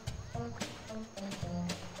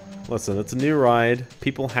 Listen, it's a new ride.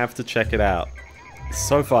 People have to check it out. It's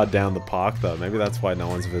so far down the park, though. Maybe that's why no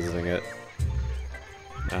one's visiting it.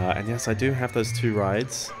 And yes, I do have those 2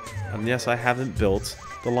 rides. And yes, I haven't built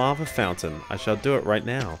the lava fountain. I shall do it right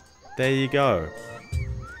now. There you go.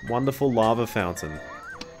 Wonderful lava fountain.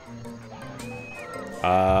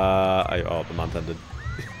 Oh, the month ended.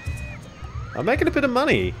 I'm making a bit of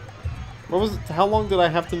money. What was it? How long did I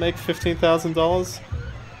have to make $15,000?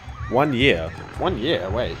 1 year. 1 year?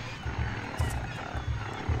 Wait.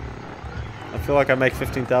 I feel like I make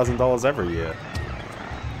 $15,000 every year.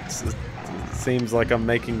 It seems like I'm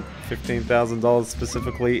making $15,000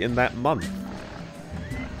 specifically in that month.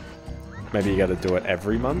 Maybe you gotta do it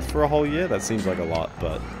every month for a whole year? That seems like a lot,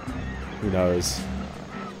 but who knows.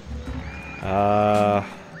 I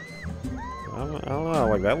don't know,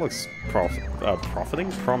 like that looks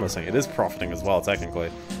profiting? Promising. It is profiting as well,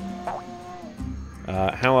 technically.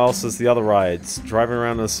 How else is the other rides? Driving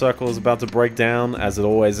around in a circle is about to break down, as it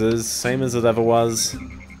always is. Same as it ever was.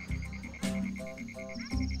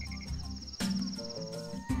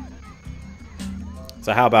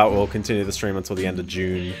 So how about we'll continue the stream until the end of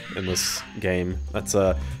June in this game. That's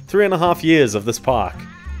 3.5 years of this park.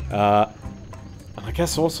 And I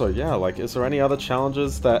guess also, yeah, like, is there any other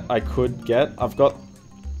challenges that I could get? I've got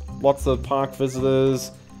lots of park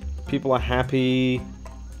visitors. People are happy.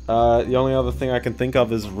 The only other thing I can think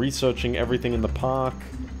of is researching everything in the park.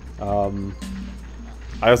 I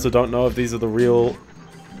also don't know if these are the real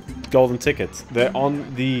golden tickets. They're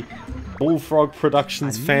on the Bullfrog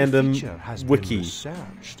Productions fandom wiki.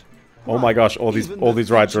 Oh my gosh, all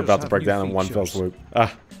these rides are about to break down in one fell swoop.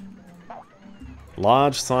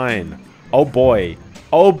 Large sign. Oh boy.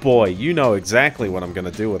 Oh boy, you know exactly what I'm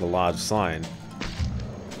gonna do with a large sign.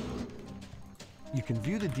 You can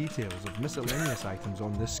view the details of miscellaneous items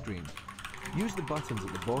on this screen. Use the buttons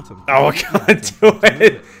at the bottom. Oh, I can't do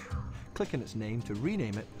it. Click on its name to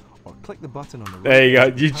rename it, or click the button on the right. There you go.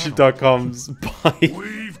 of the panel. YouTube.com's buy.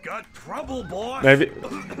 We've got trouble, boss. Maybe.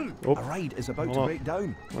 A ride is about to break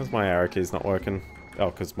down. Where's my arrow keys not working? Oh,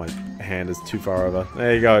 because my hand is too far over.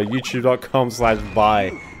 There you go.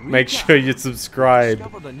 YouTube.com/buy. Make sure you subscribe.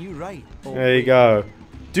 Discovered a new ride. Oh, There you wait. go.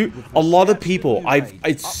 Dude, a lot of people.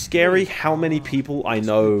 It's scary how many people I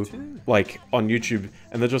know, like, on YouTube,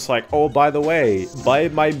 and they're just like, oh, by the way, buy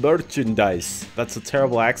my merchandise. That's a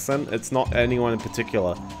terrible accent. It's not anyone in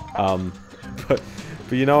particular. But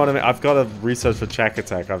you know what I mean? I've got to research for Chack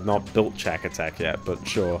Attack. I've not built Chack Attack yet, but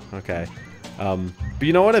sure, okay. But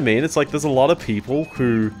you know what I mean? It's like there's a lot of people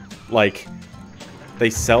who, like, they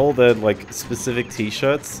sell their, like, specific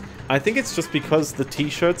t-shirts. I think it's just because the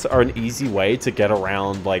t-shirts are an easy way to get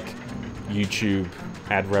around, like, YouTube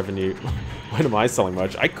ad revenue. When am I selling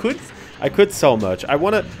merch? I could sell merch. I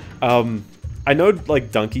want to, I know,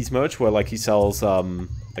 like, Donkey's merch where, like, he sells,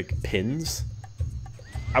 like, pins.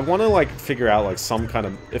 I want to, like, figure out, like, some kind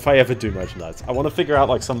of, if I ever do merchandise, I want to figure out,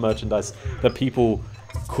 like, some merchandise that people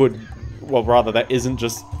could, well, rather, that isn't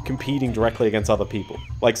just competing directly against other people.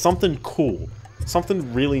 Like, something cool.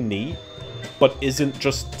 Something really neat, but isn't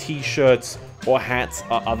just t-shirts or hats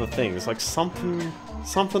or other things. Like, something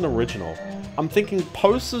original. I'm thinking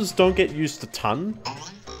posters don't get used a ton,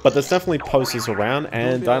 but there's definitely posters around,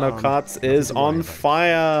 and Dino Karts is on Ride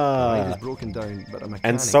fire! is broken down, but a mechanic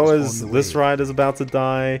And so is is on the this way. ride is about to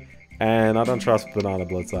die, and I don't trust Banana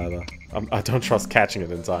Blitz either. I don't trust catching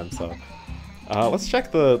it in time, so... let's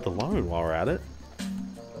check the loan while we're at it.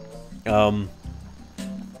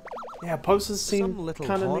 Yeah, posters seem Some little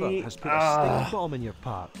kind of horror neat. has put a sticky bomb in your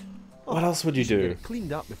park. What else would you should get do? it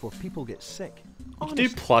cleaned up before people get sick. You could do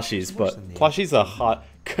plushies, worse but than the plushies are hard.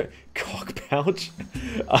 Cock pouch?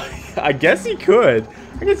 I guess you could.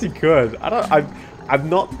 I guess you could. I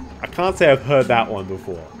can't say I've heard that one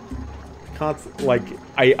before. I can't, like,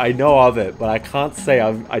 I know of it, but I can't say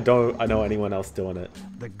I know anyone else doing it.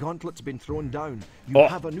 The gauntlet's been thrown down. You Oh.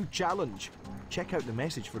 have a new challenge. Check out the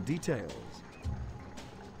message for details.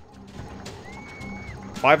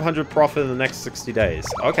 500 profit in the next 60 days.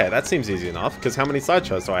 Okay, that seems easy enough, because how many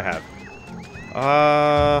sideshows do I have?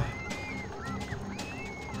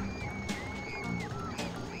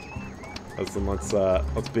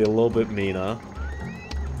 Let's be a little bit meaner.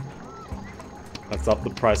 Let's up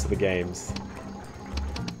the price of the games.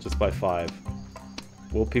 Just by 5.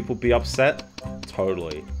 Will people be upset?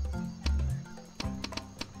 Totally.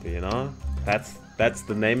 But you know, that's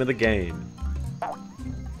the name of the game.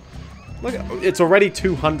 Look, it's already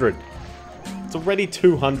 200. It's already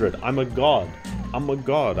 200. I'm a god. I'm a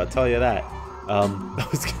god, I tell you that. I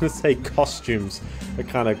was gonna say costumes are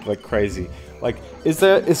kind of like crazy. Like, is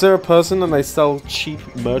there a person and they sell cheap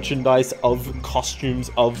merchandise of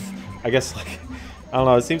costumes of, I guess, like, I don't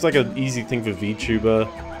know, it seems like an easy thing for VTuber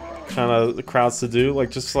kind of crowds to do.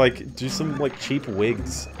 Like, just like, do some like cheap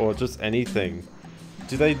wigs or just anything.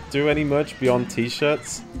 Do they do any merch beyond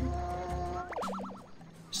t-shirts?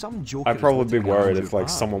 Some joker I'd probably be is littering around worried your if like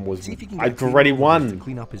park. someone was. See if you can get I've clean already water to won.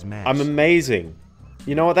 clean up his mess. I'm amazing.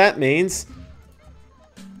 You know what that means?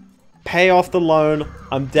 Pay off the loan.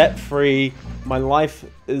 I'm debt free. My life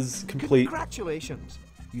is complete. Congratulations!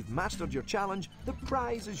 You've mastered your challenge. The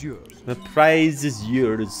prize is yours. The prize is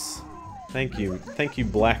yours. Thank you. Thank you,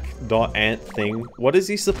 Black Dot Ant thing. What is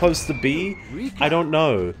he supposed to be? I don't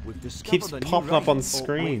know. We've discovered Keeps a new popping up ride. on Oh,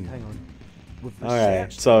 screen. wait, hang on. We've Okay,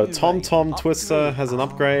 researched so a new Tom ride. Tom Twister Upgrade. has an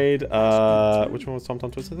upgrade. Which one was Tom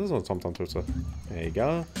Tom Twister? This one's Tom Tom Twister. There you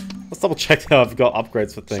go. Let's double check that I've got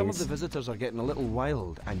upgrades for Some of the things. visitors are getting a little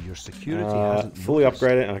wild, and your security hasn't Fully noticed.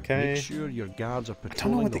 upgraded, okay. Make sure your guards are I don't know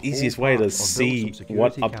patrolling what the whole easiest way park to or build see some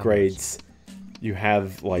what security upgrades you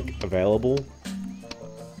have, like, available.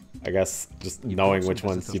 I guess just You've knowing got some which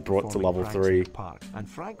ones visitors you brought to performing level pranks in 3. the park, and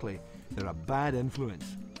frankly, they're a bad influence.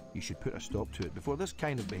 You should put a stop to it before this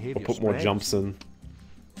kind of behaviour Or put more spreads. jumps in,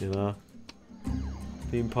 you know.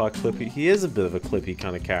 Theme Park Clippy. He is a bit of a Clippy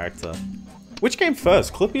kind of character. Which came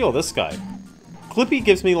first, Clippy or this guy? Clippy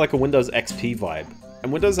gives me like a Windows XP vibe,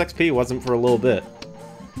 and Windows XP wasn't for a little bit.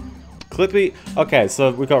 Clippy. Okay,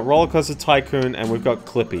 so we've got Roller Coaster Tycoon and we've got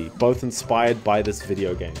Clippy, both inspired by this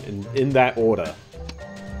video game. In that order.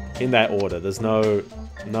 In that order. There's no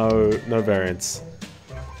variance.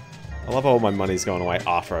 I love how all my money's going away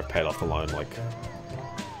after I've paid off the loan. Like,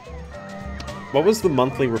 what was the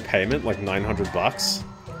monthly repayment? Like 900 bucks?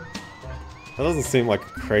 That doesn't seem like a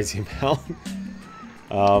crazy amount.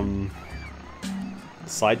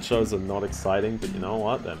 Sideshows are not exciting, but you know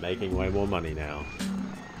what? They're making way more money now.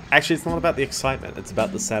 Actually, it's not about the excitement. It's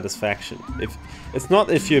about the satisfaction. It's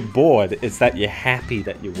not if you're bored. It's that you're happy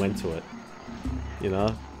that you went to it. You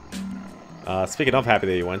know. Speaking of happy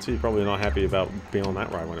that you went to, you're probably not happy about being on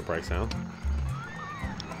that ride when it breaks down.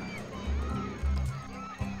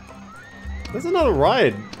 There's another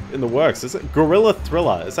ride in the works. Is it Gorilla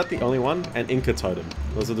Thriller? Is that the only one? And Inca Totem.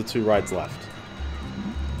 Those are the 2 rides left.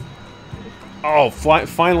 Oh,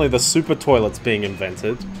 finally the super toilet's being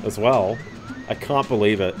invented as well. I can't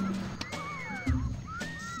believe it.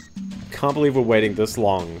 Can't believe we're waiting this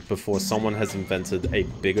long before someone has invented a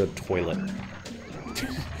bigger toilet.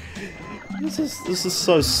 This is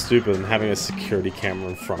so stupid, and having a security camera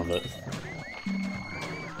in front of it.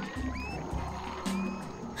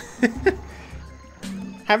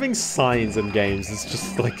 Having signs in games is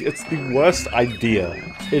just like, it's the worst idea.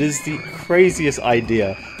 It is the craziest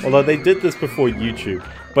idea. Although they did this before YouTube,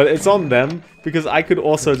 but it's on them because I could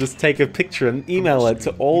also just take a picture and email it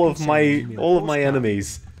to all of my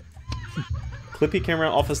enemies. Clippy came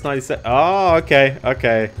around Office 97. Oh, okay,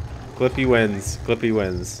 okay. Clippy wins. Clippy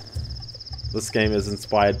wins. This game is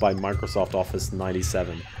inspired by Microsoft Office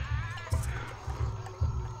 97.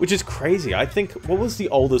 Which is crazy. I think, what was the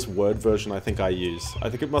oldest Word version I think I used? I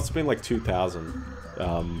think it must have been like 2000.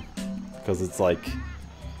 Because it's like,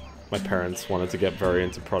 my parents wanted to get very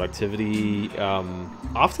into productivity.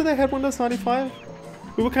 After they had Windows 95?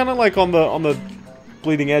 We were kind of like on the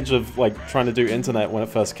bleeding edge of like trying to do internet when it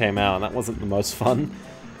first came out, and that wasn't the most fun.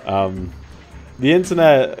 The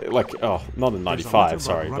internet, like, oh, not in 95,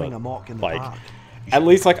 sorry, but like, at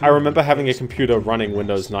least like I remember having a computer running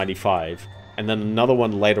Windows 95, and then another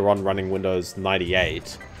one later on running Windows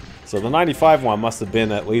 98. So the 95 one must have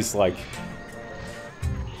been at least like,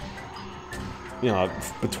 you know,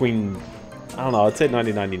 between, I don't know, I'd say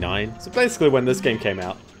 1999. So basically when this game came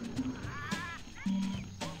out.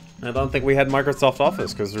 I don't think we had Microsoft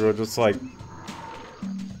Office because we were just like,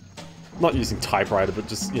 not using typewriter, but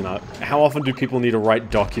just, you know, how often do people need to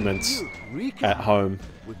write documents at home?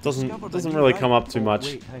 Doesn't really come up too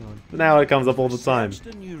much. But now it comes up all the time.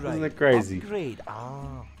 Isn't it crazy? The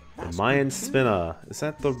Mayan Spinner. Is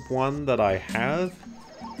that the one that I have?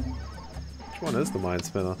 Which one is the Mayan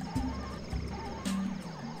Spinner?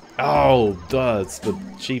 Oh, duh, it's the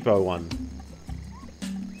cheapo one.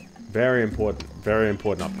 Very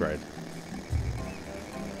important upgrade.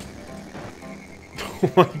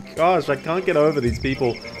 Oh my gosh, I can't get over these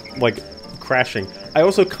people, like, crashing. I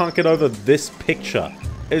also can't get over this picture.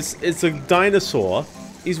 It's a dinosaur.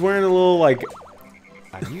 He's wearing a little, like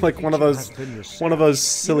one of those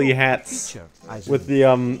silly hats with the,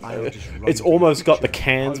 it's almost got the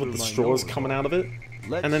cans with the straws coming out of it.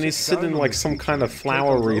 And then he's sitting in, like, some kind of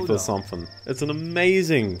flower wreath or something. It's an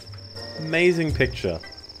amazing picture.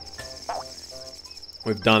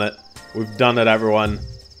 We've done it. We've done it, everyone.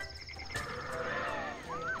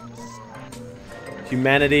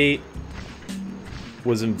 Humanity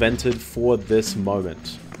was invented for this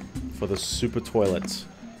moment. For the super toilet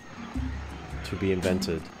to be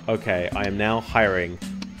invented. Okay, I am now hiring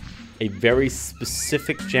a very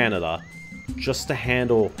specific janitor just to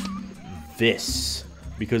handle this.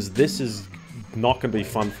 Because this is not going to be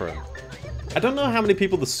fun for him. I don't know how many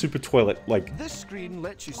people the super toilet, like, this screen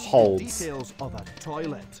lets you see holds. The details of a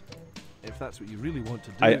toilet. If that's what you really want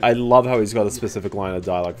to do. I love how he's got a specific line of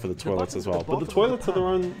dialogue for the toilets as well. But the toilets are their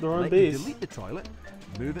own beast. Delete the toilet,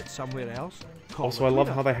 move it somewhere else. Also, I love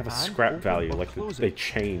how they have a scrap value. Like, they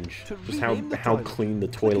change. Just how clean the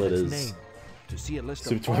toilet is.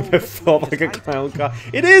 Super toilet felt like a clown car.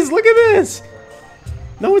 It is! Look at this!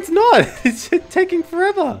 No, it's not! It's taking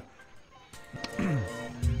forever!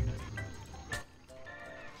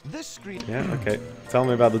 This screen. Yeah, okay. Tell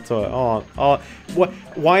me about the toilet. Oh, what?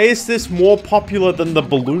 Why is this more popular than the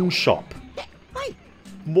balloon shop?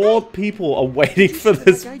 More people are waiting for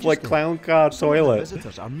this, like, clown car toilet.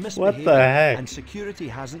 What the heck? And security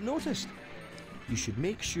hasn't noticed. You should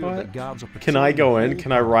make sure that guards are. Can I go in?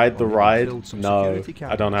 Can I ride the ride? No,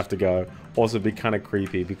 I don't have to go. Also, it'd be kind of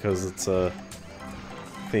creepy because it's a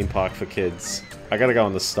theme park for kids. I gotta go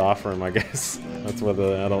in the staff room, I guess. That's where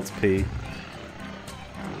the adults pee.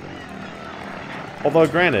 Although,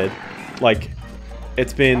 granted, like,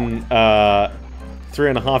 it's been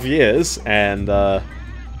 3.5 years, and I'm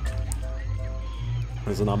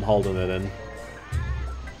holding it in.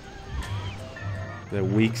 The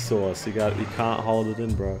weak sauce. You can't hold it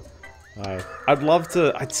in, bro. Alright.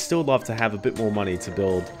 I'd still love to have a bit more money to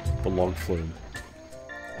build the log flume.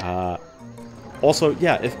 Also,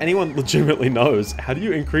 yeah, if anyone legitimately knows, how do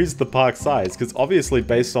you increase the park size? Because obviously,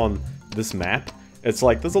 based on this map, it's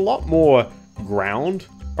like there's a lot more ground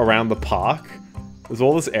around the park. there's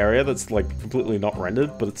all this area that's like completely not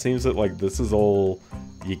rendered, but it seems that like this is all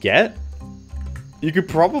you get. You could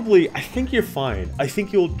probably, I think you're fine. I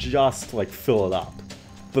think you'll just like fill it up.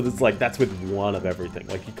 But it's like, that's with one of everything.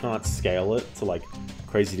 Like you can't scale it to like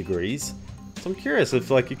crazy degrees. So I'm curious if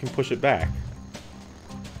like you can push it back.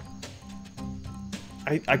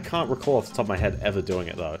 I can't recall off the top of my head ever doing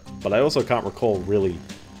it though. But I also can't recall really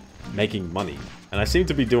making money. And I seem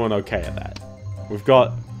to be doing okay at that. We've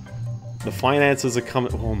got, the finances are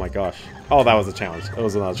coming, oh my gosh. Oh, that was a challenge. That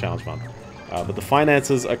was another challenge one. But the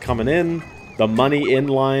finances are coming in. The money in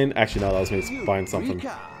line. Actually, no, that was me buying something.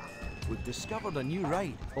 Rika, we've discovered a new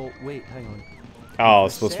ride. Oh, wait, hang on. Oh,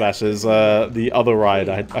 Split Smash is the other ride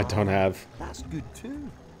I don't have. That's good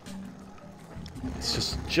too.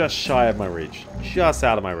 It's just shy of my reach. Just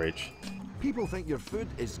out of my reach. People think your food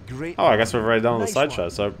is great. Oh, I guess we've already done the Nice sideshow.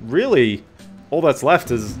 one. So really, all that's left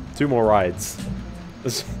is 2 more rides.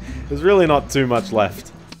 There's really not too much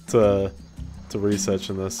left to research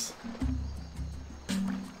in this.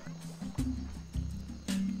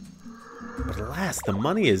 But alas, the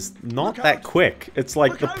money is not that quick. It's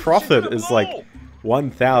like the profit is like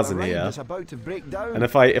 1,000 The ride here. is about to break down. And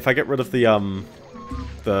if I get rid of the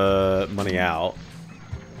money out,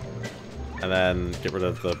 and then get rid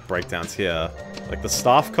of the breakdowns here, like the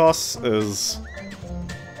staff costs is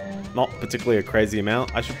not particularly a crazy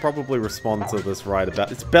amount. I should probably respond to this right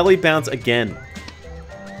about. It's belly bounce again.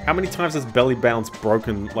 How many times has belly bounce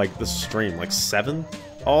broken like the stream? Like 7?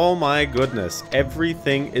 Oh my goodness!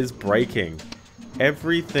 Everything is breaking.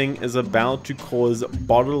 Everything is about to cause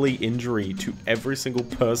bodily injury to every single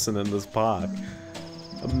person in this park.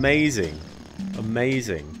 Amazing.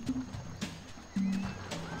 Amazing.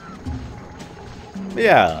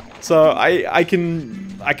 Yeah, so I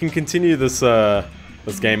can continue this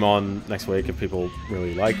this game on next week if people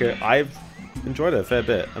really like it. I've enjoyed it a fair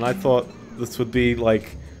bit, and I thought this would be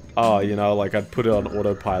like, oh, you know, like I'd put it on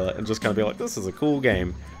autopilot and just kind of be like, this is a cool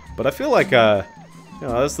game. But I feel like, you know,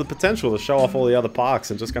 there's the potential to show off all the other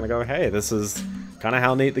parks and just kind of go, hey, this is kind of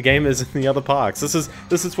how neat the game is in the other parks. This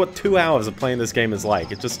is what 2 hours of playing this game is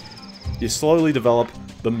like. It just, you slowly develop,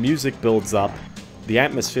 the music builds up, the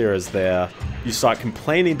atmosphere is there, you start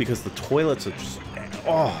complaining because the toilets are just,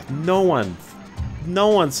 oh, no one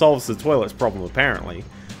solves the toilets problem apparently.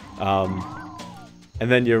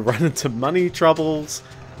 And then you run into money troubles,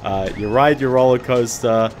 you ride your roller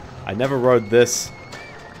coaster. I never rode this.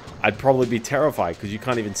 I'd probably be terrified because you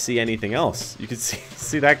can't even see anything else. You can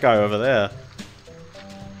see that guy over there.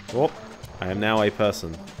 Oh, I am now a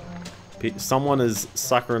person. Someone is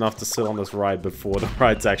sucker enough to sit on this ride before the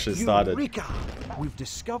ride's actually started. Eureka! We've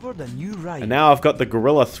discovered a new ride. And now I've got the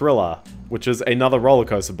Gorilla Thriller, which is another roller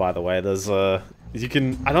coaster, by the way. There's you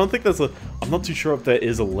can, I don't think there's a, I'm not too sure if there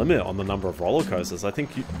is a limit on the number of roller coasters. I think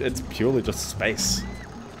it's purely just space.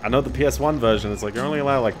 I know the PS1 version is like you're only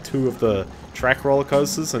allowed like 2 of the track roller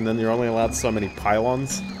coasters, and then you're only allowed so many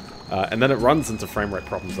pylons. And then it runs into frame rate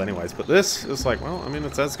problems anyways. But this is like, well, I mean,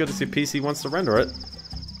 it's as good as your PC wants to render it.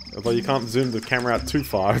 Although you can't zoom the camera out too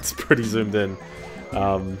far, it's pretty zoomed in.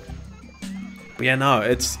 But yeah, no,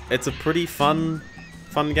 it's a pretty fun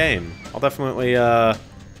game. I'll definitely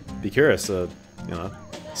be curious to, you know,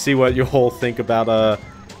 see what you all think about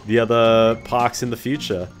the other parks in the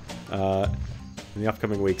future, in the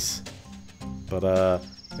upcoming weeks. But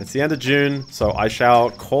it's the end of June, so I shall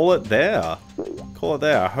call it there. Call it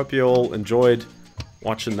there. I hope you all enjoyed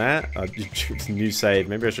watching that. New save.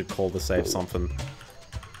 Maybe I should call the save something.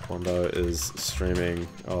 Biendeo is streaming.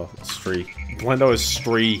 Oh, Biendeo is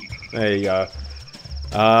Stree. There you go.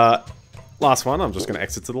 Last one, I'm just going to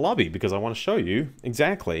exit to the lobby because I want to show you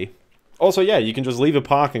exactly. Also, yeah, you can just leave a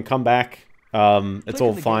park and come back. It's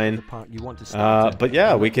all fine. But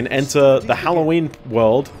yeah, we can enter the Halloween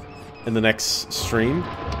world in the next stream.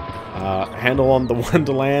 Handle on the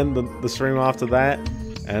Wonderland, the stream after that.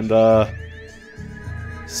 And,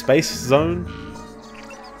 Space Zone.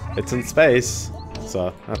 It's in space.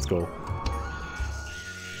 So, that's cool.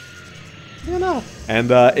 You know.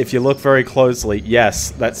 And if you look very closely,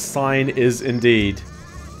 yes, that sign is indeed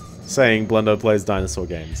saying Biendeo plays dinosaur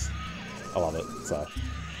games. I love it. So,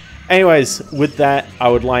 anyways, with that, I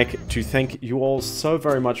would like to thank you all so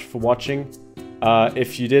very much for watching.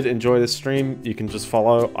 If you did enjoy this stream, you can just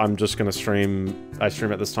follow. I'm just going to stream. I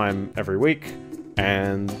stream at this time every week,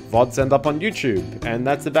 and VODs end up on YouTube, and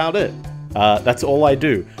that's about it. That's all I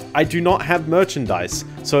do. I do not have merchandise,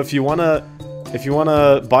 so if you wanna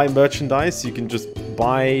buy merchandise, you can just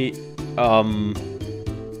buy.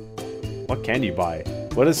 What can you buy?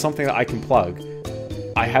 What is something that I can plug?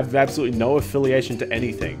 I have absolutely no affiliation to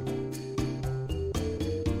anything.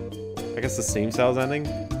 I guess the Steam sale's ending.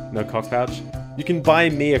 No cock pouch. You can buy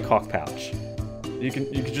me a cock pouch. You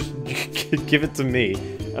can just give it to me,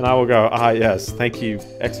 and I will go, ah yes, thank you,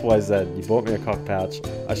 XYZ. You bought me a cock pouch.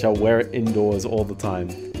 I shall wear it indoors all the time.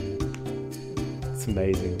 It's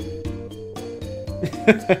amazing.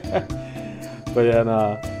 But yeah,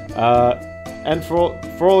 nah. And for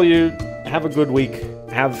all you, have a good week.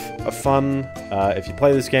 Have a fun. If you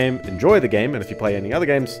play this game, enjoy the game, and if you play any other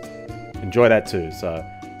games, enjoy that too. So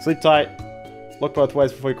sleep tight. Look both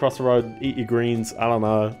ways before you cross the road. Eat your greens. I don't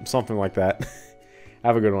know, something like that.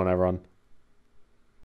 Have a good one, everyone.